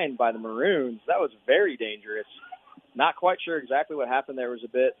line by the Maroons. That was very dangerous. Not quite sure exactly what happened. There was a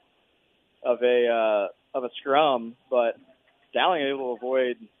bit of a scrum, but Dowling able to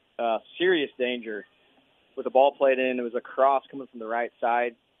avoid serious danger with the ball played in. It was a cross coming from the right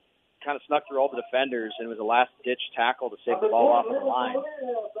side, kind of snuck through all the defenders, and it was a last-ditch tackle to save the ball off of the line.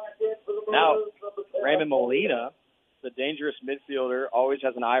 Now, Raymond Molina, the dangerous midfielder, always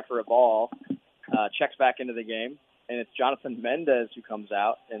has an eye for a ball, checks back into the game, and it's Jonathan Mendez who comes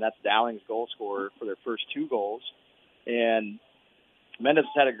out, and that's Dowling's goal scorer for their first 2 goals. And Mendez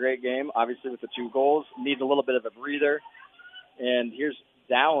has had a great game, obviously, with the 2 goals. Needs a little bit of a breather. And here's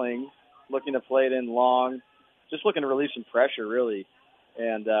Dowling looking to play it in long, just looking to relieve some pressure, really,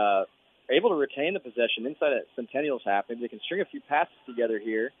 and able to retain the possession inside at Centennial's half. Maybe they can string a few passes together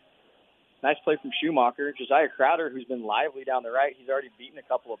here. Nice play from Schumacher. Josiah Crowder, who's been lively down the right, he's already beaten a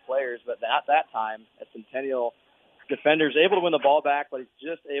couple of players, but not that time. At Centennial, defenders able to win the ball back, but he's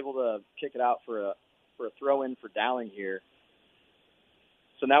just able to kick it out for a throw-in for Dowling here.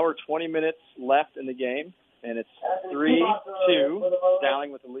 So now we're 20 minutes left in the game, and it's 3-2,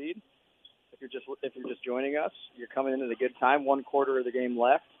 Dowling with the lead. If you're just joining us, you're coming into the good time. 1 quarter of the game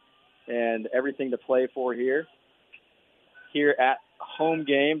left, and everything to play for here at home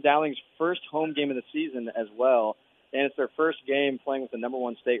game. Dowling's first home game of the season as well, and it's their first game playing with the number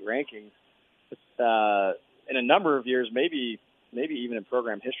 1 state ranking in a number of years, maybe even in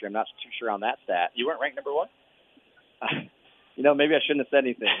program history. I'm not too sure on that stat. You weren't ranked number 1? Maybe I shouldn't have said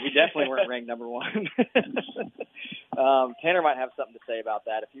anything. We definitely weren't ranked number 1. Tanner might have something to say about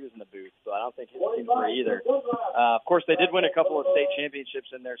that if he was in the booth, so I don't think his teams were either. Of course, they did win a couple of state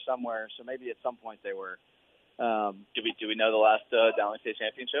championships in there somewhere, so maybe at some point they were. Do we know the last Dowling State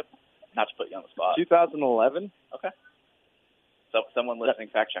Championship? Not to put you on the spot. 2011. Okay. So someone listening,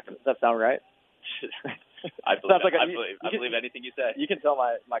 fact check. Does that sound right? I believe anything you say. You can tell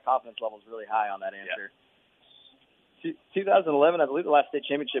my confidence level is really high on that answer. Yeah. 2011, I believe the last state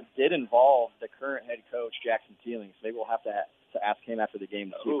championship did involve the current head coach, Jackson Teeling. So maybe we'll have to ask him after the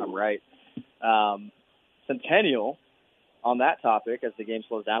game to see if I'm right. Centennial, on that topic, as the game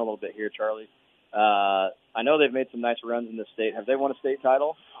slows down a little bit here, Charlie, I know they've made some nice runs in the state. Have they won a state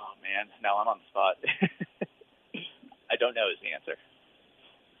title? Oh, man. Now I'm on the spot. I don't know is the answer.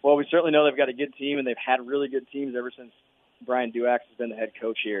 Well, we certainly know they've got a good team, and they've had really good teams ever since Brian Duax has been the head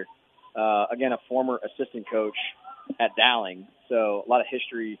coach here. Again, a former assistant coach at Dowling, so a lot of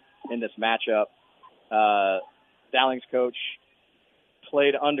history in this matchup. Dowling's coach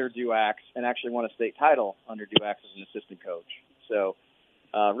played under Duax and actually won a state title under Duax as an assistant coach. So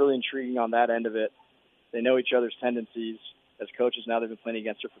really intriguing on that end of it. They know each other's tendencies as coaches. Now they've been playing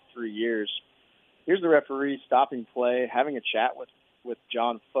against her for 3 years. Here's the referee stopping play, having a chat with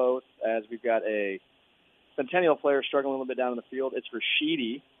John Foth as we've got a Centennial player struggling a little bit down in the field. It's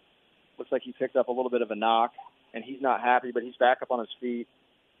Rashidi. Looks like he picked up a little bit of a knock, and he's not happy, but he's back up on his feet.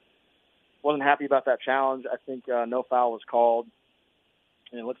 Wasn't happy about that challenge. I think no foul was called,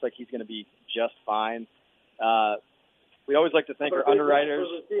 and it looks like he's going to be just fine. We always like to thank our underwriters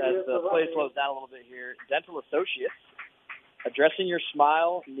as the play slows down a little bit here. Dental Associates, addressing your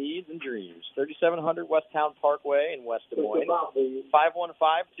smile, needs, and dreams. 3700 West Town Parkway in West Des Moines,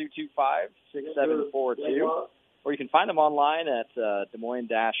 515-225-6742. Or you can find them online at Des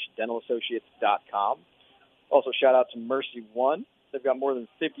Moines-DentalAssociates.com. Also, shout out to Mercy One. They've got more than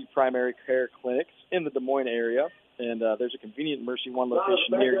 50 primary care clinics in the Des Moines area, and there's a convenient Mercy One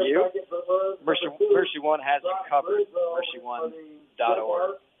location near you. Mercy One has you covered,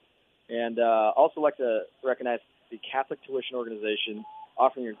 mercyone.org. And also like to recognize the Catholic Tuition Organization,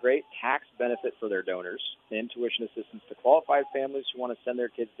 offering a great tax benefit for their donors and tuition assistance to qualified families who want to send their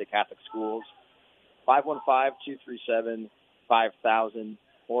kids to Catholic schools. 515-237-5000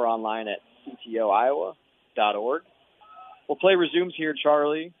 or online at ctoiowa.org. Well, play resumes here,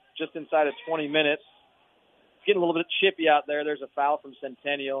 Charlie, just inside of 20 minutes. It's getting a little bit chippy out there. There's a foul from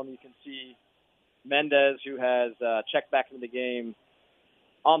Centennial, and you can see Mendez, who has checked back into the game,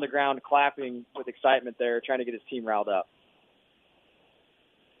 on the ground clapping with excitement there, trying to get his team riled up.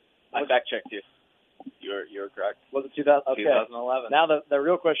 I fact-checked you. You're correct. Was it 2011? 2011. Now the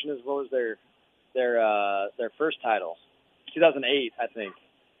real question is, what was their first title? 2008, I think.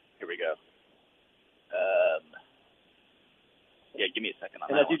 Here we go. Yeah, give me a second on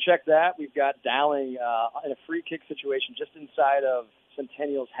And that as you check that, we've got Dowling in a free kick situation just inside of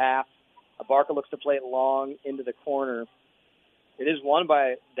Centennial's half. Abarca looks to play it long into the corner. It is won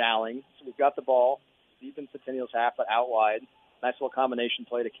by Dowling, so we've got the ball deep in Centennial's half, but out wide. Nice little combination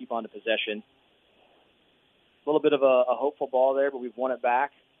play to keep on to possession. A little bit of a hopeful ball there, but we've won it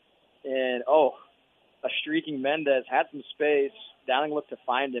back. And, a streaking Mendez had some space. Dowling looked to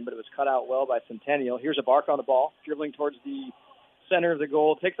find him, but it was cut out well by Centennial. Here's Abarca on the ball, dribbling towards the center of the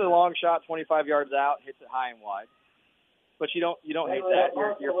goal. Takes a long shot, 25 yards out, hits it high and wide. But you don't hate that.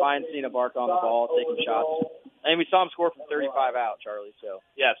 You're fine seeing Abarca on the ball, taking shots. And we saw him score from 35 out, Charlie. So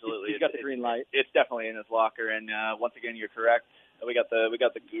yeah, absolutely. He's got the green light. It's definitely in his locker. And once again, you're correct. We got the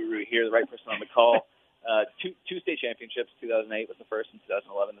guru here, the right person on the call. Two state championships. 2008 was the first, and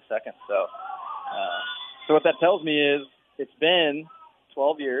 2011 the second. So what that tells me is it's been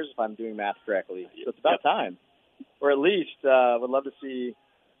 12 years, if I'm doing math correctly. So it's about time, or at least would love to see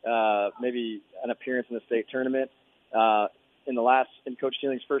maybe an appearance in the state tournament. In Coach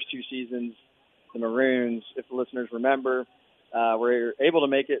Steeling's first 2 seasons, the Maroons, if the listeners remember, were able to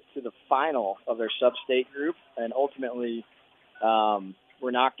make it to the final of their sub-state group, and ultimately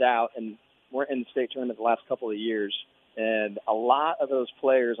were knocked out and weren't in the state tournament the last couple of years. And a lot of those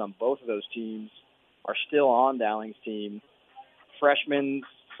players on both of those teams are still on Dowling's team. Freshmen,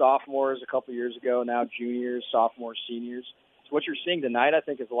 sophomores a couple years ago, now juniors, sophomores, seniors. So what you're seeing tonight, I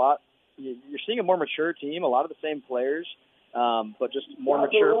think, is you're seeing a more mature team, a lot of the same players, but just more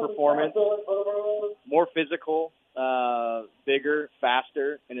mature performance, more physical, bigger,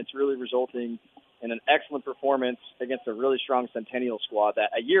 faster, and it's really resulting in an excellent performance against a really strong Centennial squad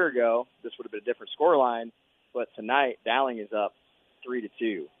that a year ago, this would have been a different scoreline, but tonight, Dowling is up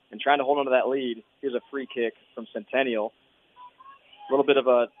 3-2. And trying to hold on to that lead, here's a free kick from Centennial. A little bit of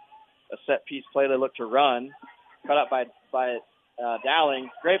a set-piece play they look to run, cut out by Dowling.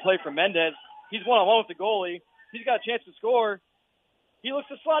 Great play from Mendez. He's one-on-one with the goalie. He's got a chance to score. He looks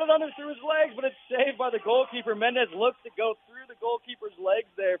to slot it under through his legs, but it's saved by the goalkeeper. Mendez looks to go through the goalkeeper's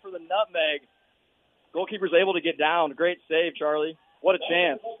legs there for the nutmeg. Goalkeeper's able to get down. Great save, Charlie. What a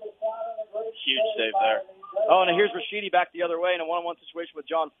chance. Huge save there. Oh, and here's Rashidi back the other way in a one-on-one situation with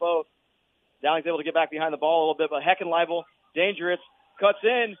John Foth. Dowling's able to get back behind the ball a little bit, but Heckenleibel, dangerous, cuts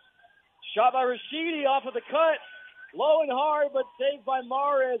in. Shot by Rashidi off of the cut. Low and hard, but saved by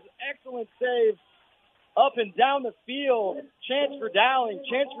Mares. Excellent save. Up and down the field. Chance for Dowling.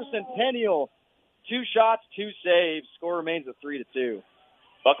 Chance for Centennial. 2 shots, 2 saves. Score remains at 3-2.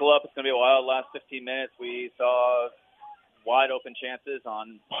 Buckle up. It's going to be a wild last 15 minutes. We saw wide open chances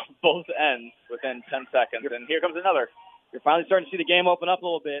on both ends within 10 seconds. And here comes another. You're finally starting to see the game open up a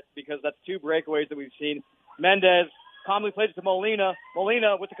little bit because that's 2 breakaways that we've seen. Mendez calmly plays it to Molina.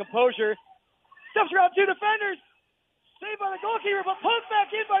 Molina with the composure. Steps around 2 defenders. Saved by the goalkeeper, but put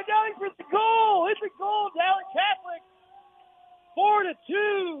back in by Dowling for the goal. It's a goal, Dowling Catholic.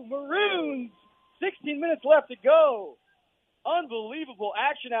 4-2, Maroons. 16 minutes left to go. Unbelievable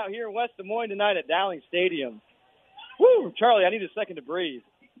action out here in West Des Moines tonight at Dowling Stadium. Woo, Charlie, I need a second to breathe.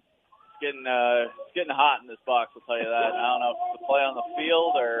 It's getting hot in this box, I'll tell you that. I don't know if it's the play on the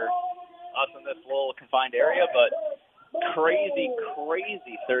field or us in this little confined area, but crazy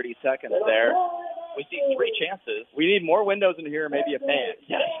 30 seconds there. We see 3 chances. We need more windows in here, maybe a fan.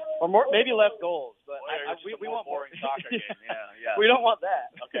 Yes. Or more, maybe less goals. But we want more boring soccer game. Yeah. We don't want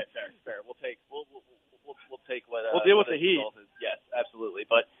that. Okay, fair. We'll take what. We'll deal with the heat. Yes, absolutely.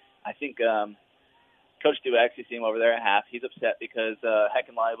 But I think Coach Duax, you see him over there at half. He's upset because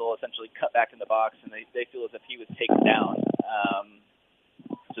Heckenleibel essentially cut back in the box, and they feel as if he was taken down.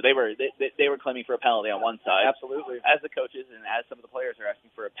 So they were claiming for a penalty on one side. Absolutely. As the coaches and as some of the players are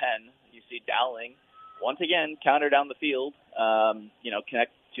asking for a pen, you see Dowling once again counter down the field.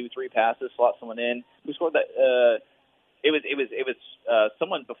 Connect 2-3 passes, slot someone in. Who scored that? It was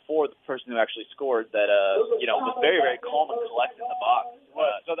someone before the person who actually scored that was very, very calm and collected in the box.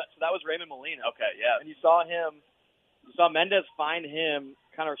 So that was Raymond Molina. Okay, yeah. And you saw Mendez find him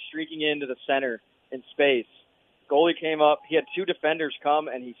kind of streaking into the center in space. Goalie came up. He had 2 defenders come,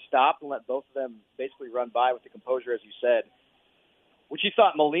 and he stopped and let both of them basically run by with the composure, as you said, which he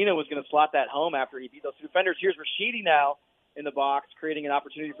thought Molina was going to slot that home after he beat those 2 defenders. Here's Rashidi now in the box, creating an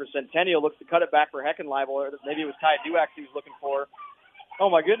opportunity for Centennial. Looks to cut it back for Heckenleibel, or maybe it was Ty Duax he was looking for. Oh,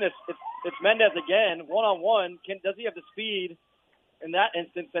 my goodness. It's Mendez again, one-on-one. Does he have the speed? In that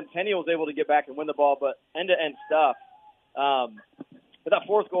instance, Centennial was able to get back and win the ball, but end-to-end stuff. But that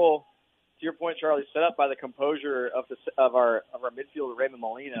 4th goal, to your point, Charlie, set up by the composure of our midfielder, Raymond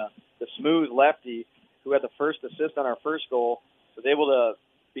Molina, the smooth lefty who had the first assist on our first goal, was able to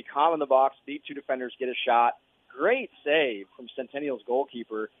be calm in the box, beat 2 defenders, get a shot, great save from Centennial's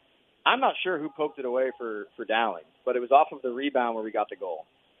goalkeeper. I'm not sure who poked it away for Dowling, but it was off of the rebound where we got the goal.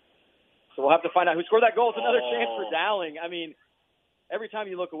 So we'll have to find out who scored that goal. It's another chance for Dowling. I mean, every time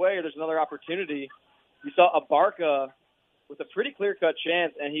you look away, there's another opportunity. You saw Abarca with a pretty clear-cut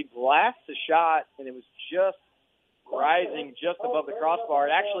chance, and he blasts a shot, and it was just rising just above the crossbar.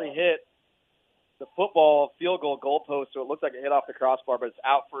 It actually hit the football field goal goalpost, so it looked like it hit off the crossbar, but it's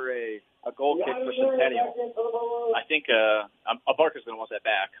out for a goal kick for Centennial. I think Abarca's going to want that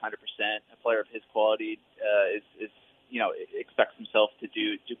back 100%. A player of his quality is expects himself to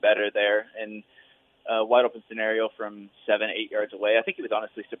do better there. And wide open scenario from 7-8 yards away. I think he was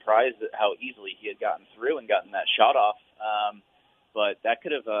honestly surprised at how easily he had gotten through and gotten that shot off. But that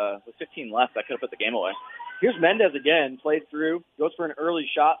could have, with 15 left, that could have put the game away. Here's Mendez again, played through, goes for an early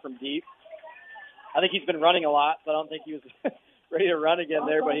shot from deep. I think he's been running a lot, so I don't think he was ready to run again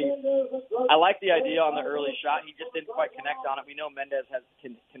there. But I like the idea on the early shot. He just didn't quite connect on it. We know Mendez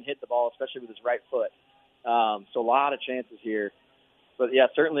can hit the ball, especially with his right foot. So a lot of chances here. But yeah,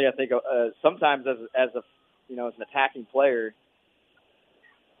 certainly I think sometimes as an attacking player,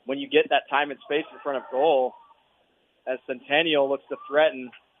 when you get that time and space in front of goal, as Centennial looks to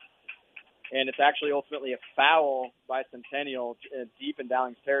threaten, and it's actually ultimately a foul by Centennial deep in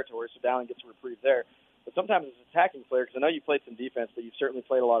Dowling's territory, so Dowling gets a reprieve there. But sometimes as an attacking player, because I know you played some defense, but you've certainly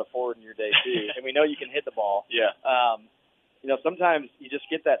played a lot of forward in your day too, and we know you can hit the ball. Yeah. Sometimes you just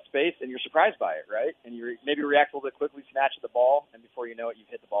get that space and you're surprised by it, right? And you maybe react a little bit quickly, snatch at the ball, and before you know it, you've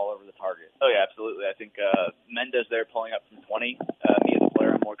hit the ball over the target. Oh, yeah, absolutely. I think Mendez there pulling up from 20. Me as a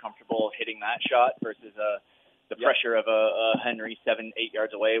player, I'm more comfortable hitting that shot versus the pressure of a Henry 7-8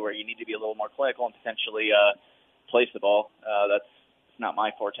 yards away where you need to be a little more clinical and potentially place the ball. That's not my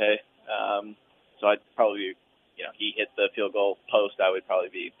forte. So I'd probably, he hit the field goal post, I would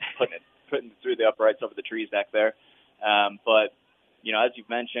probably be putting it through the uprights over the trees back there. But, as you've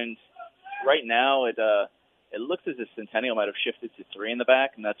mentioned, right now it looks as if Centennial might have shifted to 3 in the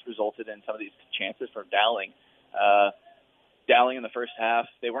back, and that's resulted in some of these chances for Dowling. Dowling in the first half,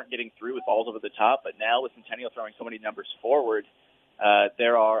 they weren't getting through with balls over the top, but now with Centennial throwing so many numbers forward,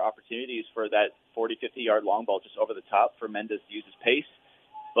 there are opportunities for that 40, 50-yard long ball just over the top for Mendez to use his pace.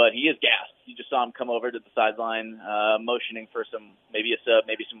 But he is gassed. You just saw him come over to the sideline, motioning for maybe a sub,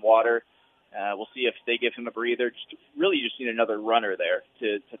 maybe some water. We'll see if they give him a breather. You just need another runner there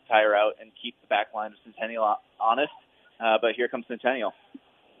to tire out and keep the back line of Centennial honest. But here comes Centennial.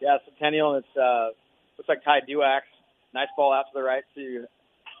 Yeah, Centennial, it's looks like Ty Duax. Nice ball out to the right to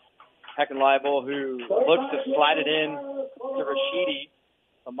Heckenleibel, who looks to slide it in to Rashidi.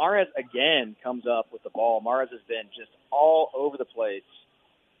 But Mares again comes up with the ball. Mares has been just all over the place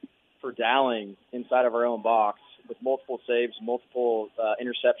for Dowling inside of our own box with multiple saves, multiple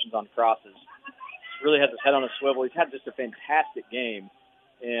interceptions on crosses. Really has his head on a swivel. He's had just a fantastic game.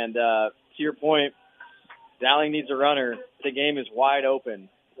 And to your point, Dowling needs a runner. The game is wide open.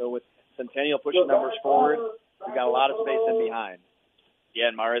 So with Centennial pushing numbers forward, we've got a lot of space in behind. Yeah,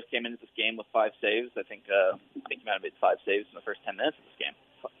 and Mares came into this game with 5 saves. I think he might have made 5 saves in the first 10 minutes of this game.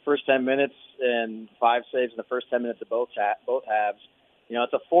 First 10 minutes and 5 saves in the first 10 minutes of both halves.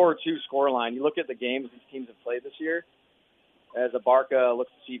 It's a 4-2 scoreline. You look at the games these teams have played this year, as Abarca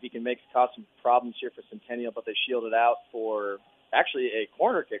looks to see if he can cause some problems here for Centennial, but they shielded out for actually a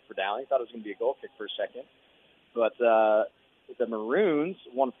corner kick for Dowling. Thought it was going to be a goal kick for a second. But the Maroons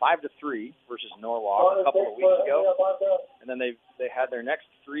won 5-3 versus Norwalk a couple of weeks ago. And then they had their next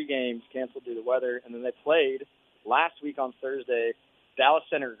 3 games canceled due to weather. And then they played last week on Thursday, Dallas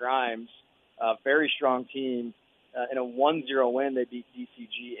Center Grimes, a very strong team. In a 1-0 win, they beat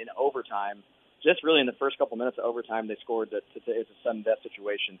DCG in overtime. Just really in the first couple minutes of overtime, they scored. It's a sudden death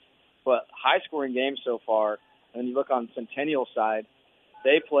situation. But high-scoring game so far. And you look on Centennial's side,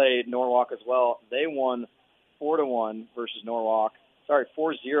 they played Norwalk as well. They won 4-1 versus Norwalk.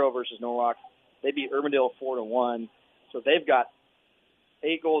 4-0 versus Norwalk. They beat Urbandale 4-1. So they've got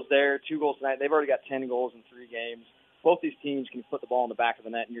 8 goals there, 2 goals tonight. They've already got 10 goals in 3 games. Both these teams can put the ball in the back of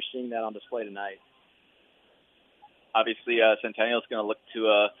the net, and you're seeing that on display tonight. Obviously, Centennial's going to look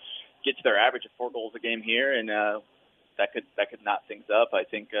to get to their average of 4 goals a game here, and that could knot things up. I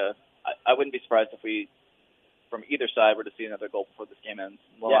think I wouldn't be surprised if we, from either side, were to see another goal before this game ends.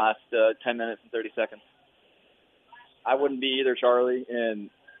 The last 10 minutes and 30 seconds. I wouldn't be either, Charlie. And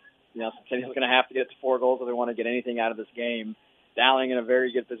Centennial's going to have to get to 4 goals if they want to get anything out of this game. Dowling in a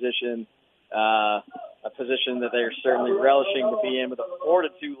very good position. A position that they are certainly relishing to be in with a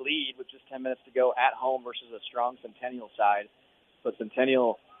 4-2 lead with just 10 minutes to go at home versus a strong Centennial side. But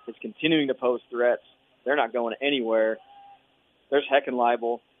Centennial is continuing to pose threats. They're not going anywhere. There's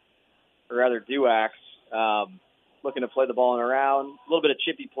Heckenleibel, or rather Duax, looking to play the ball in around. A little bit of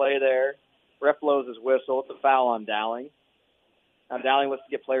chippy play there. Ref blows his whistle. It's a foul on Dowling. Now Dowling wants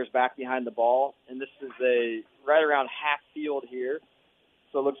to get players back behind the ball, and this is right around half field here.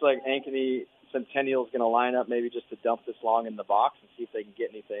 So it looks like Ankeny Centennial is going to line up maybe just to dump this long in the box and see if they can get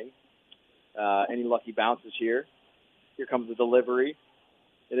anything. Any lucky bounces here. Here comes the delivery.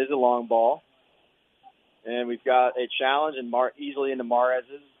 It is a long ball. And we've got a challenge and easily into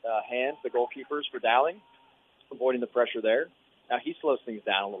Mares's hands, the goalkeepers for Dowling, avoiding the pressure there. Now he slows things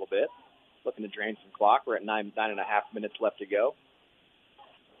down a little bit, looking to drain some clock. We're at 9.5 minutes left to go.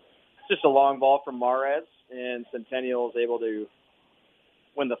 It's just a long ball from Mares, and Centennial is able to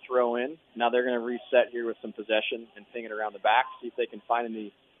win the throw-in. Now they're going to reset here with some possession and ping it around the back, see if they can find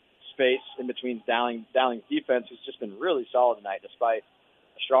any space in between Dowling's defense, who's just been really solid tonight despite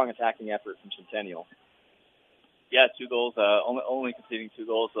a strong attacking effort from Centennial. Yeah, 2 goals, only conceding 2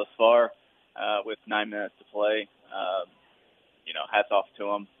 goals thus far with 9 minutes to play. Hats off to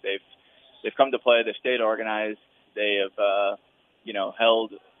them. They've come to play. They've stayed organized. They have,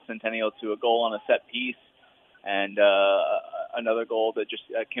 held Centennial to a goal on a set piece and another goal that just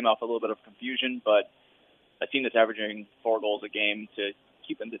came off a little bit of confusion. But a team that's averaging 4 goals a game to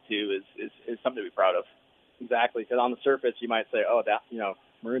keep them to 2 is something to be proud of. Exactly, because on the surface you might say,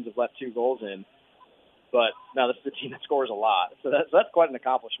 Maroons have let 2 goals in. But now this is a team that scores a lot. So that's quite an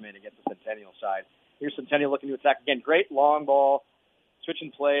accomplishment against the Centennial side. Here's Centennial looking to attack again. Great long ball, switch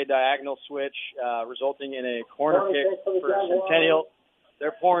and play, diagonal switch, resulting in a corner kick for Centennial.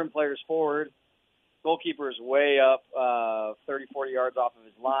 They're pouring players forward. Goalkeeper is way up 30, 40 yards off of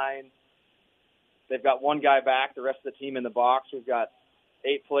his line. They've got 1 guy back, the rest of the team in the box. We've got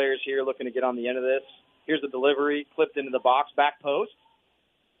 8 players here looking to get on the end of this. Here's the delivery, clipped into the box, back post.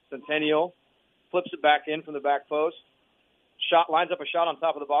 Centennial flips it back in from the back post. Lines up a shot on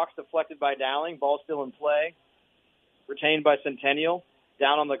top of the box, deflected by Dowling. Ball still in play. Retained by Centennial.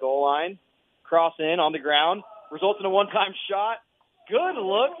 Down on the goal line. Cross in on the ground. Results in a one-time shot. Good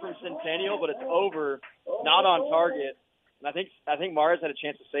look from Centennial, but it's over. Not on target. And I think Mares had a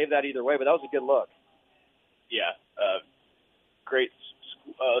chance to save that either way, but that was a good look. Yeah. Great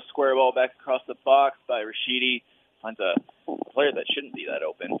square ball back across the box by Rashidi. Finds a player that shouldn't be that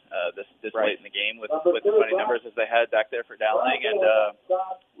open this late in the game with as many numbers as they had back there for Dowling. And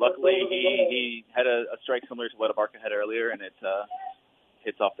luckily he had a strike similar to what Abarca had earlier, and it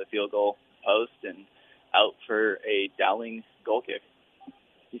hits off the field goal post and out for a Dowling goal kick.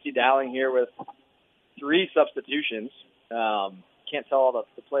 You see Dowling here with 3 substitutions. Can't tell all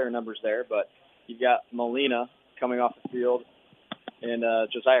the player numbers there, but you've got Molina coming off the field and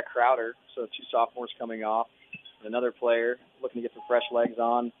Josiah Crowder, so 2 sophomores coming off. Another player looking to get some fresh legs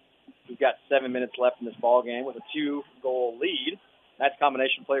on. We've got 7 minutes left in this ball game with a 2-goal lead. Nice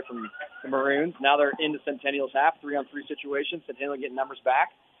combination play from the Maroons. Now they're into Centennial's half, 3-on-3 situation. Centennial getting numbers back.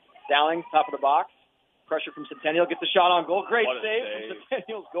 Dowling, top of the box. Pressure from Centennial. Gets the shot on goal. Great save from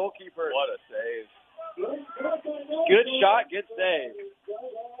Centennial's goalkeeper. What a save. Good shot, good save.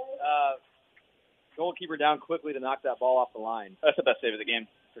 Goalkeeper down quickly to knock that ball off the line. That's the best save of the game,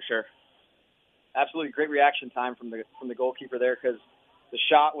 for sure. Absolutely great reaction time from the goalkeeper there, because the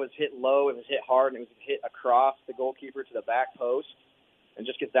shot was hit low, it was hit hard, and it was hit across the goalkeeper to the back post, and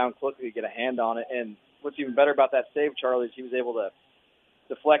just gets down quickly to get a hand on it. And what's even better about that save, Charlie, is he was able to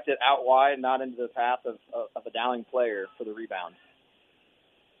deflect it out wide, not into the path of a Dowling player for the rebound.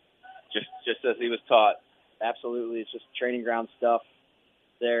 Just as he was taught. Absolutely, it's just training ground stuff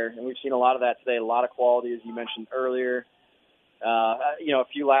there, and we've seen a lot of that today. A lot of quality, as you mentioned earlier. A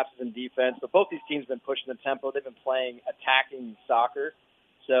few lapses in defense, but both these teams have been pushing the tempo. They've been playing attacking soccer,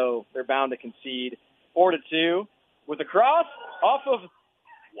 so they're bound to concede. 4-2 with a cross off of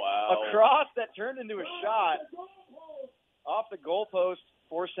a cross that turned into a shot off the goalpost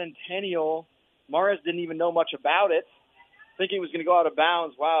for Centennial. Mares didn't even know much about it, thinking it was going to go out of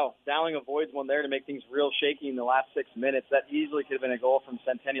bounds. Wow, Dowling avoids one there to make things real shaky in the last 6 minutes. That easily could have been a goal from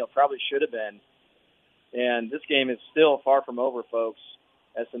Centennial, probably should have been. And this game is still far from over, folks,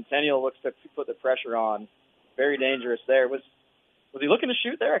 as Centennial looks to put the pressure on. Very dangerous there. Was he looking to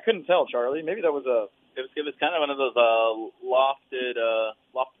shoot there? I couldn't tell, Charlie. Maybe that was It was kind of one of those lofted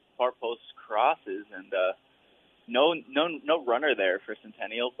far post crosses, and no runner there for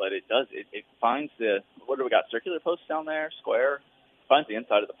Centennial, but it finds what do we got? Circular post down there, square. Finds the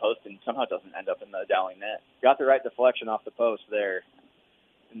inside of the post and somehow doesn't end up in the Dowling net. Got the right deflection off the post there.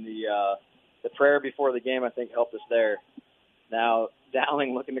 And the prayer before the game, I think, helped us there. Now,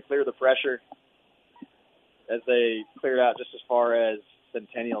 Dowling looking to clear the pressure as they cleared out just as far as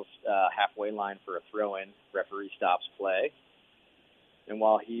Centennial's halfway line for a throw-in. Referee stops play. And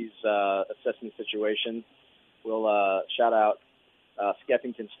while he's assessing the situation, we'll shout out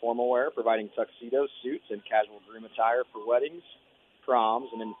Skeffington's Formal Wear, providing tuxedos, suits, and casual groom attire for weddings, proms,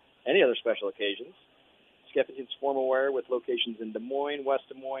 and in any other special occasions. Skeffington's Formal Wear with locations in Des Moines, West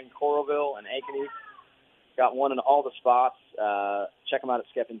Des Moines, Coralville, and Ankeny. Got one in all the spots. Check them out at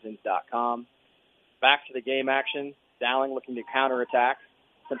skeffingtons.com. Back to the game action. Dowling looking to counterattack.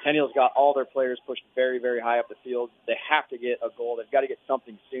 Centennial's got all their players pushed very, very high up the field. They have to get a goal. They've got to get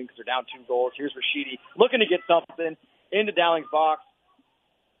something soon because they're down 2 goals. Here's Rashidi looking to get something into Dowling's box.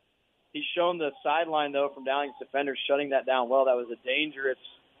 He's shown the sideline, though, from Dowling's defenders, shutting that down well. That was a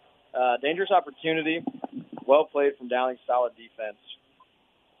dangerous opportunity. Well played from Dowling's solid defense.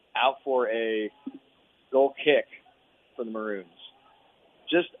 Out for a goal kick for the Maroons.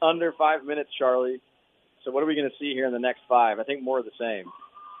 Just under 5 minutes, Charlie. So what are we going to see here in the next 5? I think more of the same.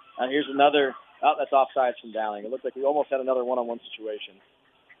 Here's another. Oh, that's offsides from Dowling. It looked like we almost had another one-on-one situation.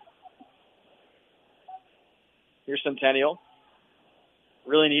 Here's Centennial.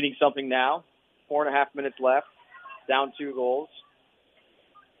 Really needing something now. 4.5 minutes left. Down 2 goals.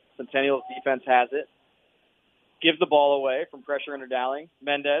 Centennial's defense has it. Gives the ball away from pressure under Dowling.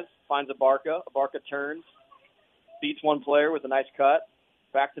 Mendez finds Abarca. Abarca turns. Beats one player with a nice cut.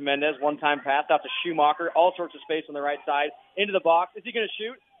 Back to Mendez. One-time pass out to Schumacher. All sorts of space on the right side. Into the box. Is he going to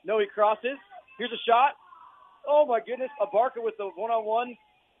shoot? No, he crosses. Here's a shot. Oh, my goodness. Abarca with the one-on-one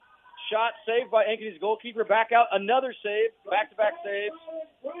shot saved by Ankeny's goalkeeper. Back out. Another save. Back-to-back saves.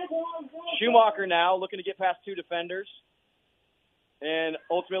 Schumacher now looking to get past 2 defenders. And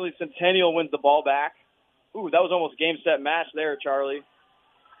ultimately, Centennial wins the ball back. Ooh, that was almost game, set, match there, Charlie.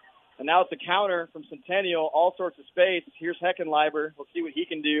 And now it's a counter from Centennial. All sorts of space. Here's Heckenleiber. We'll see what he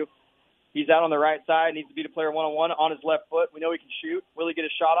can do. He's out on the right side. Needs to beat a player one-on-one on his left foot. We know he can shoot. Will he get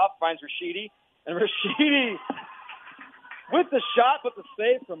a shot off? Finds Rashidi. And Rashidi with the shot, but the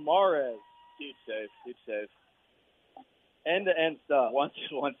save from Mahrez. Huge save. Huge save. End-to-end stuff. Once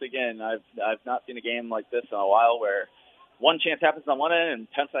again, I've not seen a game like this in a while where one chance happens on one end and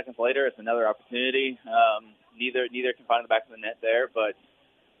 10 seconds later it's another opportunity. Neither can find the back of the net there, but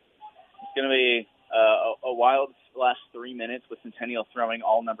it's going to be a wild last 3 minutes with Centennial throwing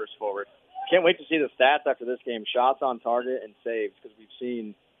all numbers forward. Can't wait to see the stats after this game. Shots on target and saves, because we've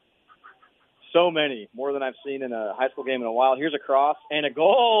seen so many, more than I've seen in a high school game in a while. Here's a cross and a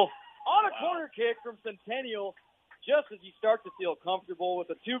goal on a corner kick from Centennial just as you start to feel comfortable with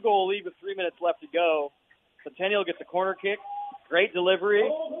a 2-goal lead with 3 minutes left to go. Centennial gets a corner kick. Great delivery.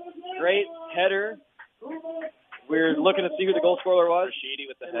 Great header. We're looking to see who the goal scorer was. Rashidi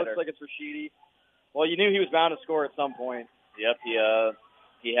with the header. header. Looks like it's Rashidi. Well, you knew he was bound to score at some point. Yep,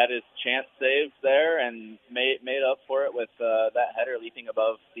 he had his chance saved there and made up for it with that header leaping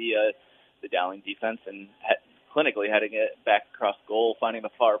above the Dowling defense and clinically heading it back across goal, finding the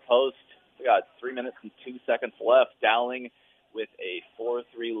far post. We got 3 minutes and 2 seconds left. Dowling with a 4-3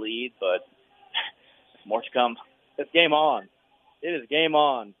 lead, but more to come. It's game on. It is game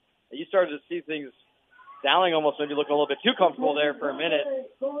on. You started to see things. Dowling almost maybe looking a little bit too comfortable there for a minute.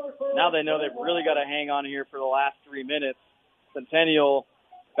 Now they know they've really got to hang on here for the last 3 minutes. Centennial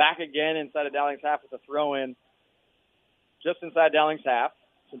back again inside of Dowling's half with a throw-in. Just inside Dowling's half.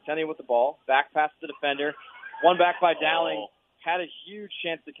 Centennial with the ball. Back pass to the defender. One back by Dowling. Had a huge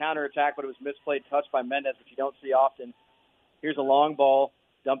chance to counterattack, but it was misplayed touch by Mendez, which you don't see often. Here's a long ball.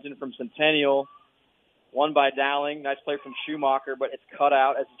 Dumped in from Centennial. Won by Dowling. Nice play from Schumacher, but it's cut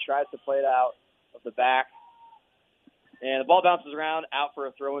out as he tries to play it out of the back. And the ball bounces around, out for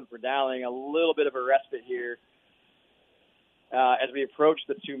a throw-in for Dowling. A little bit of a respite here as we approach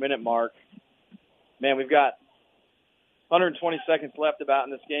the 2-minute mark. Man, we've got 120 seconds left about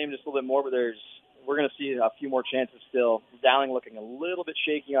in this game, just a little bit more, but we're going to see a few more chances still. Dowling looking a little bit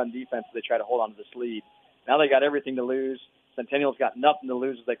shaky on defense as they try to hold on to this lead. Now they got everything to lose. Centennial's got nothing to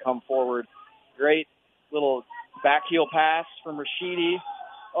lose as they come forward. Great little back heel pass from Rashidi.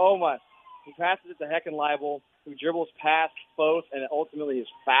 Oh, my. He passes it to Heckenleibel, who dribbles past both and ultimately is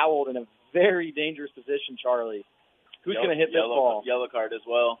fouled in a very dangerous position, Charlie. Who's going to hit this ball? Yellow card as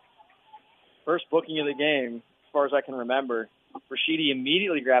well. First booking of the game, as far as I can remember. Rashidi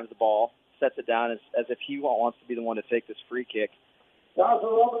immediately grabs the ball, sets it down as if he wants to be the one to take this free kick.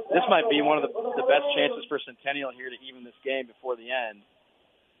 This might be one of the best chances for Centennial here to even this game before the end.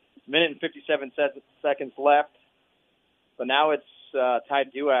 Minute and 57 seconds left. But now it's Ty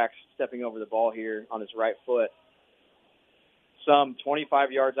Duax stepping over the ball here on his right foot. Some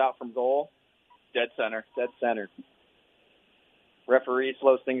 25 yards out from goal. Dead center. Dead center. Referee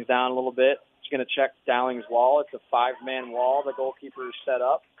slows things down a little bit. He's going to check Dowling's wall. It's a 5-man wall the goalkeeper set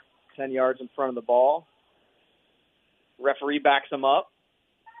up 10 yards in front of the ball. Referee backs them up.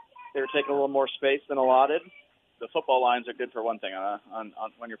 They were taking a little more space than allotted. The football lines are good for one thing on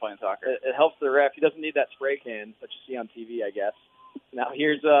when you're playing soccer. It helps the ref. He doesn't need that spray can that you see on TV, I guess. Now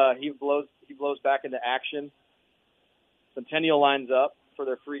here's he blows back into action. Centennial lines up for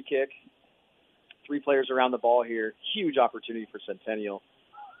their free kick. 3 players around the ball here. Huge opportunity for Centennial.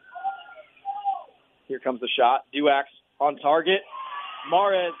 Here comes the shot. Duax on target.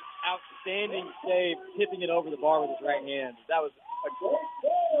 Mares, outstanding save, tipping it over the bar with his right hand. That was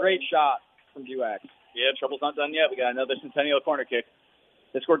a great shot from Duax. Yeah, trouble's not done yet. We got another Centennial corner kick.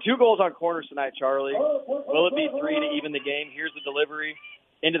 They scored 2 goals on corners tonight, Charlie. Will it be 3 to even the game? Here's the delivery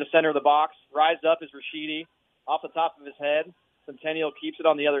into the center of the box. Rise up is Rashidi off the top of his head. Centennial keeps it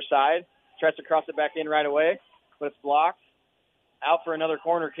on the other side. Tries to cross it back in right away, but it's blocked. Out for another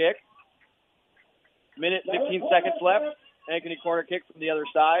corner kick. Minute 15 seconds left. Ankeny corner kick from the other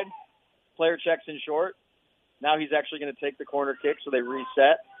side. Player checks in short. Now he's actually going to take the corner kick, so they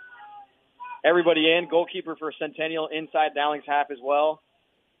reset. Everybody in. Goalkeeper for Centennial inside Dowling's half as well.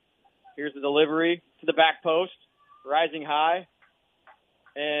 Here's the delivery to the back post. Rising high.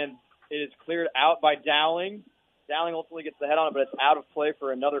 And it is cleared out by Dowling. Dowling ultimately gets the head on it, but it's out of play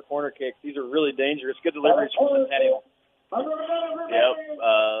for another corner kick. These are really dangerous. Good deliveries from Centennial.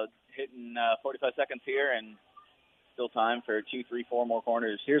 Yep. Hitting 45 seconds here, and still time for 2, 3, 4 more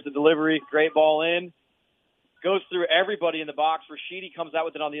corners. Here's the delivery. Great ball in. Goes through everybody in the box. Rashidi comes out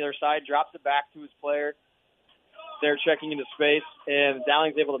with it on the other side, drops it back to his player. They're checking into space, and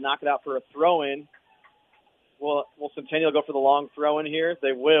Dowling's able to knock it out for a throw-in. Will Centennial go for the long throw-in here?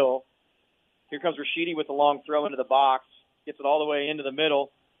 They will. Here comes Rashidi with the long throw into the box. Gets it all the way into the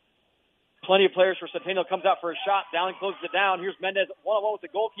middle. Plenty of players for Centennial. Comes out for a shot. Dowling closes it down. Here's Mendez one-on-one with the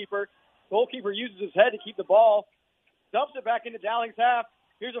goalkeeper. Goalkeeper uses his head to keep the ball. Dumps it back into Dowling's half.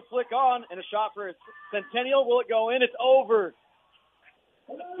 Here's a flick on and a shot for Centennial. Will it go in? It's over.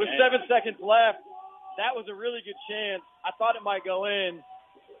 With 7 seconds left. That was a really good chance. I thought it might go in.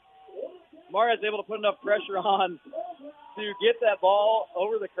 Mara is able to put enough pressure on to get that ball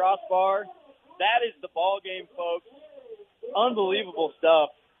over the crossbar. That is the ball game, folks. Unbelievable stuff.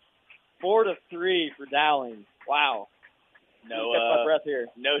 4-3 for Dowling. Wow. No, catch my breath here.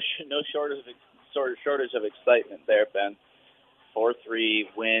 No shortage of excitement there, Ben. 4-3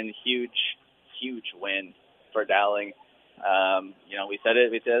 win, huge win for Dowling. We said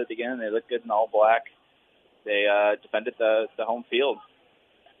it at the beginning. They looked good in all black. They defended the home field.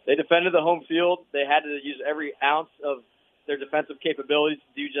 They defended the home field. They had to use every ounce of their defensive capabilities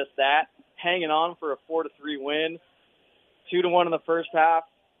to do just that. Hanging on for a 4-3 win. 2-1 in the first half.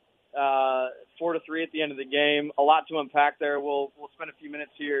 4-3 at the end of the game. A lot to unpack there. We'll spend a few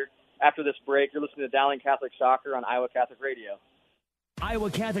minutes here after this break. You're listening to Dowling Catholic Soccer on Iowa Catholic Radio.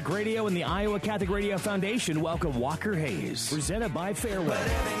 Iowa Catholic Radio and the Iowa Catholic Radio Foundation welcome Walker Hayes, presented by Fairway. But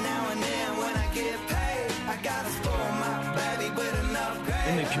every now and then when I get paid, I gotta spoil my baby with enough grace.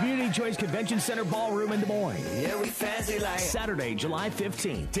 In the Community Choice Convention Center Ballroom in Des Moines. Yeah, we fancy like Saturday, July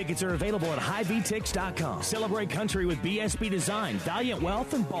 15th. Tickets are available at HighVTix.com. Celebrate country with BSB Design, Valiant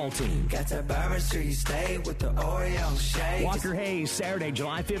Wealth, and Ball Team. got that Bourbon Street stay with the Oreo shake. Walker Hayes, Saturday,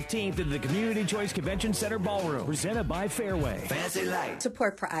 July 15th at the Community Choice Convention Center Ballroom, presented by Fairway. Fancy like.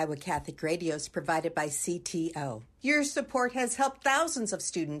 Support for Iowa Catholic Radio is provided by CTO. Your support has helped thousands of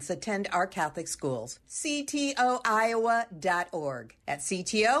students attend our Catholic schools. CTOIowa.org. At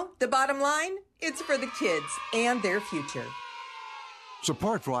CTO, the bottom line, it's for the kids and their future.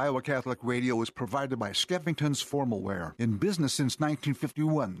 Support for Iowa Catholic Radio is provided by Skeffington's Formal Wear, in business since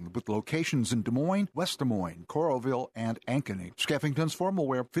 1951, with locations in Des Moines, West Des Moines, Coralville, and Ankeny. Skeffington's Formal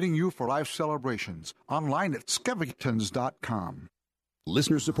Wear, fitting you for life celebrations. Online at skeffingtons.com.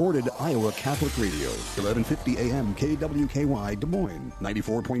 Listener-supported Iowa Catholic Radio, 1150 AM KWKY Des Moines,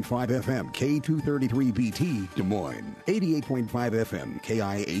 94.5 FM K233BT Des Moines, 88.5 FM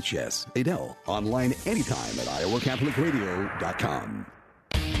KIHS Adel. Online anytime at iowacatholicradio.com.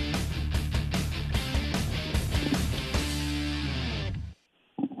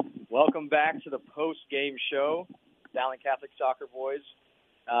 Welcome back to the post-game show. Dowling Catholic Soccer boys.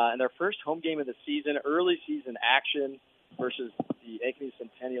 And their first home game of the season, early season action versus the Ankeny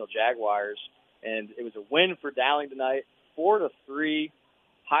Centennial Jaguars. And it was a win for Dowling tonight, 4-3.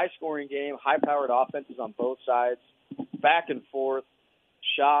 High-scoring game, high-powered offenses on both sides, back and forth,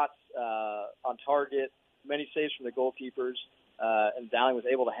 shots on target, many saves from the goalkeepers, and Dowling was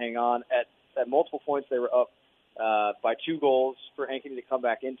able to hang on. At multiple points, they were up by 2 goals for Ankeny to come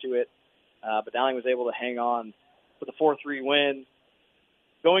back into it, but Dowling was able to hang on with a 4-3 win.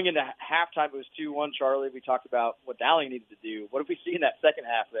 Going into halftime, it was 2-1, Charlie. We talked about what Dowling needed to do. What have we seen in that second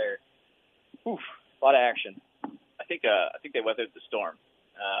half there? Oof, a lot of action. I think they weathered the storm.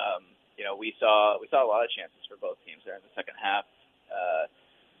 We saw a lot of chances for both teams there in the second half.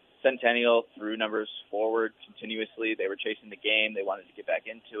 Centennial threw numbers forward continuously. They were chasing the game. They wanted to get back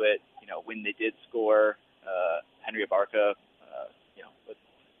into it. When they did score, Henry Abarca, with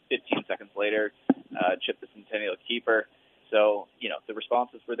 15 seconds later, chipped the Centennial keeper. So, the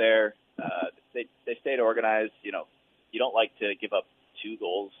responses were there. They stayed organized. You don't like to give up 2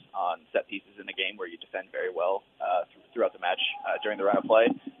 goals on set pieces in a game where you defend very well throughout the match during the run of play.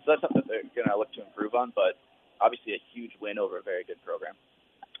 So that's something that they're going to look to improve on, but obviously a huge win over a very good program.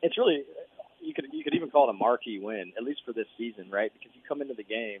 It's really, you could even call it a marquee win, at least for this season, right? Because you come into the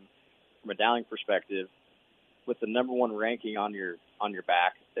game from a Dowling perspective with the number 1 ranking on your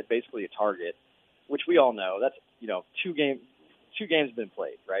back, at basically a target, which we all know. That's 2 games have been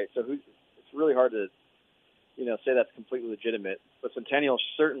played, right? So it's really hard to say that's completely legitimate. But Centennial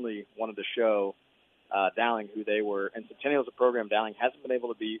certainly wanted to show Dowling who they were, and Centennial's a program Dowling hasn't been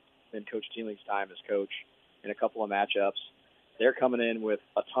able to beat in Coach Teeling's time as coach in a couple of matchups. They're coming in with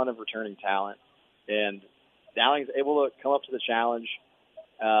a ton of returning talent, and Dowling's able to come up to the challenge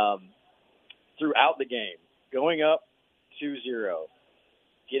throughout the game, going up 2-0,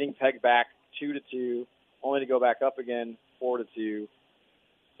 getting pegged back 2-2, only to go back up again 4-2.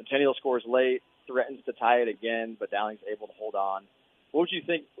 Centennial scores late, threatens to tie it again, but Dowling's able to hold on. What would you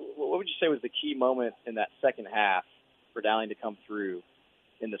say was the key moment in that second half for Dowling to come through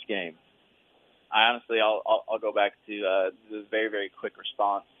in this game? I'll go back to the very, very quick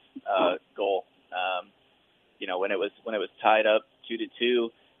response goal. When it was tied up 2-2,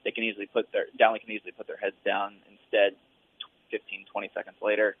 Dowling can easily put their heads down. Instead, 15-20 seconds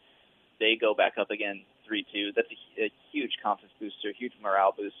later, they go back up again 3-2. That's a huge confidence booster, huge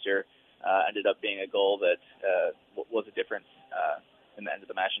morale booster. Ended up being a goal that was a difference in the end of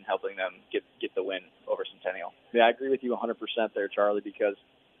the match and helping them get the win over Centennial. Yeah, I agree with you 100% there, Charlie, because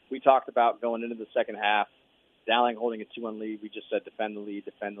we talked about going into the second half, Dowling holding a 2-1 lead. We just said defend the lead.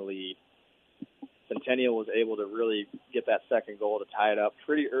 Centennial was able to really get that second goal to tie it up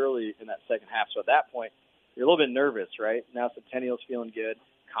pretty early in that second half. So at that point, you're a little bit nervous, right? Now Centennial's feeling good,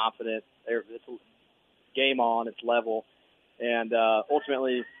 confident. It's game on, it's level. And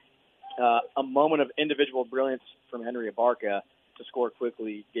ultimately, a moment of individual brilliance from Henry Abarca to score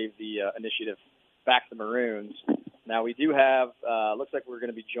quickly gave the initiative back to the Maroons. Now we do have, looks like we're going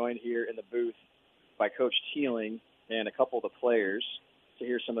to be joined here in the booth by Coach Teeling and a couple of the players to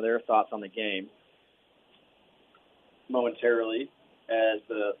hear some of their thoughts on the game momentarily as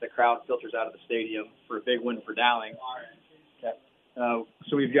the crowd filters out of the stadium for a big win for Dowling. Okay.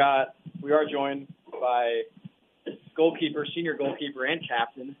 So we are joined by senior goalkeeper and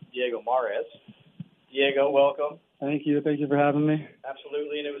captain, Diego Mares. Diego, welcome. Thank you for having me.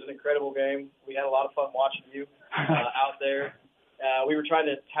 Absolutely, and it was an incredible game. We had a lot of fun watching you out there. We were trying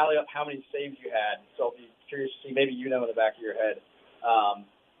to tally up how many saves you had, so I'll be curious to see, maybe in the back of your head.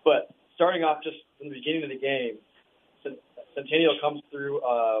 But starting off just from the beginning of the game, Centennial comes through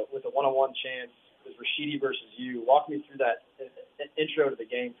with a one-on-one chance. It was Rashidi versus you. Walk me through that intro to the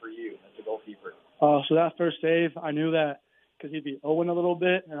game for you as a goalkeeper. So that first save, I knew that because he'd be 0-ing a little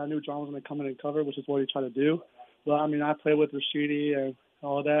bit, and I knew John was going to come in and cover, which is what he tried to do. But, I played with Rashidi and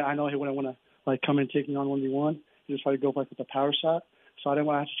all that. I know he wouldn't want to, come in taking on 1v1. He just tried to go with a power shot. So I didn't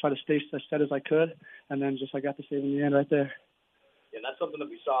want to have to try to stay as steady as I could, and then I got the save in the end right there. Yeah, and that's something that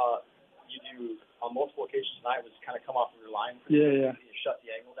we saw you do on multiple occasions tonight, was kind of come off of your line. Yeah. You shut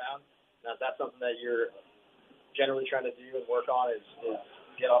the angle down. Now, is that something that you're generally trying to do and work on, is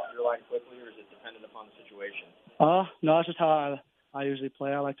get off your line quickly, or is it dependent upon the situation? No, that's just how I usually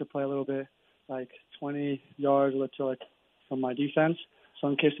play. I like to play a little bit, 20 yards from my defense. So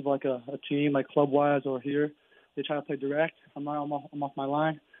in case of a team, club-wise or here, they try to play direct, I'm off my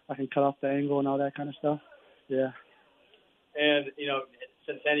line. I can cut off the angle and all that kind of stuff. Yeah. And,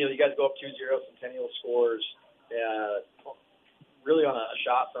 Centennial, you guys go up 2-0. Centennial scores really on a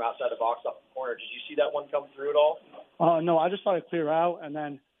shot from outside the box off the corner. Did you see that one come through at all? No, I just saw it clear out, and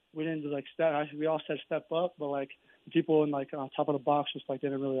then we didn't do step. We all said step up, but the people in on top of the box just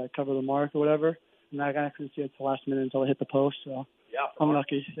didn't really cover the mark or whatever. And I couldn't see it the last minute until I hit the post. So yeah, I'm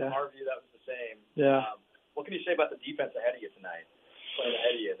lucky. Yeah. From our view, that was the same. Yeah. What can you say about the defense ahead of you tonight? Playing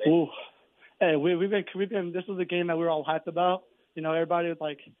ahead of you. Hey, we've been. This was a game that we were all hyped about. Everybody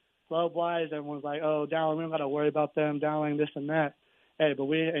was club-wise, everyone was oh, Dowling, we don't got to worry about them, Dowling, this and that. Hey, but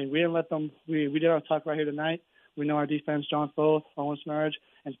we didn't let them. We did our talk right here tonight. We know our defense, John Foth, Owen Snarge,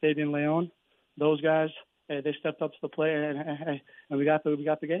 and Fabian Leon. Those guys, hey, they stepped up to the plate, and we got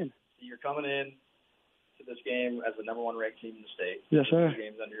the game. So you're coming in to this game as the number one ranked team in the state. Yes, sir. 2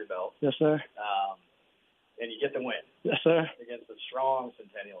 games under your belt. Yes, sir. and you get the win. Yes, sir. Against a strong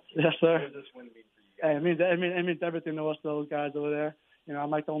Centennial team. Yes, sir. What does this win mean for you guys? Hey, it means everything to us, those guys over there. You know,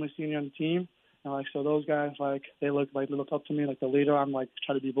 I'm like the only senior on the team, and like so those guys they look up to me like the leader. I'm like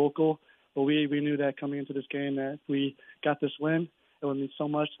try to be vocal, but we knew that coming into this game that if we got this win, it would mean so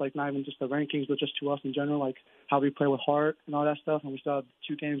much. Like not even just the rankings, but just to us in general, like how we play with heart and all that stuff. And we still have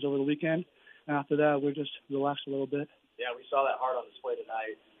 2 games over the weekend, and after that we're just relaxed a little bit. Yeah, we saw that heart on display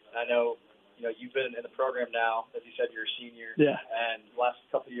tonight. And I know, you've been in the program now. As you said, you're a senior. Yeah. And the last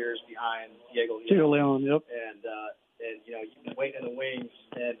couple of years behind Diego Leon, yep. And you've been waiting in the wings.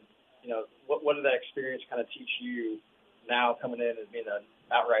 And, what did that experience kind of teach you now coming in as being an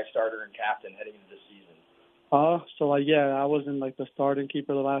outright starter and captain heading into this season? I wasn't like the starting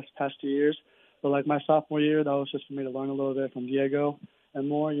keeper the past 2 years. But like my sophomore year, that was just for me to learn a little bit from Diego and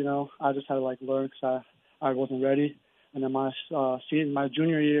more, I just had to learn because I wasn't ready. And then my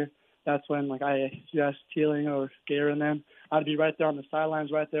junior year, that's when Teeling or Gator and them, I'd be right there on the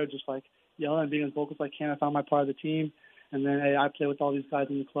sidelines, right there, just yelling and being as vocal as I can. I found my part of the team, and then I play with all these guys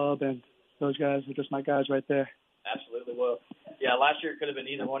in the club, and those guys are just my guys right there. Absolutely. Well, yeah, last year it could have been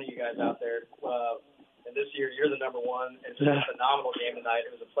either one of you guys out there, and this year you're the number one. It's just a phenomenal game tonight.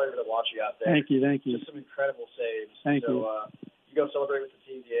 It was a pleasure to watch you out there. Thank you. Just some incredible saves. Thank you. You go celebrate with the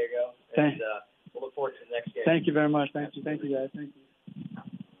team, Diego, and we'll look forward to the next game. Thank you very much. Thank you, guys. Thank you.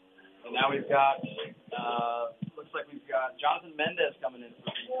 And now we've got, looks like we've got Jonathan Mendez coming in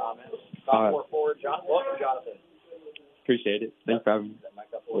for some comments. Sophomore forward, welcome, Jonathan. Appreciate it. Thanks for having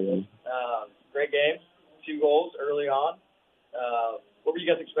me. Great game. 2 goals early on. What were you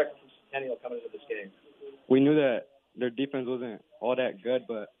guys expecting from Centennial coming into this game? We knew that their defense wasn't all that good,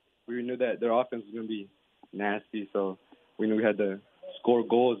 but we knew that their offense was going to be nasty, so we knew we had to score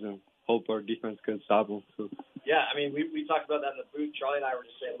goals and hope our defense couldn't stop them. So. Yeah, I mean, we talked about that in the booth. Charlie and I were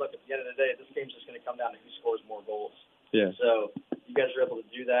just saying, look, at the end of the day, this game's just going to come down to who scores more goals. Yeah. So you guys were able to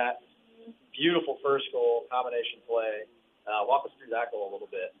do that. Beautiful first goal, combination play. Walk us through that goal a little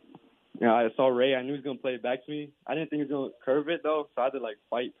bit. Yeah, I saw Ray. I knew he was going to play it back to me. I didn't think he was going to curve it, though, so I had to,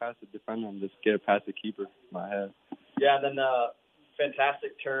 fight past the defender and just get it past the keeper in my head. Yeah, and then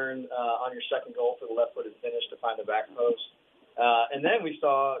fantastic turn on your second goal for the left-footed finish to find the back post. And then we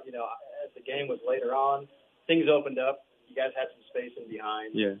saw, as the game was later on, things opened up. You guys had some space in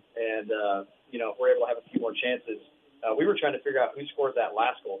behind. Yeah. And, we're able to have a few more chances. We were trying to figure out who scored that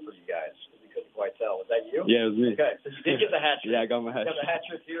last goal for you guys because we couldn't quite tell. Was that you? Yeah, it was me. Okay, so you did get the hat trick. Yeah, I got my hat trick. You got the hat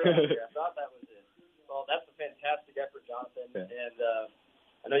trick here. I thought that was it. Well, that's a fantastic effort, Jonathan. Yeah. And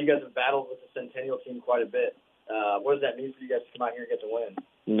I know you guys have battled with the Centennial team quite a bit. What does that mean for you guys to come out here and get the win?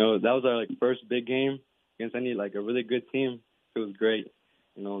 That was our first big game against a really good team. It was great.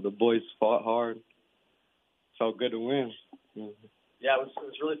 The boys fought hard. Felt good to win. Yeah, it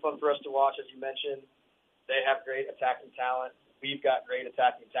was really fun for us to watch, as you mentioned. They have great attacking talent. We've got great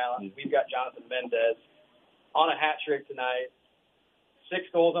attacking talent. We've got Jonathan Mendez on a hat trick tonight. 6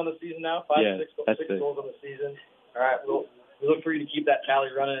 goals on the season now. 6 goals on the season. All right, we look for you to keep that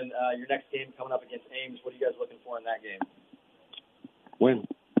tally running. Your next game coming up against Ames. What are you guys looking for in that game? Win.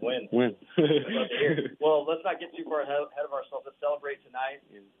 I'd love to hear. Well, let's not get too far ahead of ourselves. Let's celebrate tonight.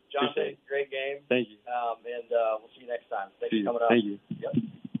 Jonathan, great game. Thank you. And we'll see you next time. Thanks for coming up. Thank you. Yep.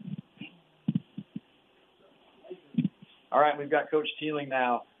 All right, we've got Coach Teeling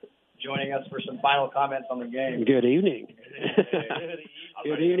now joining us for some final comments on the game. Good evening.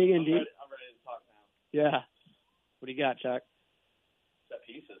 Good evening indeed. I'm ready to talk now. Yeah. What do you got, Chuck? Set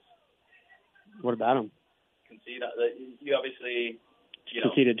pieces. What about them? You obviously,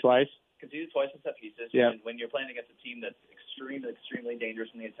 conceded twice. Conceded twice in set pieces. Yeah. And when you're playing against a team that's extremely dangerous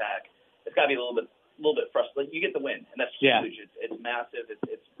in the attack, it's got to be a little bit frustrating. You get the win, and that's huge. It's massive.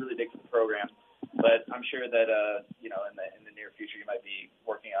 It's really big for the program. But I'm sure that in the near future you might be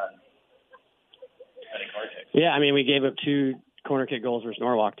working on setting corner kicks. Yeah, I mean we gave up 2 corner kick goals versus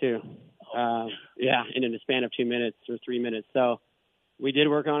Norwalk too. In a span of 2 minutes or 3 minutes. So we did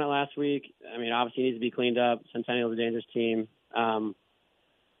work on it last week. I mean, obviously it needs to be cleaned up. Centennial is a dangerous team.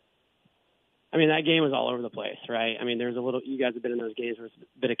 That game was all over the place, right? I mean, there's you guys have been in those games where it's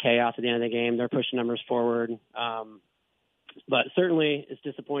a bit of chaos at the end of the game. They're pushing numbers forward. But certainly it's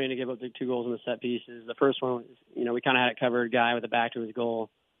disappointing to give up the 2 goals in the set pieces. The first one, we kind of had it covered, guy with the back to his goal,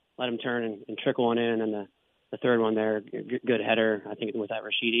 let him turn and trickle one in. And the third one there, good header, I think it was that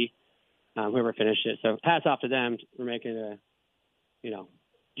Rashidi, whoever finished it. So hats off to them for making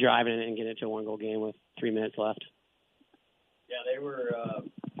driving it and getting it to a 1-goal game with 3 minutes left. Yeah, they were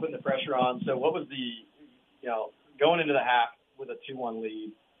putting the pressure on. So what was going into the half with a 2-1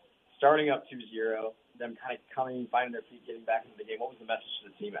 lead, starting up 2-0, them kind of finding their feet, getting back into the game? What was the message to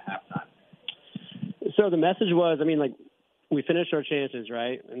the team at halftime? So the message was, I mean, like, we finished our chances,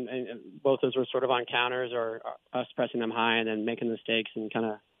 right? And both those were sort of on counters or us pressing them high and then making mistakes and kind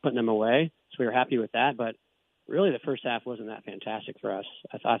of putting them away. So we were happy with that. But really the first half wasn't that fantastic for us.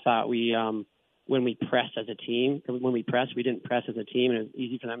 I thought we, when we pressed as a team, we didn't press as a team, and it was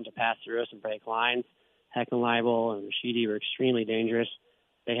easy for them to pass through us and break lines. Heckenleibel and Rashidi were extremely dangerous.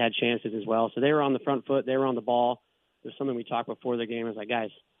 They had chances as well. So they were on the front foot. They were on the ball. There's something we talked before the game. I was like,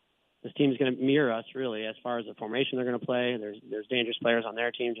 guys, this team is going to mirror us, really, as far as the formation they're going to play. There's dangerous players on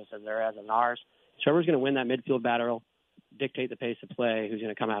their team, just as there is on ours. So whoever's going to win that midfield battle, dictate the pace of play, who's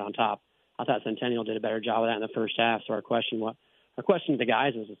going to come out on top. I thought Centennial did a better job of that in the first half. So our question to the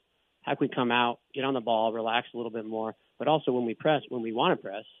guys was, how can we come out, get on the ball, relax a little bit more, but also when we want to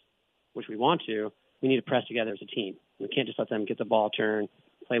press, which we want to, we need to press together as a team. We can't just let them get the ball turned,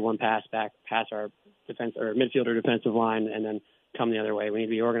 play one pass back, pass our defense or midfield or defensive line, and then come the other way. We need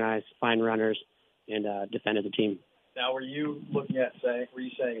to be organized, find runners, and defend as a team. Now, were you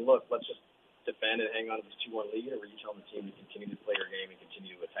saying, look, let's just defend and hang on to this 2-1 lead, or were you telling the team to continue to play your game and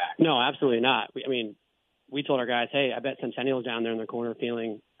continue to attack? No, absolutely not. We told our guys, hey, I bet Centennial's down there in the corner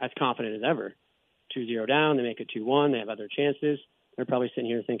feeling as confident as ever. 2-0 down, they make it 2-1, they have other chances. They're probably sitting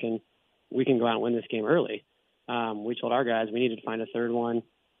here thinking, we can go out and win this game early. We told our guys we needed to find a third one,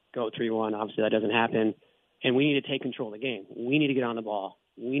 go 3-1. Obviously, that doesn't happen. And we need to take control of the game. We need to get on the ball.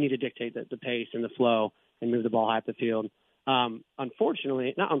 We need to dictate the pace and the flow and move the ball high up the field.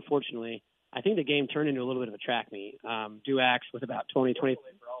 Unfortunately, I think the game turned into a little bit of a track meet. Duax with about 20.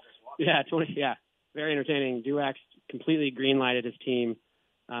 Yeah, very entertaining. Duax completely green-lighted his team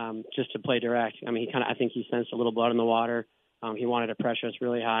just to play direct. I think he sensed a little blood in the water. He wanted to pressure us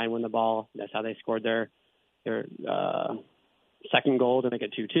really high and win the ball. That's how they scored their second goal to make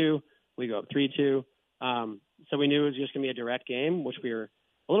it 2-2. We go up 3-2. So we knew it was just going to be a direct game, which we were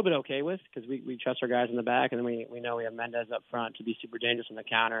a little bit okay with because we trust our guys in the back, and then we know we have Mendez up front to be super dangerous on the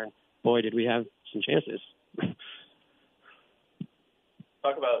counter, and boy, did we have some chances.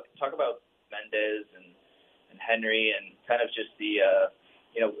 Talk about Mendez and Henry and kind of just the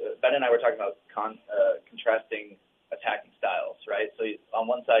Ben and I were talking about contrasting attacking styles, right? So on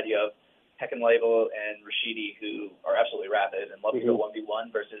one side you have Heckenleibel and Rashidi, who are absolutely rapid and love to go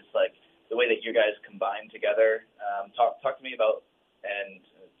 1v1 versus like the way that you guys combine together. Talk to me about and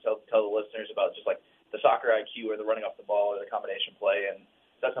tell the listeners about just like the soccer IQ or the running off the ball or the combination play. And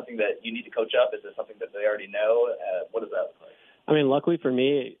is that something that you need to coach up? Is it something that they already know? What does that look like? Luckily for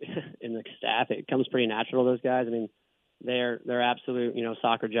me in the staff, it comes pretty natural to those guys. They're absolute,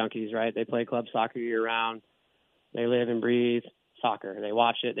 soccer junkies, right? They play club soccer year round. They live and breathe soccer. They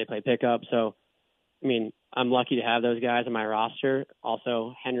watch it. They play pickup. So, I'm lucky to have those guys on my roster.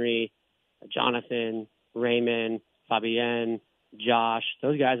 Also, Henry, Jonathan, Raymond, Fabienne, Josh.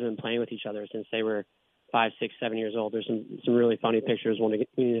 Those guys have been playing with each other since they were 5, 6, 7 years old. There's some really funny pictures when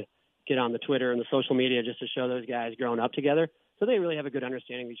we get on the Twitter and the social media just to show those guys growing up together. So they really have a good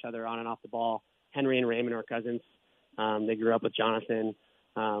understanding of each other on and off the ball. Henry and Raymond are cousins. They grew up with Jonathan.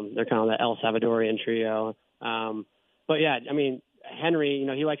 They're kind of the El Salvadorian trio. But yeah, Henry,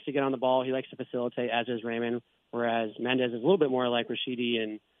 he likes to get on the ball. He likes to facilitate, as is Raymond, whereas Mendez is a little bit more like Rashidi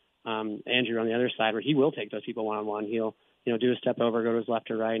and Andrew on the other side, where he will take those people one-on-one. He'll, do a step over, go to his left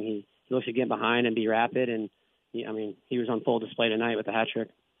or right, and he looks to get behind and be rapid. And, he was on full display tonight with the hat trick.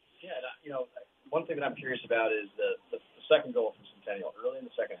 Yeah, one thing that I'm curious about is the second goal from Centennial early in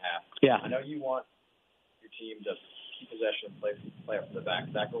the second half. Yeah. I know you want your team to keep possession and play up to the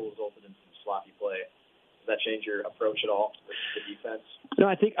back. That goal resulted in some sloppy play. Does that change your approach at all with the defense? No,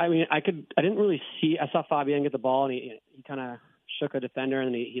 I didn't really see. I saw Fabian get the ball, and he kind of shook a defender,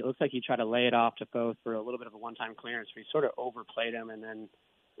 and he looks like he tried to lay it off to Foth for a little bit of a one-time clearance. So he sort of overplayed him, and then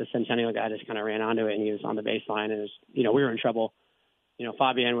the Centennial guy just kind of ran onto it, and he was on the baseline, and we were in trouble.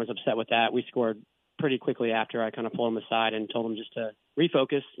 Fabian was upset with that. We scored pretty quickly after. I kind of pulled him aside and told him just to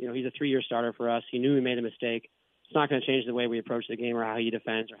refocus. He's a 3-year starter for us. He knew we made a mistake. It's not going to change the way we approach the game or how he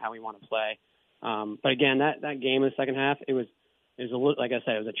defends or how we want to play. But again, that game in the second half, it was a little, like I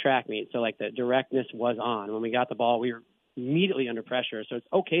said, it was a track meet. So like the directness was on. When we got the ball, we were immediately under pressure. So it's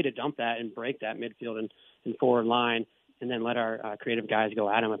okay to dump that and break that midfield and forward line, and then let our creative guys go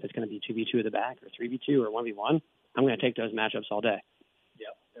at them. If it's going to be 2v2 at the back or 3v2 or 1v1, I'm going to take those matchups all day.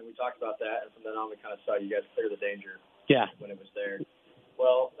 Yep, and we talked about that, and from then on we kind of saw you guys clear the danger. Yeah. When it was there.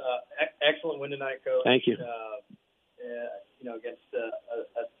 Well, excellent win tonight, Coach. Thank you. Against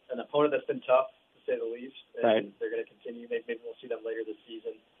an opponent that's been tough, to say the least. And right. They're going to continue. Maybe we'll see them later this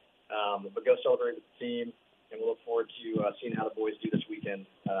season. But go celebrate with the team, and we'll look forward to seeing how the boys do this weekend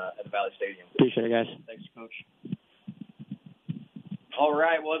at the Valley Stadium. Appreciate it, guys. Thanks, Coach. All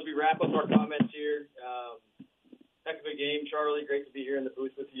right. Well, as we wrap up our comments here, heck of a game, Charlie. Great to be here in the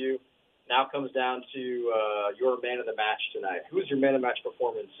booth with you. Now comes down to your man of the match tonight. Who's your man of the match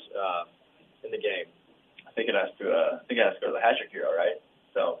performance in the game? I think it has to go to the hat trick hero, right?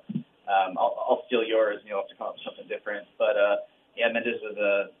 So I'll steal yours, and you'll have to come up with something different. But Mendez was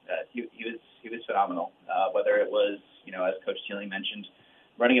he was phenomenal. Whether it was, as Coach Teeling mentioned,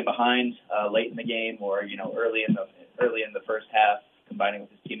 running it behind late in the game, or early in the first half, combining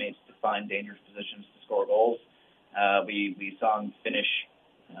with his teammates to find dangerous positions to score goals. We saw him finish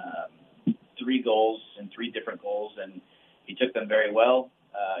 3 goals and 3 different goals, and he took them very well.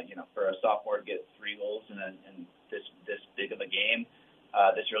 For a sophomore to get 3 goals in this big of a game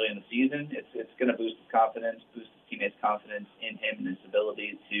this early in the season, it's going to boost his confidence, boost his teammates' confidence in him and his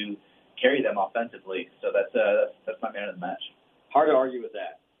ability to carry them offensively. So that's my man of the match. Hard to argue with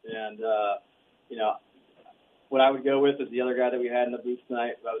that. And what I would go with is the other guy that we had in the booth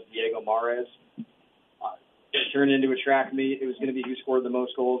tonight. That was Diego Mares. It turned into a track meet. It was going to be who scored the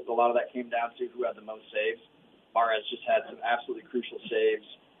most goals, but a lot of that came down to who had the most saves. Mares just had some absolutely crucial saves.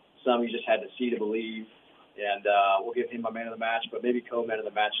 Some you just had to see to believe. And we'll give him my man of the match, but maybe co-man of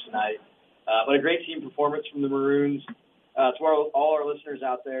the match tonight. But a great team performance from the Maroons. To all our listeners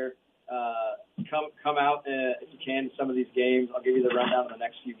out there, come out if you can to some of these games. I'll give you the rundown of the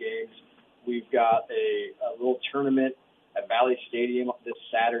next few games. We've got a little tournament at Valley Stadium this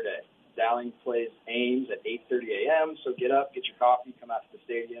Saturday. Dowling plays Ames at 8:30 a.m., so get up, get your coffee, come out to the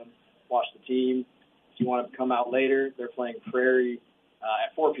stadium, watch the team. If you want to come out later, they're playing Prairie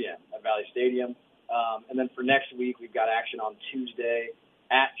at 4 p.m. at Valley Stadium. And then for next week, we've got action on Tuesday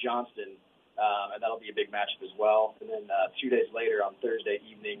at Johnston, and that'll be a big matchup as well. And then 2 days later on Thursday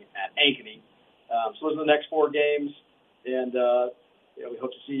evening at Ankeny. So those are the next 4 games, and we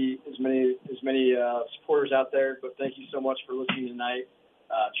hope to see as many supporters out there. But thank you so much for listening tonight.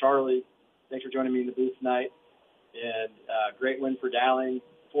 Charlie, thanks for joining me in the booth tonight. And great win for Dowling,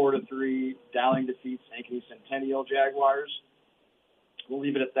 4-3. Dowling defeats Ankeny Centennial Jaguars. We'll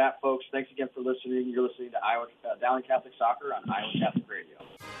leave it at that, folks. Thanks again for listening. You're listening to Dowling Catholic Soccer on Iowa Catholic Radio.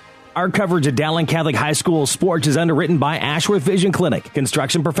 Our coverage of Dowling Catholic High School sports is underwritten by Ashworth Vision Clinic,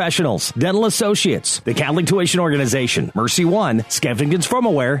 Construction Professionals, Dental Associates, the Catholic Tuition Organization, Mercy One, Skeffington's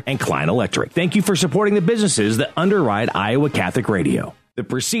Firmware, and Klein Electric. Thank you for supporting the businesses that underwrite Iowa Catholic Radio. The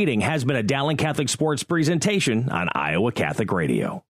proceeding has been a Dowling Catholic sports presentation on Iowa Catholic Radio.